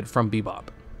originated from Bebop.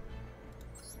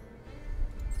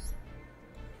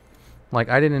 Like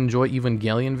I didn't enjoy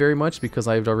Evangelion very much because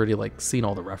I've already like seen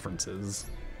all the references.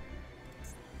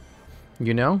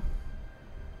 You know?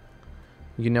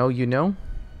 You know?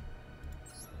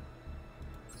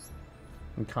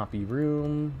 And copy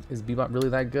room. Is Bebop really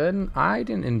that good? I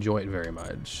didn't enjoy it very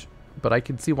much. But I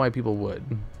can see why people would.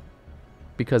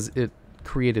 Because it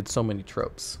created so many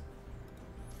tropes.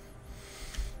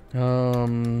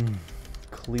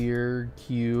 Clear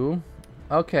queue.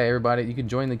 Okay, everybody, you can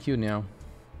join the queue now.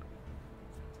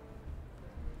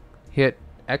 Hit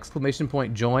exclamation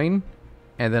point join,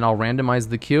 and then I'll randomize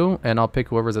the queue, and I'll pick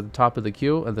whoever's at the top of the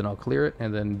queue, and then I'll clear it,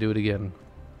 and then do it again.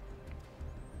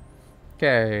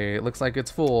 Okay, it looks like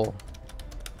it's full.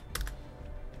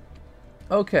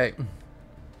 Okay.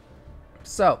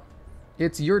 So,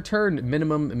 it's your turn,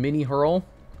 Minimum Mini Hurl.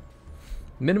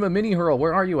 Minimum Mini Hurl,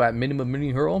 where are you at, Minimum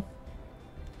Mini Hurl?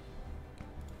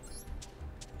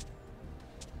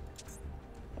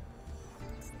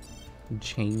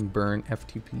 Chain burn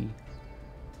FTP.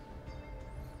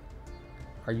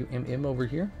 Are you MM over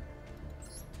here?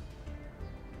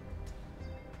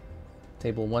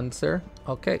 Table 1, sir.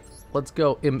 Okay, let's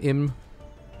go, MM.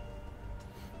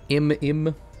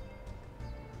 MM.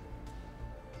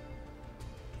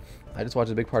 I just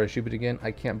watched a big part of Shippuden again.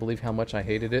 I can't believe how much I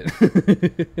hated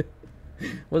it.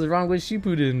 What's wrong with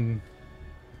Shippuden?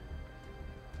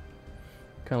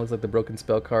 Kind of looks like the broken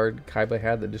spell card Kaiba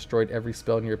had that destroyed every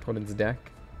spell in your opponent's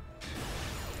deck.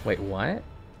 Wait, what?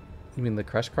 You mean the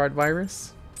Crush Card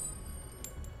virus?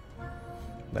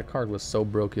 That card was so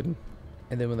broken.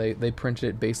 And then when they printed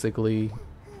it basically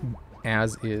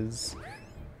as is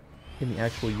in the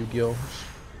actual Yu-Gi-Oh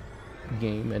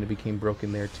game, and it became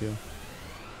broken there too.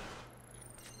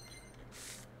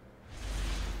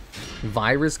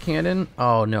 Virus Cannon?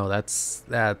 Oh no, that's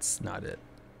not it.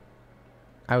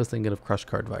 I was thinking of Crush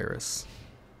Card Virus.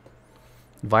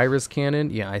 Virus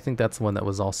Cannon? Yeah, I think that's the one that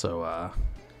was also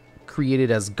created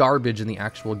as garbage in the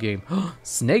actual game.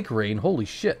 Snake Rain? Holy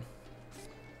shit.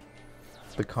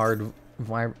 The card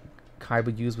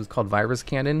Kaiba used was called Virus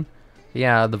Cannon.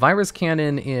 Yeah, the Virus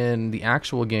Cannon in the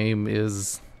actual game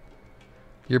is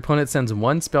your opponent sends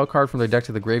one spell card from their deck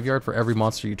to the graveyard for every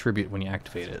monster you tribute when you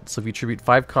activate it. So if you tribute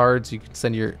 5 cards, you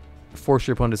can force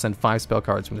your opponent to send 5 spell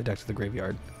cards from the deck to the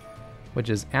graveyard, which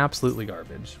is absolutely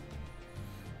garbage.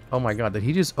 Oh my god, did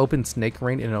he just open Snake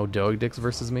Rain in an Odoidix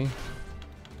versus me?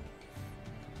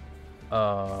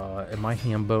 Am I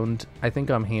ham-boned? I think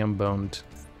I'm ham-boned.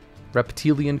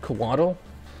 Reptilian Coatl?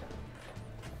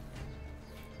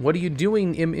 What are you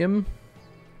doing, Im?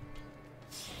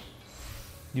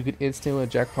 You could instantly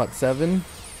jackpot 7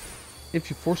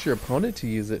 if you force your opponent to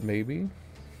use it, maybe.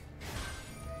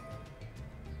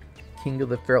 King of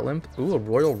the Feral Imp. Ooh, a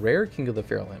royal rare King of the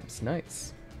Feral Imps.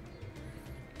 Nice.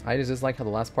 I just like how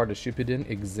the last part of Shippuden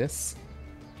exists.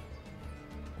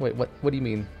 Wait, what do you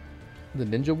mean? The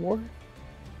Ninja War?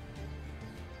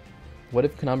 What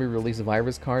if Konami released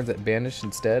virus cards that banish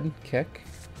instead? Keck?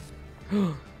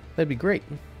 That'd be great.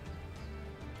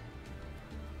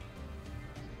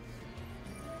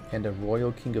 And a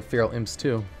royal King of Feral Imps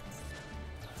too.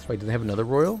 Wait, do they have another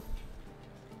royal?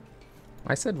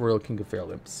 I said royal King of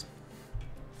Feral Imps.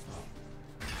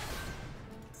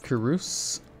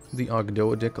 Karus, the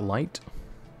Ogdoadic Light.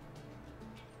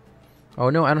 Oh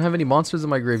no, I don't have any monsters in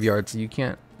my graveyard, so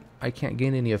I can't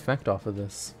gain any effect off of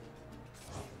this.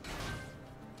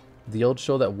 The old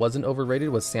show that wasn't overrated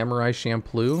was Samurai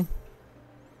Champloo.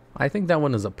 I think that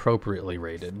one is appropriately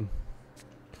rated.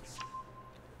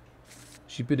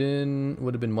 Shippuden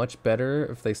would have been much better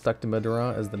if they stuck to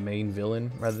Madara as the main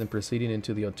villain rather than proceeding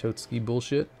into the Ototsuki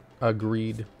bullshit.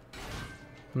 Agreed.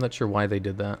 I'm not sure why they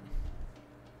did that.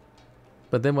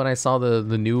 But then when I saw the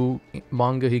new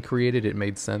manga he created, it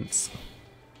made sense.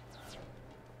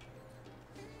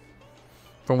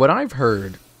 From what I've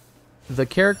heard, the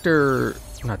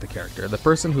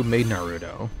person who made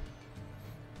Naruto,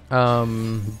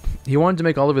 he wanted to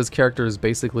make all of his characters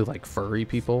basically like furry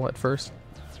people at first,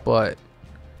 but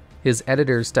his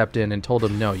editor stepped in and told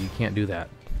him, no, you can't do that.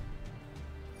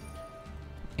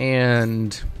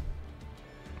 And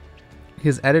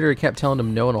his editor kept telling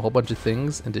him no on a whole bunch of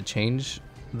things and to change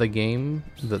the game,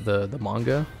 the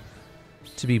manga,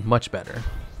 to be much better.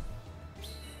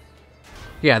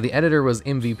 Yeah, the editor was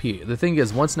MVP. The thing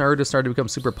is, once Naruto started to become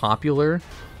super popular,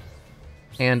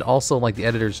 and also like the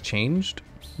editors changed,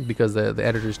 because the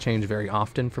editors change very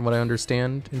often from what I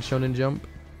understand in Shonen Jump.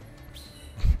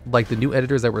 Like the new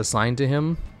editors that were assigned to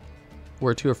him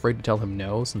were too afraid to tell him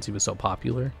no since he was so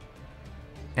popular.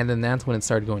 And then that's when it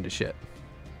started going to shit.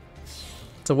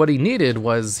 So what he needed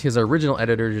was his original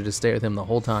editor to just stay with him the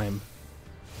whole time.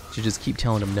 To just keep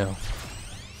telling him no.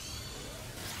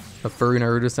 A furry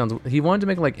Naruto sounds... He wanted to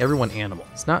make like everyone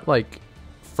animals. Not like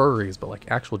furries, but like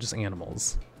actual just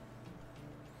animals.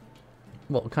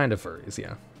 Well, kind of furries,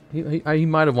 yeah. He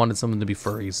might have wanted someone to be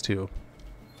furries too.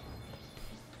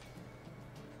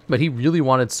 But he really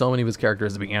wanted so many of his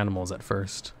characters to be animals at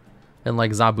first. And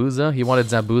like Zabuza, he wanted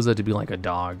Zabuza to be like a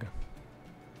dog.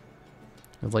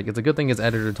 It's like, it's a good thing his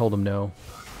editor told him no.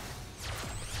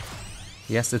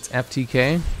 Yes, it's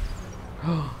FTK.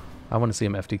 I want to see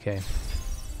him FTK.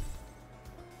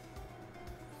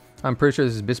 I'm pretty sure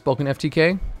this is Bespoken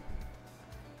FTK.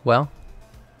 Well,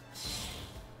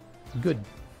 good.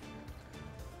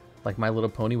 Like My Little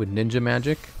Pony with ninja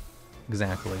magic.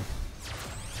 Exactly.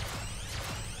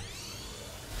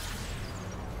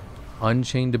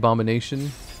 Unchained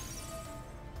Abomination.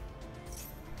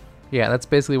 Yeah, that's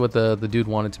basically what the dude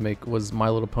wanted to make, was My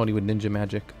Little Pony with ninja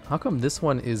magic. How come this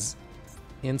one is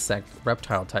insect,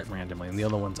 reptile type randomly and the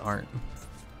other ones aren't?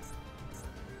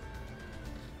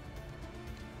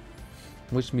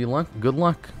 Wish me luck. Good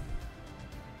luck.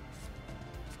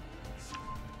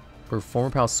 Performer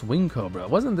Pal Swing Cobra.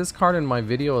 Wasn't this card in my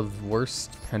video of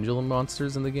worst pendulum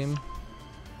monsters in the game?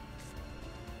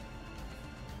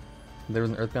 There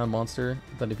was an Earthbound monster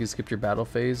that if you skipped your battle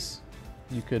phase,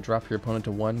 you could drop your opponent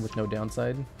to 1 with no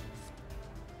downside.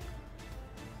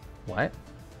 What?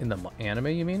 In the anime,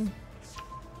 you mean?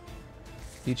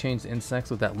 He changed insects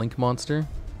with that Link monster.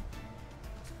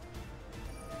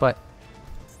 But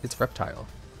it's reptile.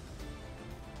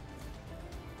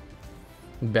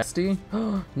 Bestie?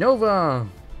 Nova!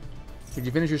 Did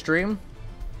you finish your stream?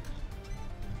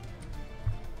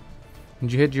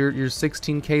 Did you hit your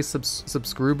 16k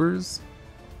subscribers?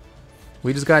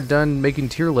 We just got done making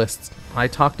tier lists. I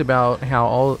talked about how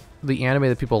all the anime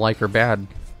that people like are bad.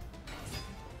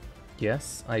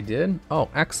 Yes, I did. Oh,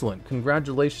 excellent.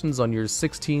 Congratulations on your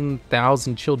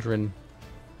 16,000 children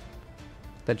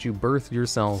that you birthed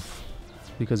yourself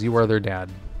because you are their dad.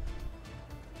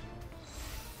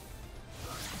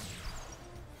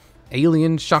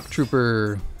 Alien Shock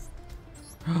Trooper.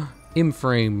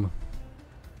 Imframe.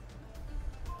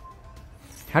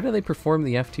 How do they perform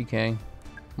the FTK?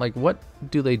 Like, what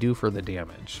do they do for the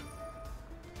damage?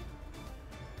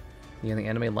 Yeah, the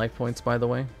anime life points, by the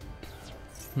way.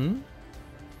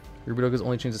 Rubidokus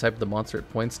only changed the type of the monster it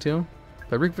points to.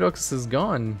 But Rubidokus is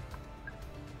gone.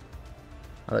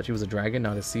 I thought she was a dragon,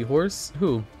 not a seahorse.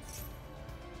 Who?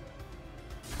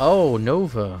 Oh,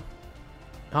 Nova.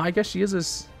 Oh, I guess she is a...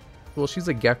 Well, she's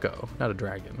a gecko, not a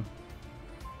dragon.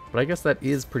 But I guess that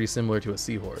is pretty similar to a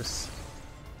seahorse.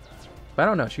 But I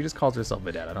don't know. She just calls herself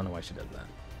Vidette. I don't know why she does that.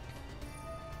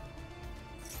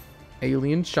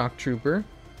 Alien Shock Trooper.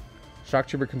 Shock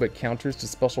Trooper can put counters to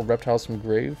special reptiles from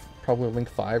grave. Probably Link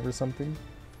 5 or something.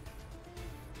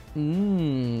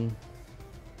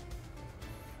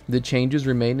 The changes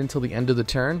remained until the end of the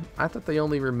turn? I thought they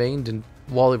only remained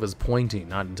while it was pointing,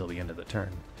 not until the end of the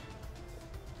turn.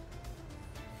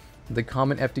 The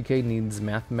common FTK needs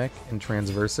Math Mech and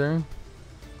Transverser.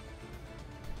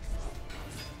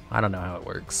 I don't know how it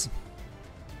works.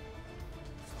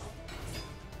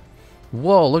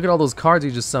 Whoa, look at all those cards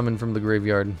you just summoned from the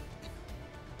graveyard.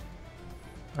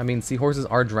 I mean, seahorses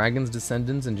are dragons'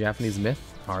 descendants in Japanese myth.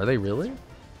 Are they really?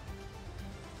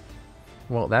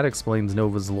 Well, that explains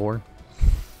Nova's lore.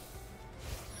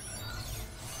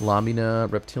 Lamina,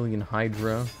 Reptilian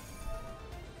Hydra.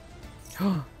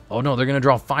 Oh no, they're gonna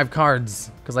draw 5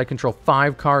 cards, because I control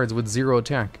 5 cards with 0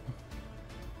 attack.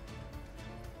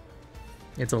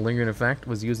 It's a lingering effect,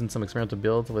 was used in some experimental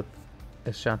builds with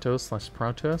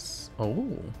Eschatos/Protoss.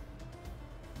 Oh.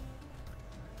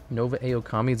 Nova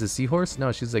Aokami is a seahorse?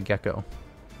 No, she's a gecko.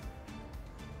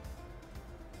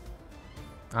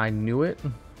 I knew it.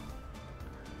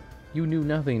 You knew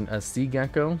nothing. A sea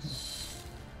gecko?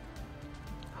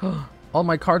 All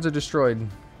my cards are destroyed.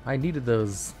 I needed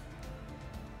those.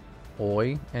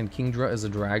 Oi, and Kingdra is a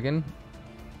dragon.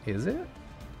 Is it?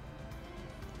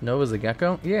 Nova's a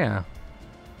gecko? Yeah.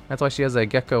 That's why she has a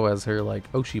gecko as her,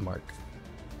 like, Oshi mark.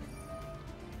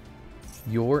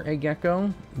 You're a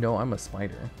gecko? No, I'm a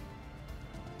spider.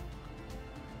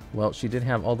 Well, she did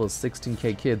have all those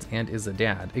 16k kids and is a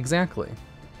dad. Exactly.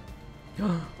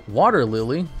 Water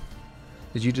Lily.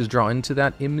 Did you just draw into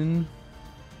that, Imin?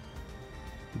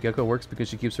 Gecko works because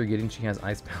she keeps forgetting she has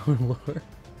ice power lore.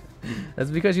 That's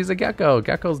because she's a gecko.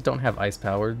 Geckos don't have ice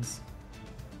powers.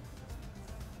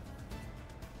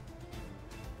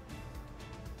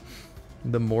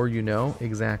 The more you know,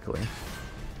 exactly.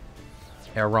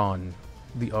 Aaron,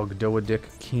 the Ogdoadic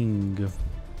King.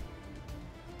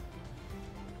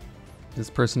 This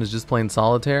person is just playing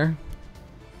solitaire.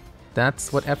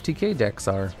 That's what FTK decks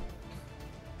are.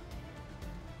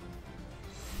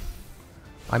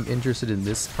 I'm interested in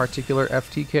this particular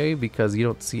FTK because you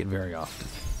don't see it very often.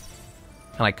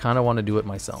 And I kind of want to do it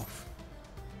myself.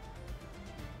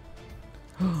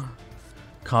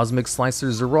 Cosmic Slicer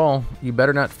Zerol. You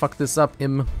better not fuck this up,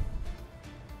 Im.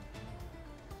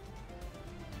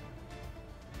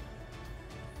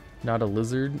 Not a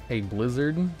lizard, a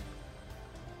blizzard.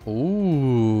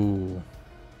 Ooh.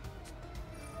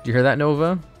 Do you hear that,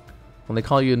 Nova? When they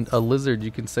call you a lizard,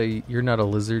 you can say, you're not a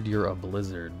lizard, you're a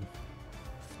blizzard.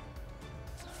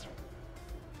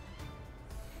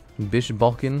 Bish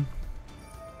Balkan.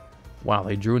 Wow,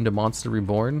 they drew into Monster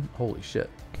Reborn? Holy shit.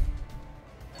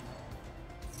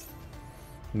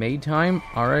 Maytime?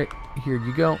 Alright, here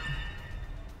you go.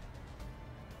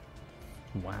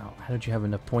 Wow, how did you have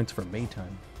enough points for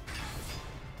Maytime?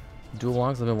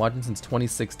 DuelLogs I've been watching since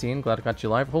 2016. Glad I got you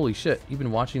live. Holy shit, you've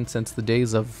been watching since the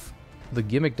days of the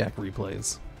gimmick deck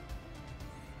replays.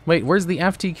 Wait, where's the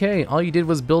FTK? All you did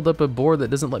was build up a board that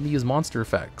doesn't let me use monster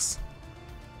effects.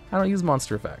 I don't use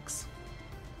monster effects.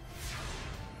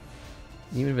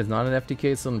 Even if it's not an FTK,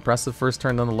 it's an impressive first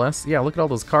turn nonetheless. Yeah, look at all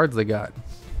those cards they got.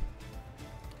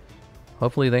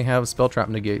 Hopefully they have spell trap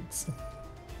negates.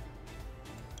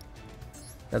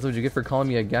 That's what you get for calling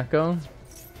me a gecko?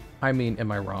 I mean,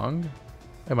 am I wrong?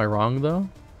 Am I wrong, though?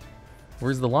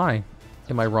 Where's the lie?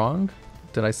 Am I wrong?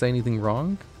 Did I say anything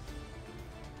wrong?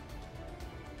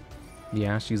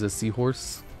 Yeah, she's a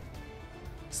seahorse.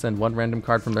 Send 1 random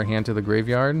card from their hand to the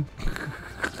graveyard.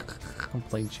 I'm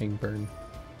playing Chain Burn.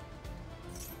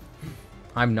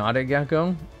 I'm not a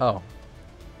gecko? Oh.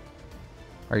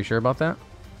 Are you sure about that?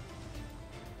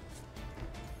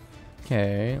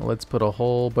 Okay, let's put a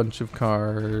whole bunch of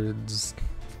cards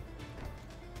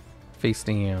face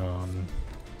down.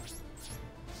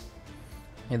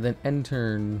 And then end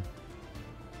turn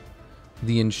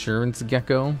the Insurance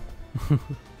Gecko.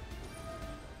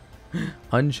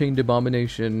 Unchained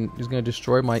Abomination is going to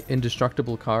destroy my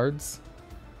indestructible cards.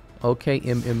 Okay,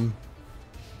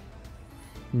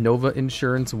 Nova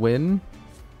Insurance win?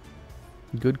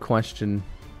 Good question.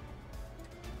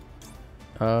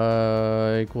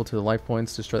 Equal to the life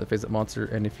points, destroy the face-up monster,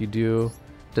 and if you do...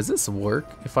 Does this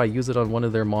work if I use it on one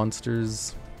of their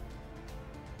monsters?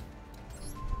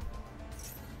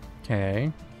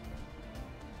 Okay.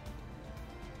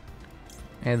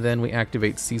 And then we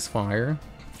activate Ceasefire.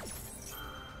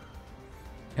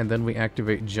 And then we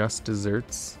activate Just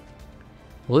Desserts.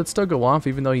 Will it still go off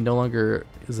even though he no longer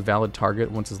is a valid target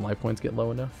once his life points get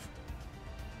low enough?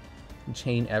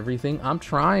 Chain everything. I'm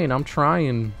trying. I'm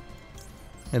trying.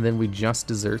 And then we just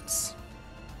desserts.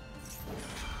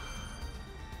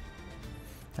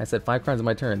 I said 5 cards in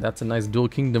my turn. That's a nice Dual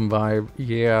Kingdom vibe.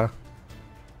 Yeah.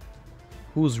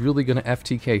 Who's really gonna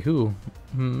FTK who?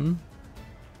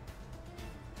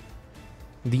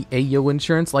 The Ayo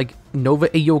insurance? Like Nova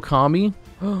Ayo Kami?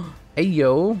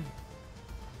 Ayo?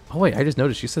 Oh wait, I just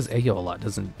noticed she says Ayo a lot,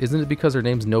 isn't it because her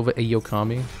name's Nova Ayo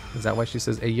Kami? Is that why she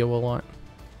says Ayo a lot?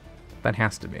 That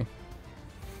has to be.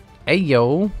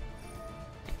 Ayo!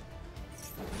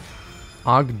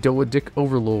 Ogdoadic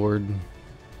Overlord.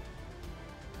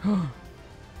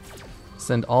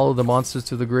 Send all of the monsters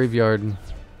to the graveyard.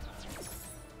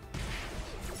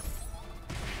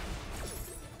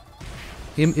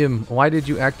 Why did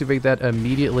you activate that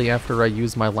immediately after I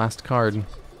used my last card?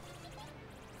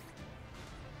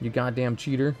 You goddamn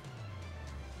cheater.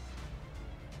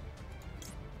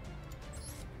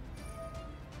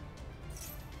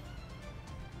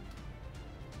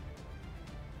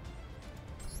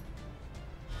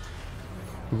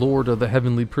 Lord of the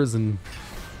Heavenly Prison.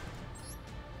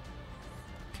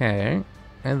 Okay,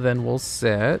 and then we'll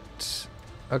set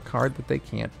a card that they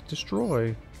can't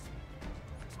destroy.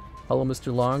 Hello,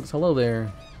 Mr. Logs. Hello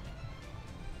there.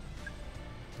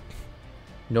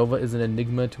 Nova is an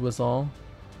enigma to us all.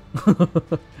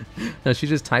 No, she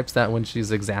just types that when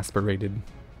she's exasperated.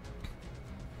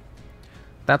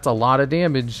 That's a lot of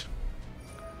damage.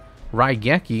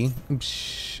 Raigeki.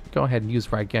 Psh, go ahead and use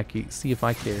Raigeki. See if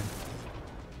I care.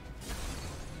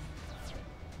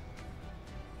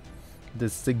 The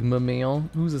Sigma male.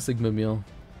 Who's a Sigma male?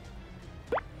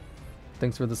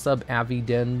 Thanks for the sub, Avi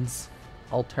Dens.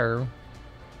 Alter.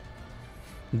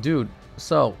 Dude,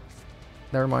 so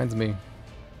that reminds me.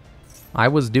 I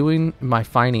was doing my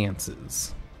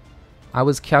finances. I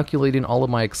was calculating all of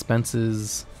my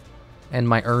expenses and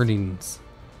my earnings.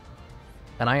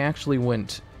 And I actually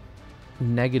went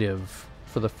negative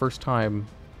for the first time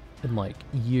in like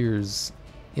years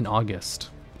in August.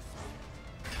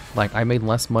 Like I made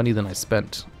less money than I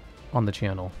spent on the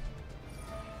channel.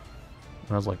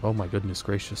 And I was like, oh my goodness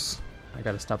gracious. I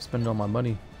gotta stop spending all my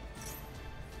money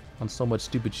on so much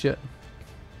stupid shit.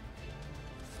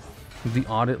 The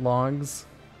audit logs.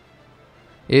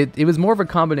 It was more of a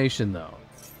combination though,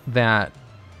 that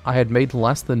I had made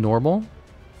less than normal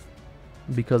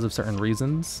because of certain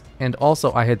reasons, and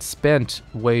also I had spent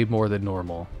way more than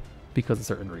normal because of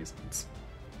certain reasons.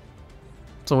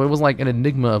 So it was like an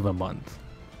enigma of a month.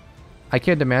 I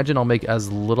can't imagine I'll make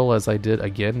as little as I did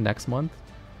again next month,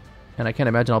 and I can't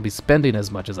imagine I'll be spending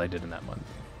as much as I did in that month.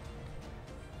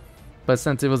 But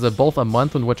since it was both a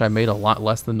month in which I made a lot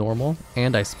less than normal,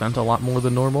 and I spent a lot more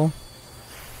than normal,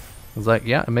 I was like,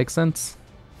 yeah, it makes sense.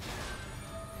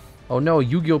 Oh no,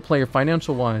 Yu-Gi-Oh player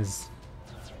financial-wise.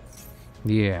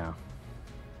 Yeah.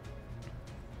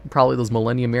 Probably those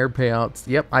Millennium Air payouts.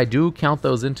 Yep, I do count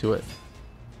those into it.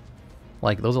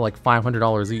 Like, those are like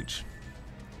 $500 each.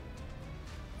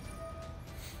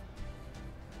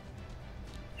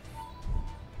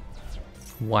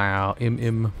 Wow,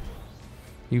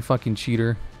 you fucking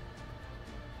cheater.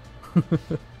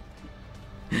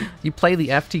 You play the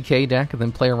FTK deck and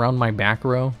then play around my back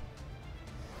row?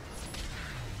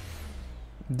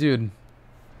 Dude.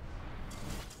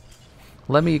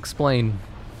 Let me explain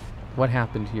what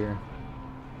happened here.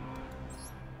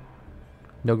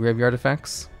 No graveyard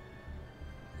effects?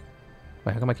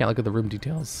 Wait, how come I can't look at the room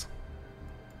details?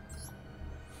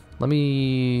 Let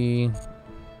me...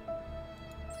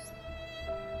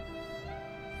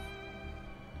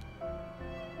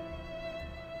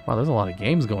 Wow, there's a lot of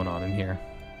games going on in here.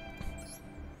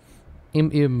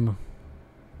 The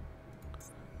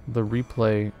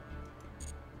replay.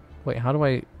 Wait, how do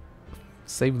I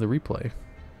save the replay?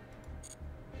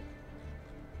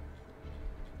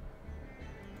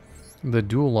 The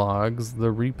duel logs,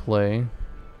 the replay.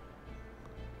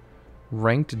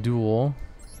 Ranked duel.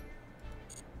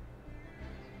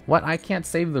 What? I can't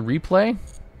save the replay?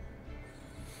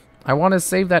 I want to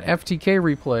save that FTK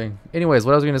replay. Anyways,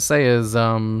 what I was going to say is,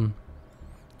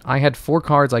 I had 4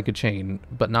 cards I could chain,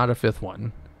 but not a 5th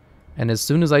one. And as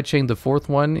soon as I chained the 4th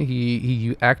one,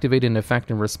 he activated an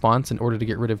effect in response in order to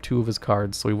get rid of 2 of his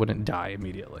cards so he wouldn't die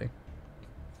immediately.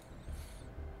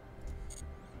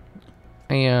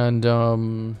 And,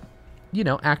 you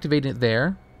know, activating it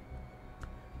there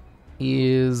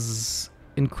is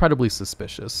incredibly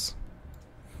suspicious.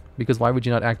 Because why would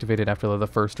you not activate it after the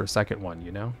 1st or 2nd one,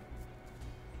 you know?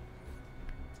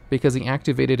 Because he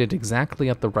activated it exactly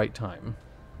at the right time.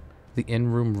 The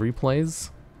in-room replays.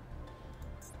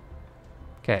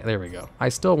 Okay, there we go. I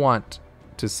still want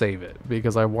to save it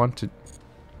because I want to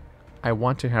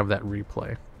have that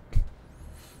replay.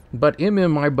 But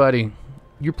MM, my buddy,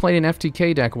 you're playing an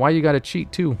FTK deck. Why you gotta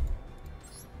cheat too?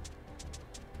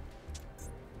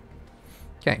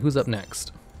 Okay, who's up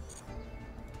next?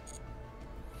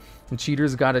 The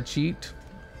cheaters gotta cheat.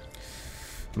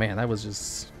 Man, that was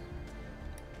just...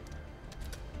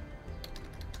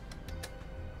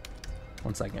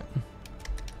 One second.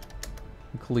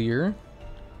 Clear.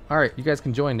 Alright, you guys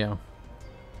can join now.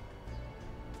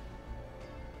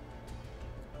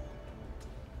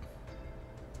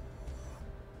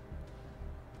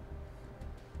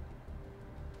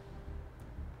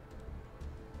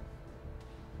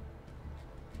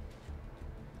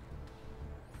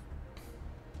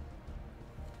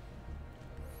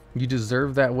 You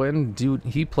deserve that win. Dude,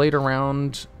 he played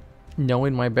around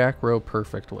knowing my back row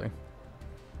perfectly.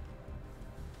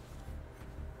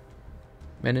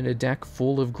 And in a deck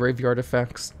full of graveyard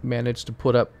effects, managed to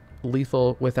put up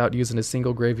lethal without using a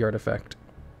single graveyard effect.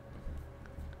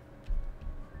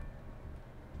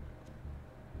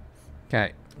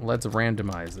 Okay, let's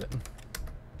randomize it.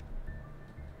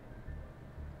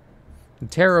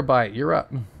 Terabyte, you're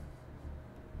up.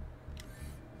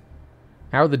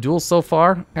 How are the duels so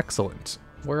far? Excellent.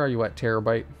 Where are you at,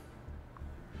 Terabyte?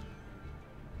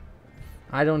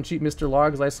 I don't cheat, Mr.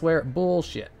 Logs, I swear.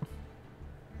 Bullshit.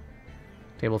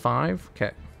 Table 5?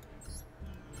 Okay.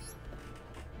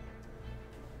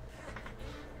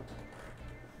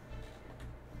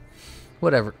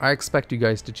 Whatever. I expect you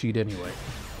guys to cheat anyway.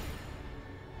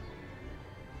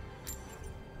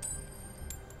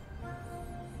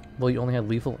 Well, you only had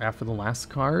lethal after the last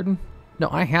card? No,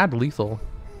 I had lethal.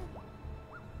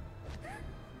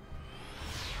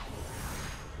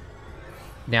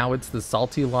 Now it's the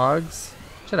salty logs?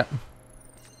 Shut up.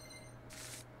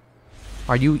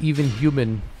 Are you even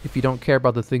human if you don't care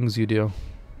about the things you do?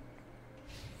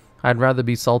 I'd rather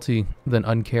be salty than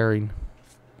uncaring.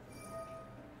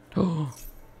 Oh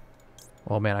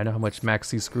man, I know how much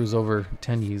Maxi screws over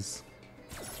Tenyis.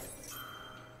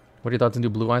 What are your thoughts on new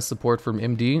Blue Eyes support from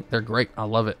MD? They're great. I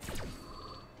love it.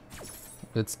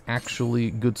 It's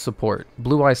actually good support.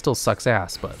 Blue Eyes still sucks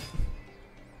ass, but...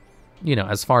 you know,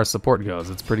 as far as support goes,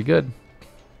 it's pretty good.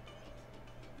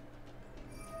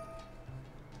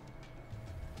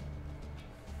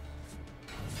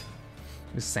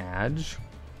 Sag.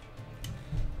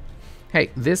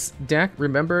 Hey, this deck,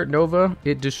 remember, Nova?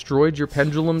 It destroyed your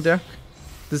Pendulum deck?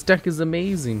 This deck is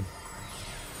amazing.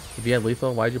 If you had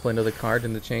lethal, why'd you play another card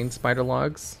in the chain, Spider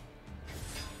Logs?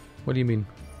 What do you mean?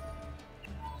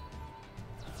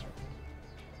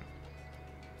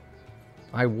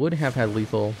 I would have had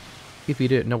lethal if he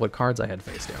didn't know what cards I had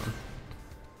face down.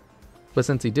 But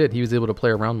since he did, he was able to play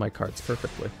around my cards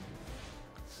perfectly.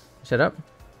 Shut up.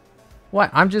 What?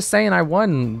 I'm just saying I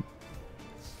won.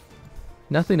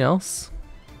 Nothing else.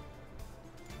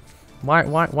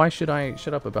 Why should I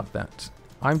shut up about that?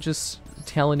 I'm just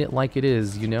telling it like it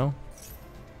is, you know?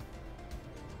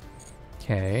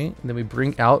 Okay, then we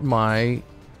bring out my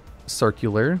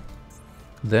circular.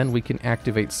 Then we can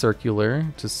activate circular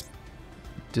to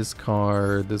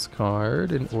discard this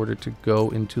card in order to go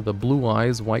into the Blue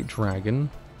Eyes White Dragon.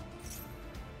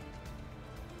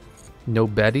 No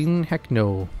betting? Heck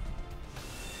no.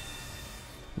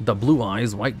 The Blue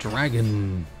Eyes White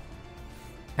Dragon.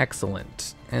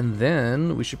 Excellent. And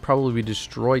then we should probably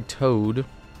destroy Toad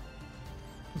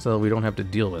so we don't have to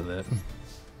deal with it.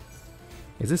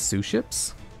 Is this Sue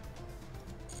Ships?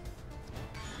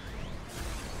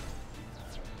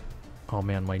 Oh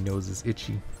man, my nose is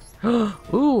itchy.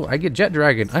 Ooh, I get Jet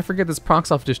Dragon. I forget this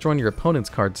procs off destroying your opponent's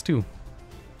cards too.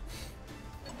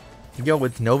 Yo,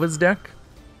 it's Nova's deck?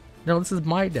 No, this is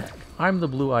my deck. I'm the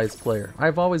Blue Eyes player.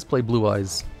 I've always played Blue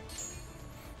Eyes.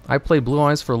 I played Blue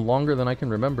Eyes for longer than I can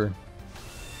remember.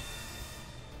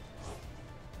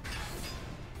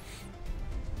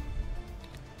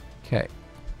 Okay.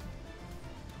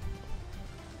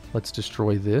 Let's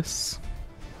destroy this.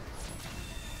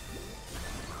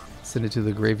 Send it to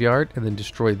the graveyard and then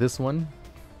destroy this one.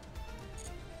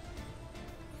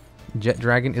 Jet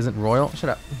Dragon isn't royal? Shut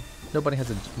up. Nobody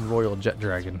has a royal Jet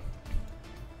Dragon.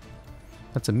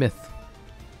 That's a myth.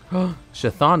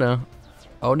 Shathana?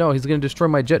 Oh no, he's gonna destroy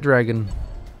my Jet Dragon.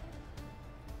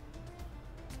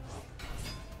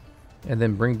 And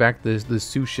then bring back the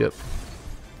Sue ship.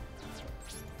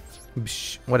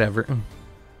 Psh, whatever.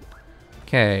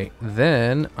 Okay,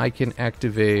 then I can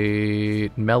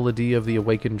activate Melody of the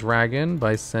Awakened Dragon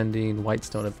by sending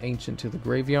Whitestone of Ancient to the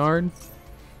graveyard.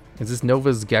 Is this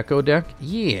Nova's Gecko deck?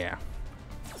 Yeah.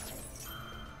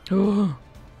 Well,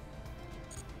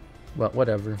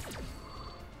 whatever.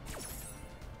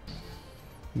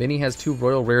 Minnie has 2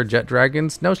 Royal Rare Jet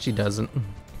Dragons? No, she doesn't.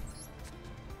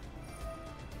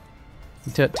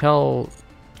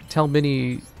 Tell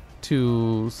Minnie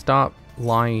to stop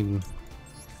lying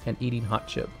and eating hot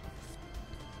chip.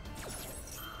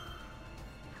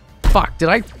 Fuck, did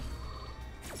I?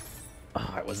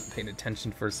 Oh, I wasn't paying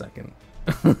attention for a second.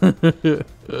 I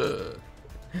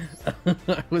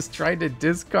was trying to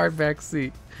discard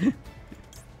Maxi.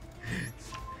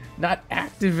 Not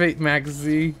activate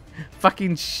Maxi.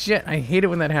 Fucking shit, I hate it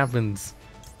when that happens.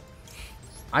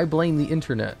 I blame the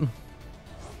internet.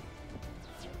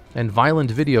 And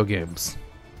violent video games.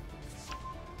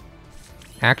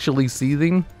 Actually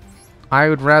seething? I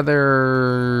would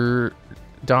rather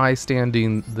die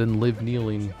standing than live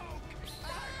kneeling.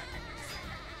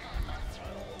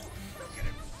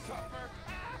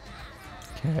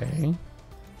 Okay.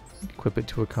 Equip it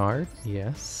to a card.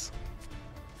 Yes.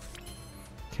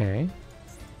 Okay.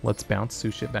 Let's bounce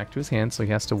Sushit back to his hand so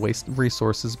he has to waste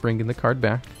resources bringing the card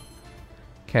back.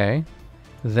 Okay.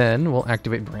 Then we'll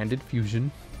activate Branded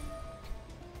Fusion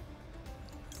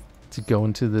to go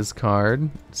into this card,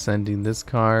 sending this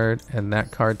card and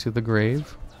that card to the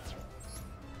grave.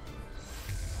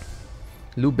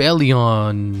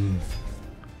 Lubellion.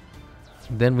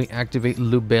 Then we activate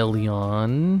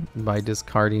Lubellion by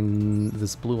discarding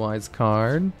this Blue Eyes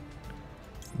card.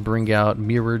 Bring out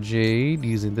Mirror Jade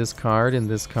using this card and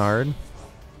this card.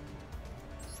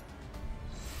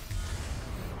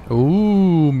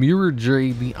 Ooh, Mirror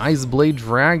Jade, the Ice Blade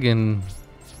Dragon.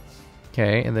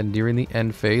 Okay, and then during the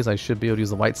end phase, I should be able to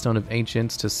use the White Stone of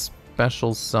Ancients to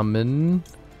special summon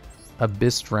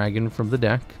Abyss Dragon from the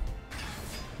deck,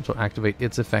 which will activate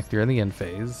its effect during the end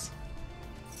phase.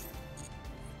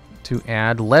 To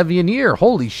add Levianeer.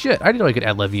 Holy shit, I didn't know I could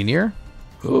add Levianeer.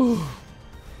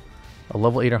 A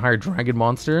level 8 or higher dragon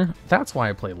monster. That's why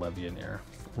I played Levianeer.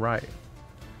 Right.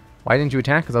 Why didn't you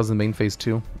attack? Because I was in main phase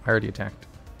 2. I already attacked.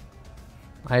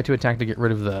 I had to attack to get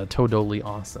rid of the Totally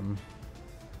Awesome.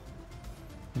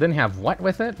 Then have what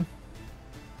with it?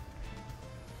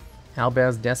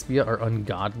 Albaz, Despia are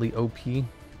ungodly OP.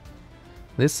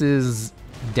 This is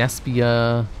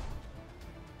Despia.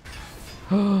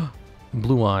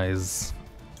 Blue Eyes.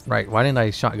 Right, why didn't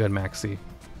I shotgun Maxi?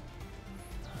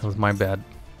 That was my bad.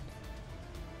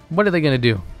 What are they gonna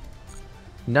do?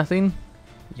 Nothing?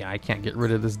 Yeah, I can't get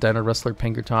rid of this Dino Wrestler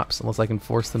Pankertops unless I can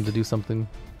force them to do something.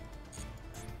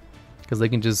 Because they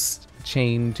can just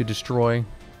chain to destroy.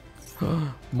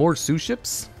 More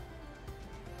Suships?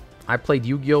 I played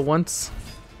Yu-Gi-Oh! Once.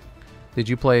 Did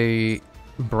you play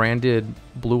Branded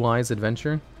Blue Eyes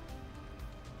Adventure?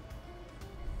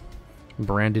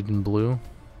 Branded in blue?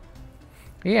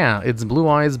 Yeah, it's Blue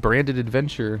Eyes Branded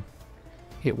Adventure.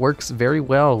 It works very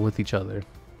well with each other.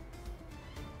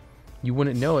 You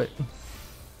wouldn't know it.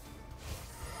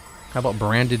 How about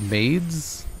Branded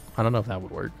Maids? I don't know if that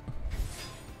would work.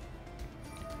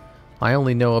 I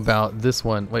only know about this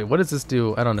one. Wait, what does this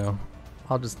do? I don't know.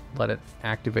 I'll just let it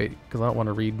activate because I don't want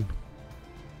to read.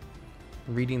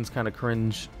 Reading's kind of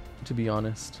cringe, to be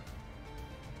honest.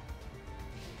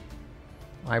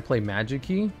 I play Magic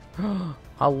Key.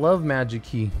 I love Magic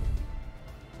Key.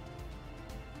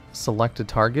 Select a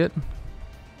target.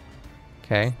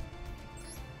 Okay.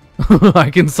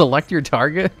 I can select your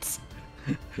targets.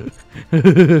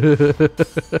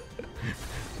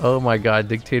 Oh my god,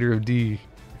 Dictator of D.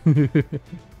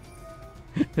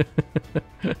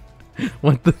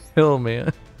 What the hell,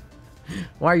 man?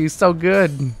 Why are you so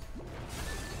good?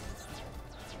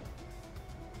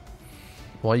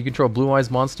 While you control Blue Eyes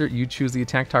monster, you choose the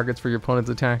attack targets for your opponent's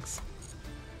attacks.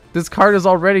 This card is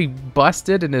already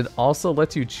busted and it also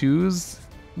lets you choose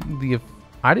the...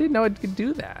 I didn't know it could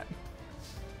do that.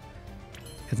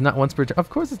 It's not once per turn. Of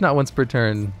course it's not once per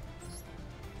turn.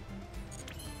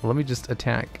 Well, let me just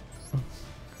attack.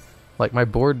 Like, my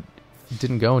board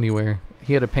didn't go anywhere.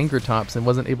 He had a Pankertops and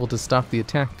wasn't able to stop the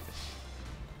attack.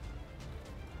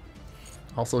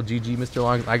 Also, GG, Mr.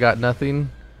 Logs. I got nothing.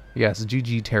 Yes,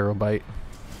 GG, Terabyte.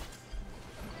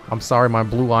 I'm sorry, my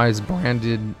Blue Eyes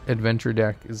Branded Adventure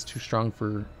deck is too strong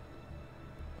for...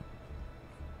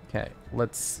 Okay,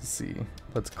 let's see.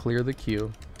 Let's clear the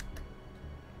queue.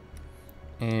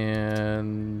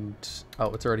 And...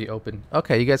 oh, it's already open.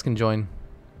 Okay, you guys can join.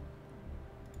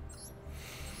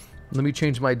 Let me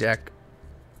change my deck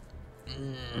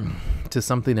to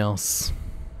something else.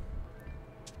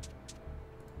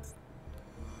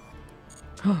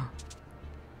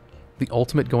 The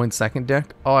ultimate going second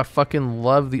deck? Oh, I fucking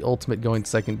love the ultimate going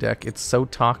second deck. It's so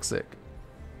toxic.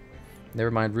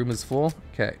 Never mind, room is full.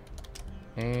 Okay.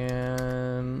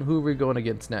 And who are we going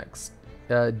against next?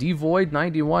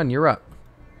 Devoid91, you're up.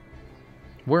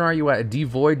 Where are you at?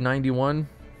 Devoid91?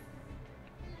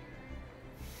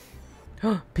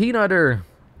 Peanutter!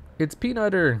 It's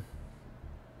Peanutter!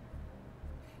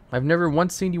 I've never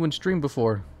once seen you in stream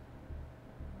before.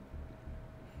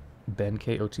 Ben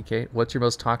KOTK. What's your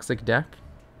most toxic deck?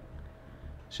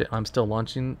 Shit, I'm still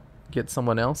launching. Get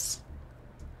someone else.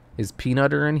 Is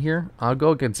Peanutter in here? I'll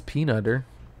go against Peanutter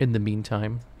in the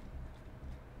meantime.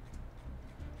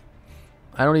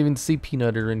 I don't even see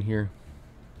Peanutter in here.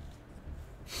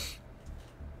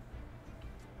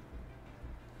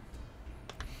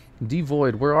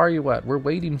 Devoid, where are you at? We're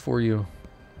waiting for you.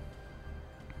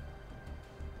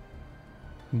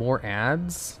 More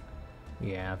ads?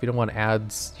 Yeah, if you don't want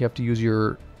ads, you have to use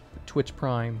your Twitch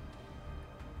Prime.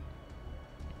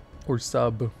 Or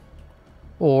sub.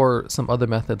 Or some other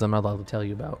methods I'm not allowed to tell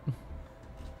you about.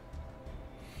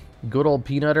 Good old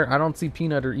Peanutter. I don't see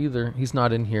Peanutter either. He's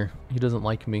not in here. He doesn't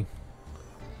like me.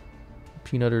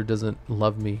 Peanutter doesn't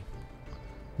love me.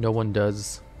 No one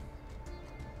does.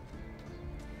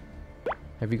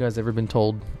 Have you guys ever been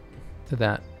told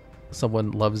that someone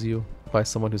loves you by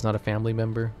someone who's not a family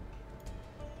member?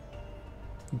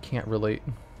 You can't relate.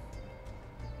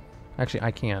 Actually,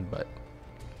 I can, but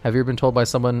have you ever been told by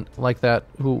someone like that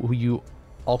who you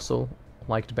also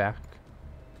liked back?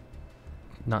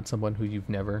 Not someone who you've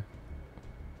never.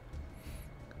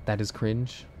 That is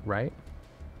cringe, right?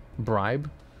 Bribe.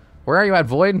 Where are you at,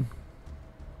 Void?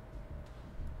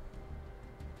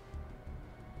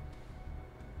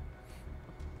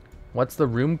 What's the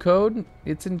room code?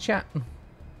 It's in chat.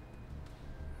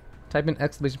 Type in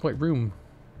 !room.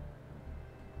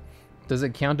 Does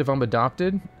it count if I'm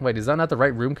adopted? Wait, is that not the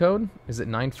right room code? Is it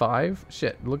 95?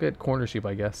 Shit, look at Corner Sheep,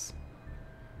 I guess.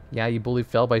 Yeah, you bully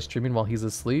Fel by streaming while he's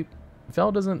asleep.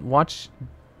 Fel doesn't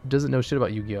know shit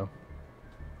about Yu-Gi-Oh!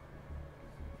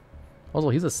 Also,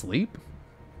 he's asleep?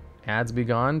 Ads be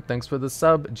gone. Thanks for the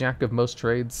sub, Jack of most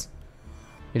trades.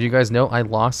 Did you guys know I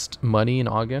lost money in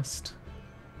August?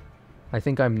 I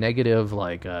think I'm negative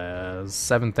like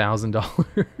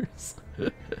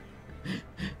 $7,000.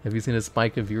 Have you seen a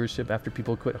spike of viewership after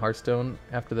people quit Hearthstone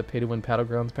after the pay-to-win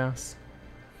Battlegrounds pass?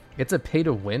 It's a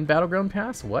pay-to-win Battleground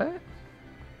pass? What?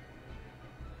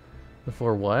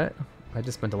 Before what? I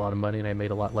just spent a lot of money and I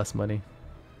made a lot less money.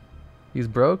 He's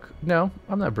broke? No,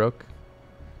 I'm not broke.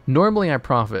 Normally I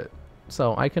profit,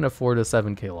 so I can afford a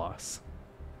 7K loss.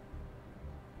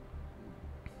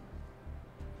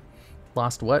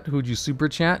 Lost what? Who'd you super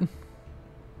chat?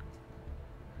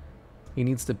 He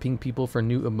needs to ping people for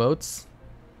new emotes.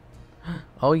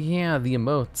 Oh yeah, the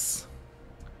emotes.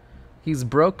 He's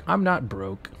broke. I'm not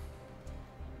broke.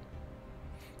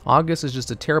 August is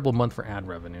just a terrible month for ad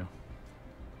revenue.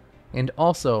 And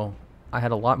also, I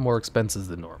had a lot more expenses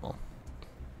than normal.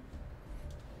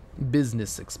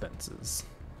 Business expenses.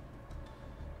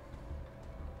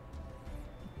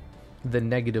 The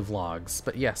negative logs.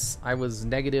 But yes, I was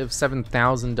negative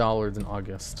 $7,000 in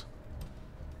August.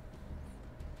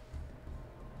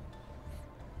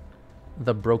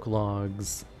 The broke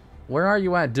logs. Where are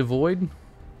you at, Devoid?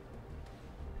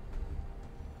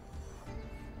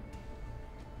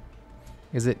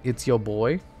 It's your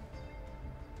boy?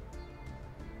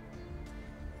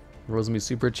 Rosemy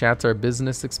super chats are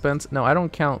business expense. No, I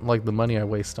don't count like the money I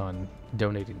waste on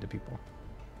donating to people.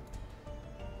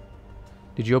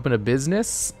 Did you open a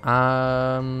business?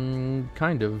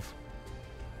 Kind of.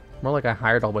 More like I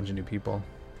hired a whole bunch of new people.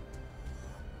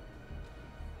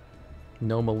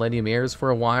 No Millennium Heirs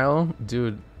for a while?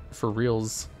 Dude, for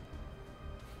reals.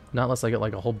 Not unless I get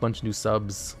like a whole bunch of new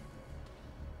subs.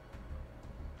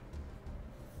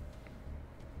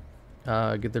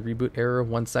 Get the reboot error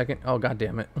 1 second. Oh, god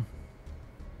damn it.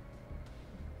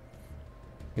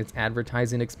 It's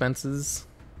advertising expenses.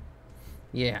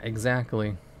 Yeah,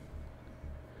 exactly.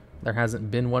 There hasn't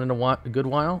been one in a good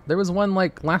while. There was one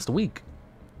like last week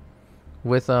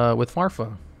with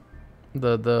Farfa,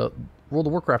 the World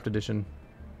of Warcraft edition.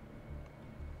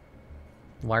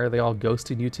 Why are they all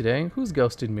ghosting you today? Who's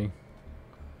ghosted me?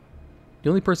 The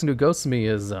only person who ghosts me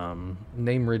is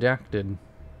name redacted.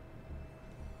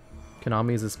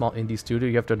 Konami is a small indie studio,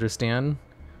 you have to understand.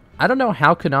 I don't know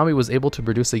how Konami was able to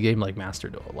produce a game like Master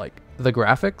Duel. Like, the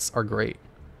graphics are great.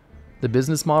 The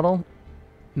business model,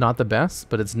 not the best,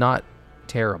 but it's not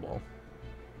terrible.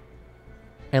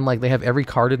 And like, they have every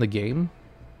card in the game,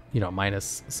 you know,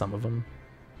 minus some of them.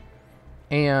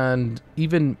 And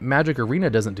even Magic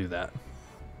Arena doesn't do that.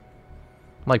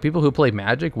 Like, people who play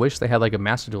Magic wish they had like a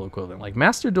Master Duel equivalent. Like,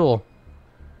 Master Duel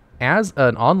as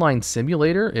an online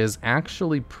simulator is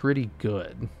actually pretty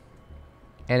good.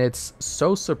 And it's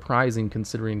so surprising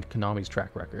considering Konami's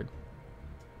track record.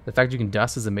 The fact you can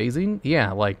dust is amazing.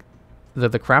 Yeah, like, the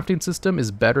crafting system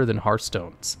is better than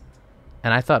Hearthstone's.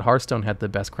 And I thought Hearthstone had the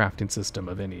best crafting system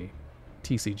of any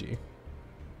TCG.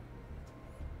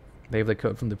 They have the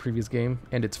code from the previous game,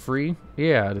 and it's free.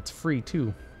 Yeah, it's free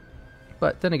too.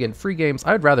 But then again, free games,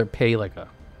 I would rather pay like a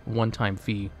one-time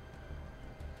fee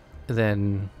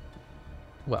than,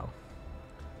 well,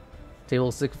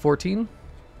 table 614.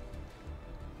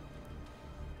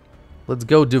 Let's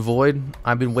go, Devoid.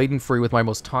 I've been waiting for you with my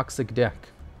most toxic deck.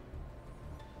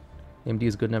 AMD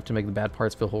is good enough to make the bad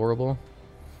parts feel horrible.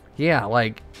 Yeah,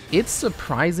 like, it's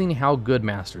surprising how good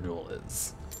Master Duel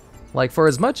is. Like, for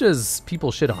as much as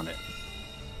people shit on it,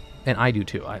 and I do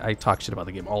too, I talk shit about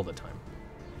the game all the time,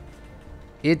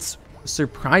 it's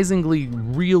surprisingly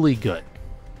really good.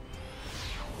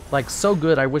 Like, so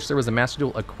good, I wish there was a Master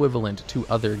Duel equivalent to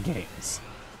other games.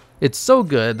 It's so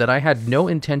good that I had no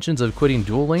intentions of quitting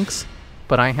Duel Links,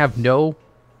 but I have no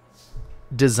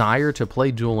desire to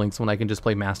play Duel Links when I can just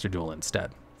play Master Duel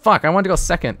instead. Fuck, I wanted to go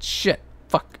second. Shit.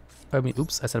 Fuck. I mean,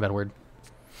 oops, I said a bad word.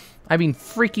 I mean,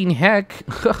 freaking heck.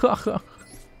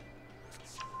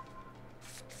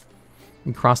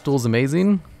 Cross Duel's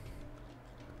amazing.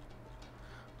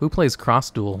 Who plays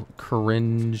Cross Duel?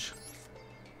 Cringe.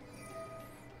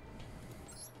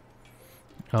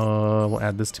 We'll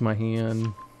add this to my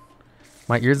hand.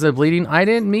 My ears are bleeding. I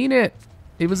didn't mean it.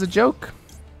 It was a joke.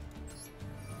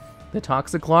 The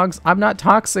toxic logs? I'm not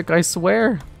toxic, I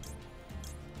swear.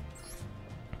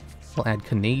 We'll add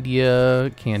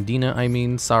Candina, I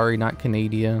mean. Sorry, not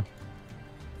Canadia.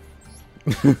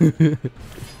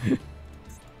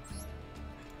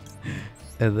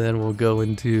 And then we'll go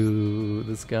into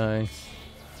this guy.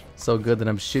 So good that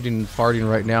I'm shitting and farting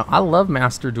right now. I love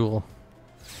Master Duel.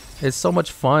 It's so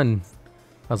much fun.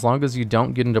 As long as you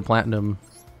don't get into Platinum.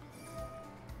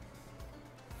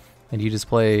 And you just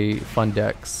play fun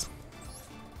decks.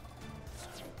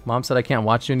 Mom said I can't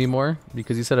watch you anymore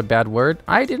because you said a bad word.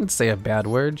 I didn't say a bad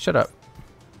word. Shut up.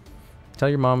 Tell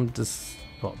your mom to...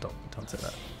 Well, don't say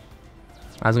that.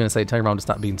 I was going to say tell your mom to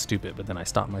stop being stupid, but then I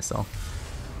stopped myself.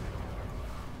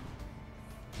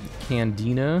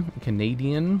 Candina.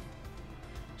 Canadian.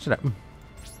 Shut up.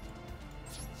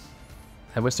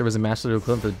 I wish there was a Master Duel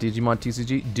equivalent for the Digimon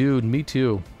TCG. Dude, me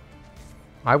too.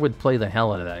 I would play the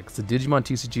hell out of that because the Digimon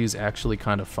TCG is actually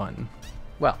kind of fun.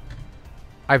 Well,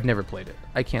 I've never played it.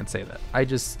 I can't say that.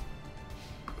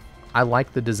 I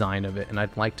like the design of it and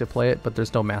I'd like to play it, but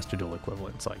there's no Master Duel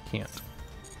equivalent, so I can't.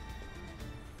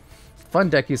 Fun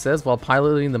deck, he says, while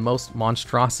piloting the most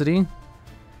monstrosity.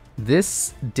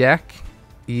 This deck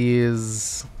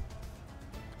is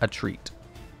a treat.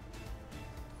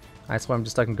 That's why I'm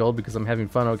just stuck in gold because I'm having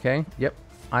fun, okay? Yep.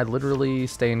 I literally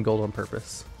stay in gold on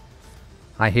purpose.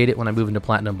 I hate it when I move into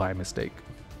platinum by mistake.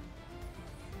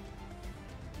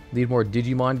 Need more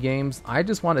Digimon games? I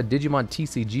just want a Digimon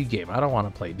TCG game. I don't want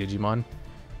to play Digimon.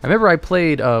 I remember I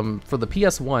played, for the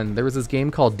PS1, there was this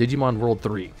game called Digimon World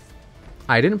 3.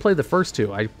 I didn't play the first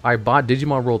two. I bought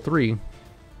Digimon World 3.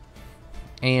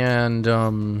 And,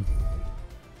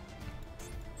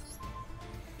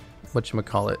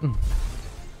 whatchamacallit?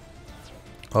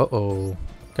 Uh-oh.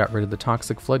 Got rid of the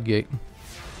toxic floodgate.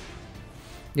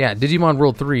 Yeah, Digimon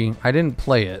World 3. I didn't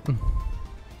play it.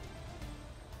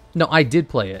 No, I did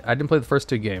play it. I didn't play the first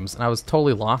two games, and I was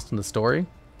totally lost in the story.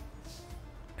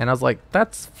 And I was like,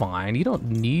 that's fine. You don't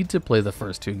need to play the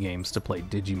first two games to play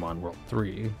Digimon World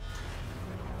 3.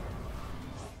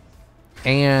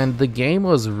 And the game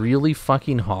was really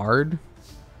fucking hard,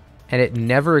 and it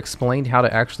never explained how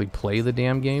to actually play the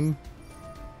damn game.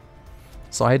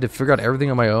 So I had to figure out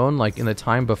everything on my own, like in the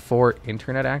time before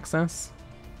internet access.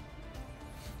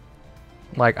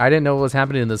 Like, I didn't know what was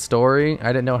happening in the story. I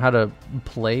didn't know how to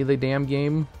play the damn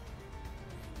game.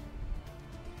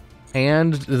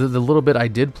 And the little bit I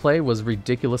did play was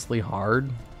ridiculously hard.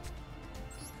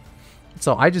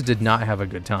 So I just did not have a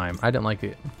good time. I didn't like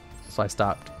it. So I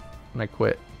stopped. And I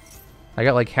quit. I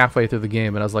got like halfway through the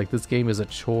game and I was like, this game is a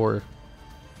chore.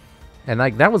 And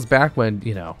like, that was back when,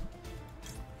 you know,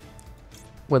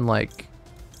 when like,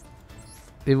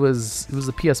 it was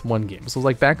a PS1 game. So it was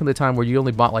like back in the time where you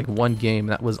only bought like one game,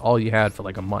 that was all you had for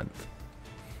like a month.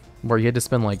 Where you had to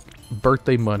spend like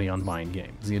birthday money on buying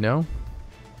games, you know?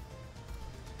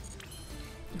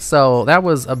 So that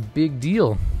was a big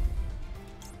deal.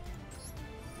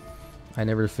 I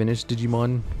never finished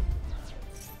Digimon.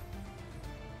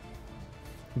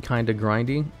 Kinda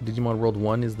grindy. Digimon World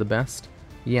 1 is the best.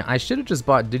 Yeah, I should have just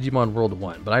bought Digimon World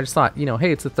 1, but I just thought, you know,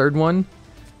 hey, it's the third one.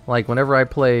 Like, whenever I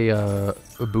play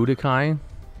Budokai,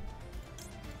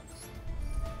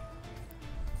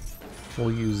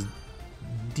 we'll use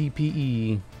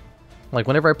DPE. Like,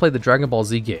 whenever I play the Dragon Ball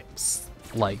Z games,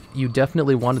 like, you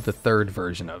definitely wanted the third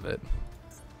version of it.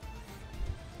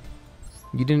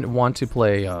 You didn't want to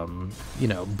play, you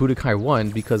know, Budokai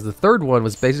 1 because the third one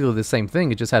was basically the same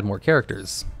thing. It just had more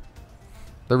characters.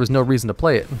 There was no reason to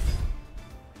play it.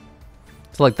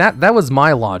 So like that was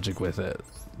my logic with it.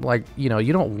 Like, you know,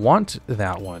 you don't want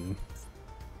that one.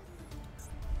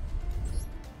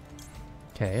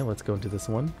 Okay, let's go into this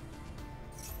one.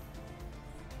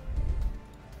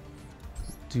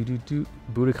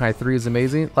 Budokai 3 is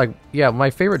amazing. Like, yeah, my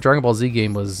favorite Dragon Ball Z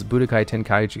game was Budokai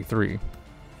Tenkaichi 3.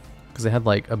 Because it had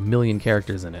like a million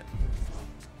characters in it.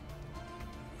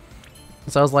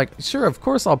 So I was like, sure, of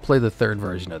course I'll play the third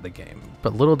version of the game.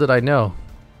 But little did I know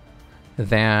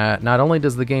that not only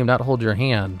does the game not hold your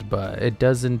hand, but it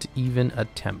doesn't even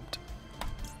attempt.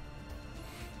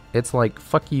 It's like,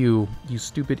 fuck you, you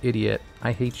stupid idiot.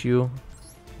 I hate you.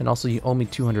 And also you owe me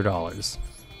 $200.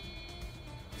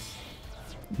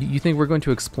 You think we're going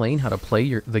to explain how to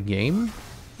play the game?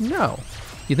 No.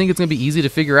 You think it's going to be easy to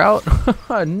figure out?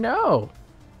 No.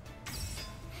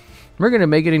 We're going to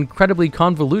make it incredibly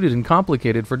convoluted and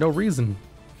complicated for no reason.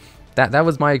 That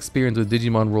was my experience with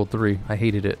Digimon World 3. I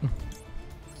hated it. I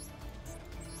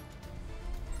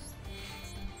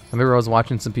remember I was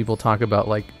watching some people talk about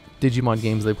like Digimon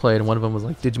games they played, and one of them was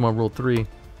like Digimon World 3. And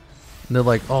they're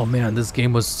like, oh man, this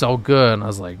game was so good. And I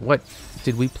was like, what?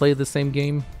 Did we play the same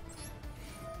game?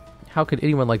 How could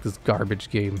anyone like this garbage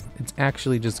game? It's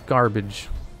actually just garbage.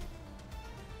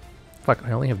 Fuck,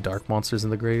 I only have dark monsters in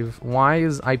the grave. Why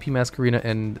is IP Masquerena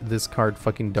and this card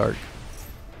fucking dark?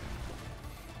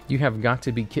 You have got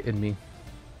to be kidding me.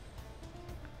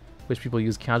 Wish people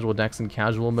use casual decks in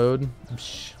casual mode.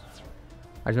 Psh.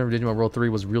 I remember Digimon World 3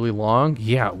 was really long.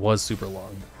 Yeah, it was super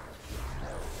long.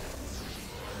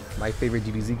 My favorite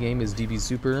DBZ game is DB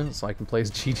Super, so I can play as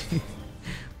Chi-Chi.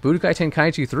 Budokai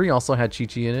Tenkaichi 3 also had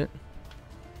Chi-Chi in it.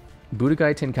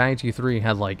 Budokai Tenkaichi 3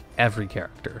 had like every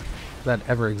character that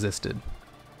ever existed.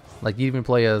 Like you even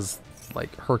play as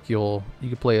like Hercule. You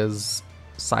could play as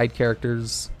side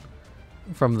characters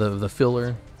from the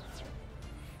filler.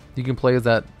 You can play as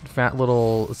that fat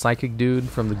little psychic dude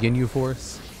from the Ginyu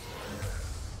Force.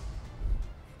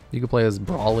 You could play as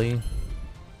Brawly.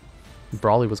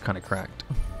 Brawly was kind of cracked.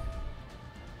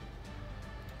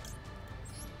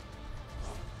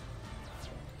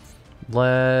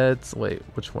 Let's wait,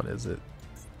 which one is it?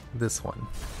 This one.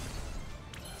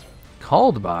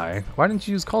 Called by? Why didn't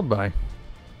you use called by?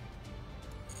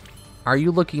 Are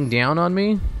you looking down on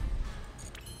me?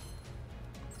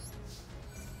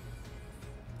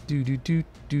 Do they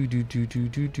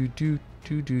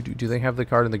have the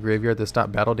card in the graveyard that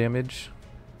stop battle damage?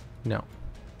 No.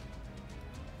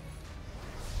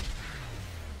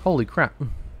 Holy crap.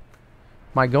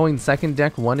 My going second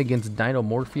deck won against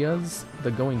Dinomorphia's,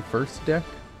 the going first deck.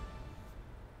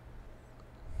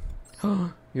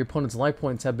 Your opponent's life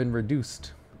points have been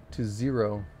reduced to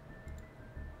 0.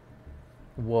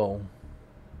 Whoa.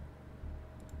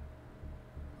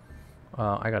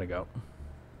 I gotta go.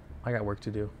 I got work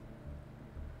to do.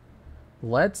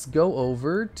 Let's go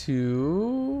over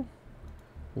to...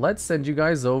 Let's send you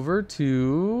guys over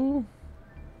to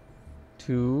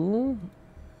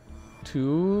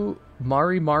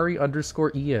Mari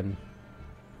underscore Ian.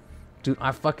 Dude,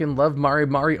 I fucking love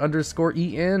Mari underscore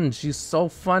Ian. She's so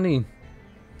funny.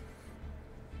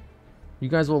 You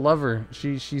guys will love her.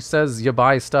 She says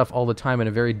yabai stuff all the time in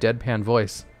a very deadpan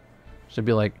voice. She'll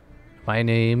be like, my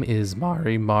name is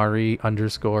Mari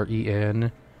underscore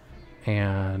Ian,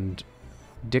 and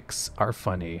dicks are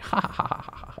funny. Ha ha ha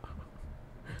ha.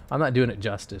 I'm not doing it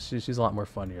justice. She's a lot more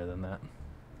funnier than that.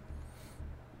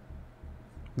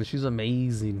 But she's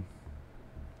amazing.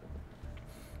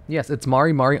 Yes, it's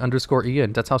Mari underscore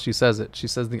Ian. That's how she says it. She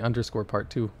says the underscore part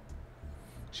too.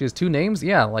 She has 2 names?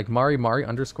 Yeah, like Mari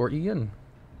underscore Ian.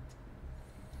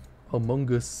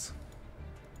 Among Us.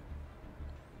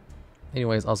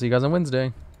 Anyways, I'll see you guys on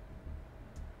Wednesday.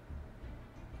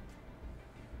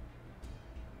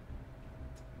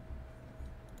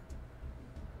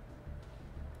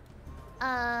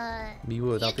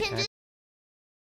 Miwa without the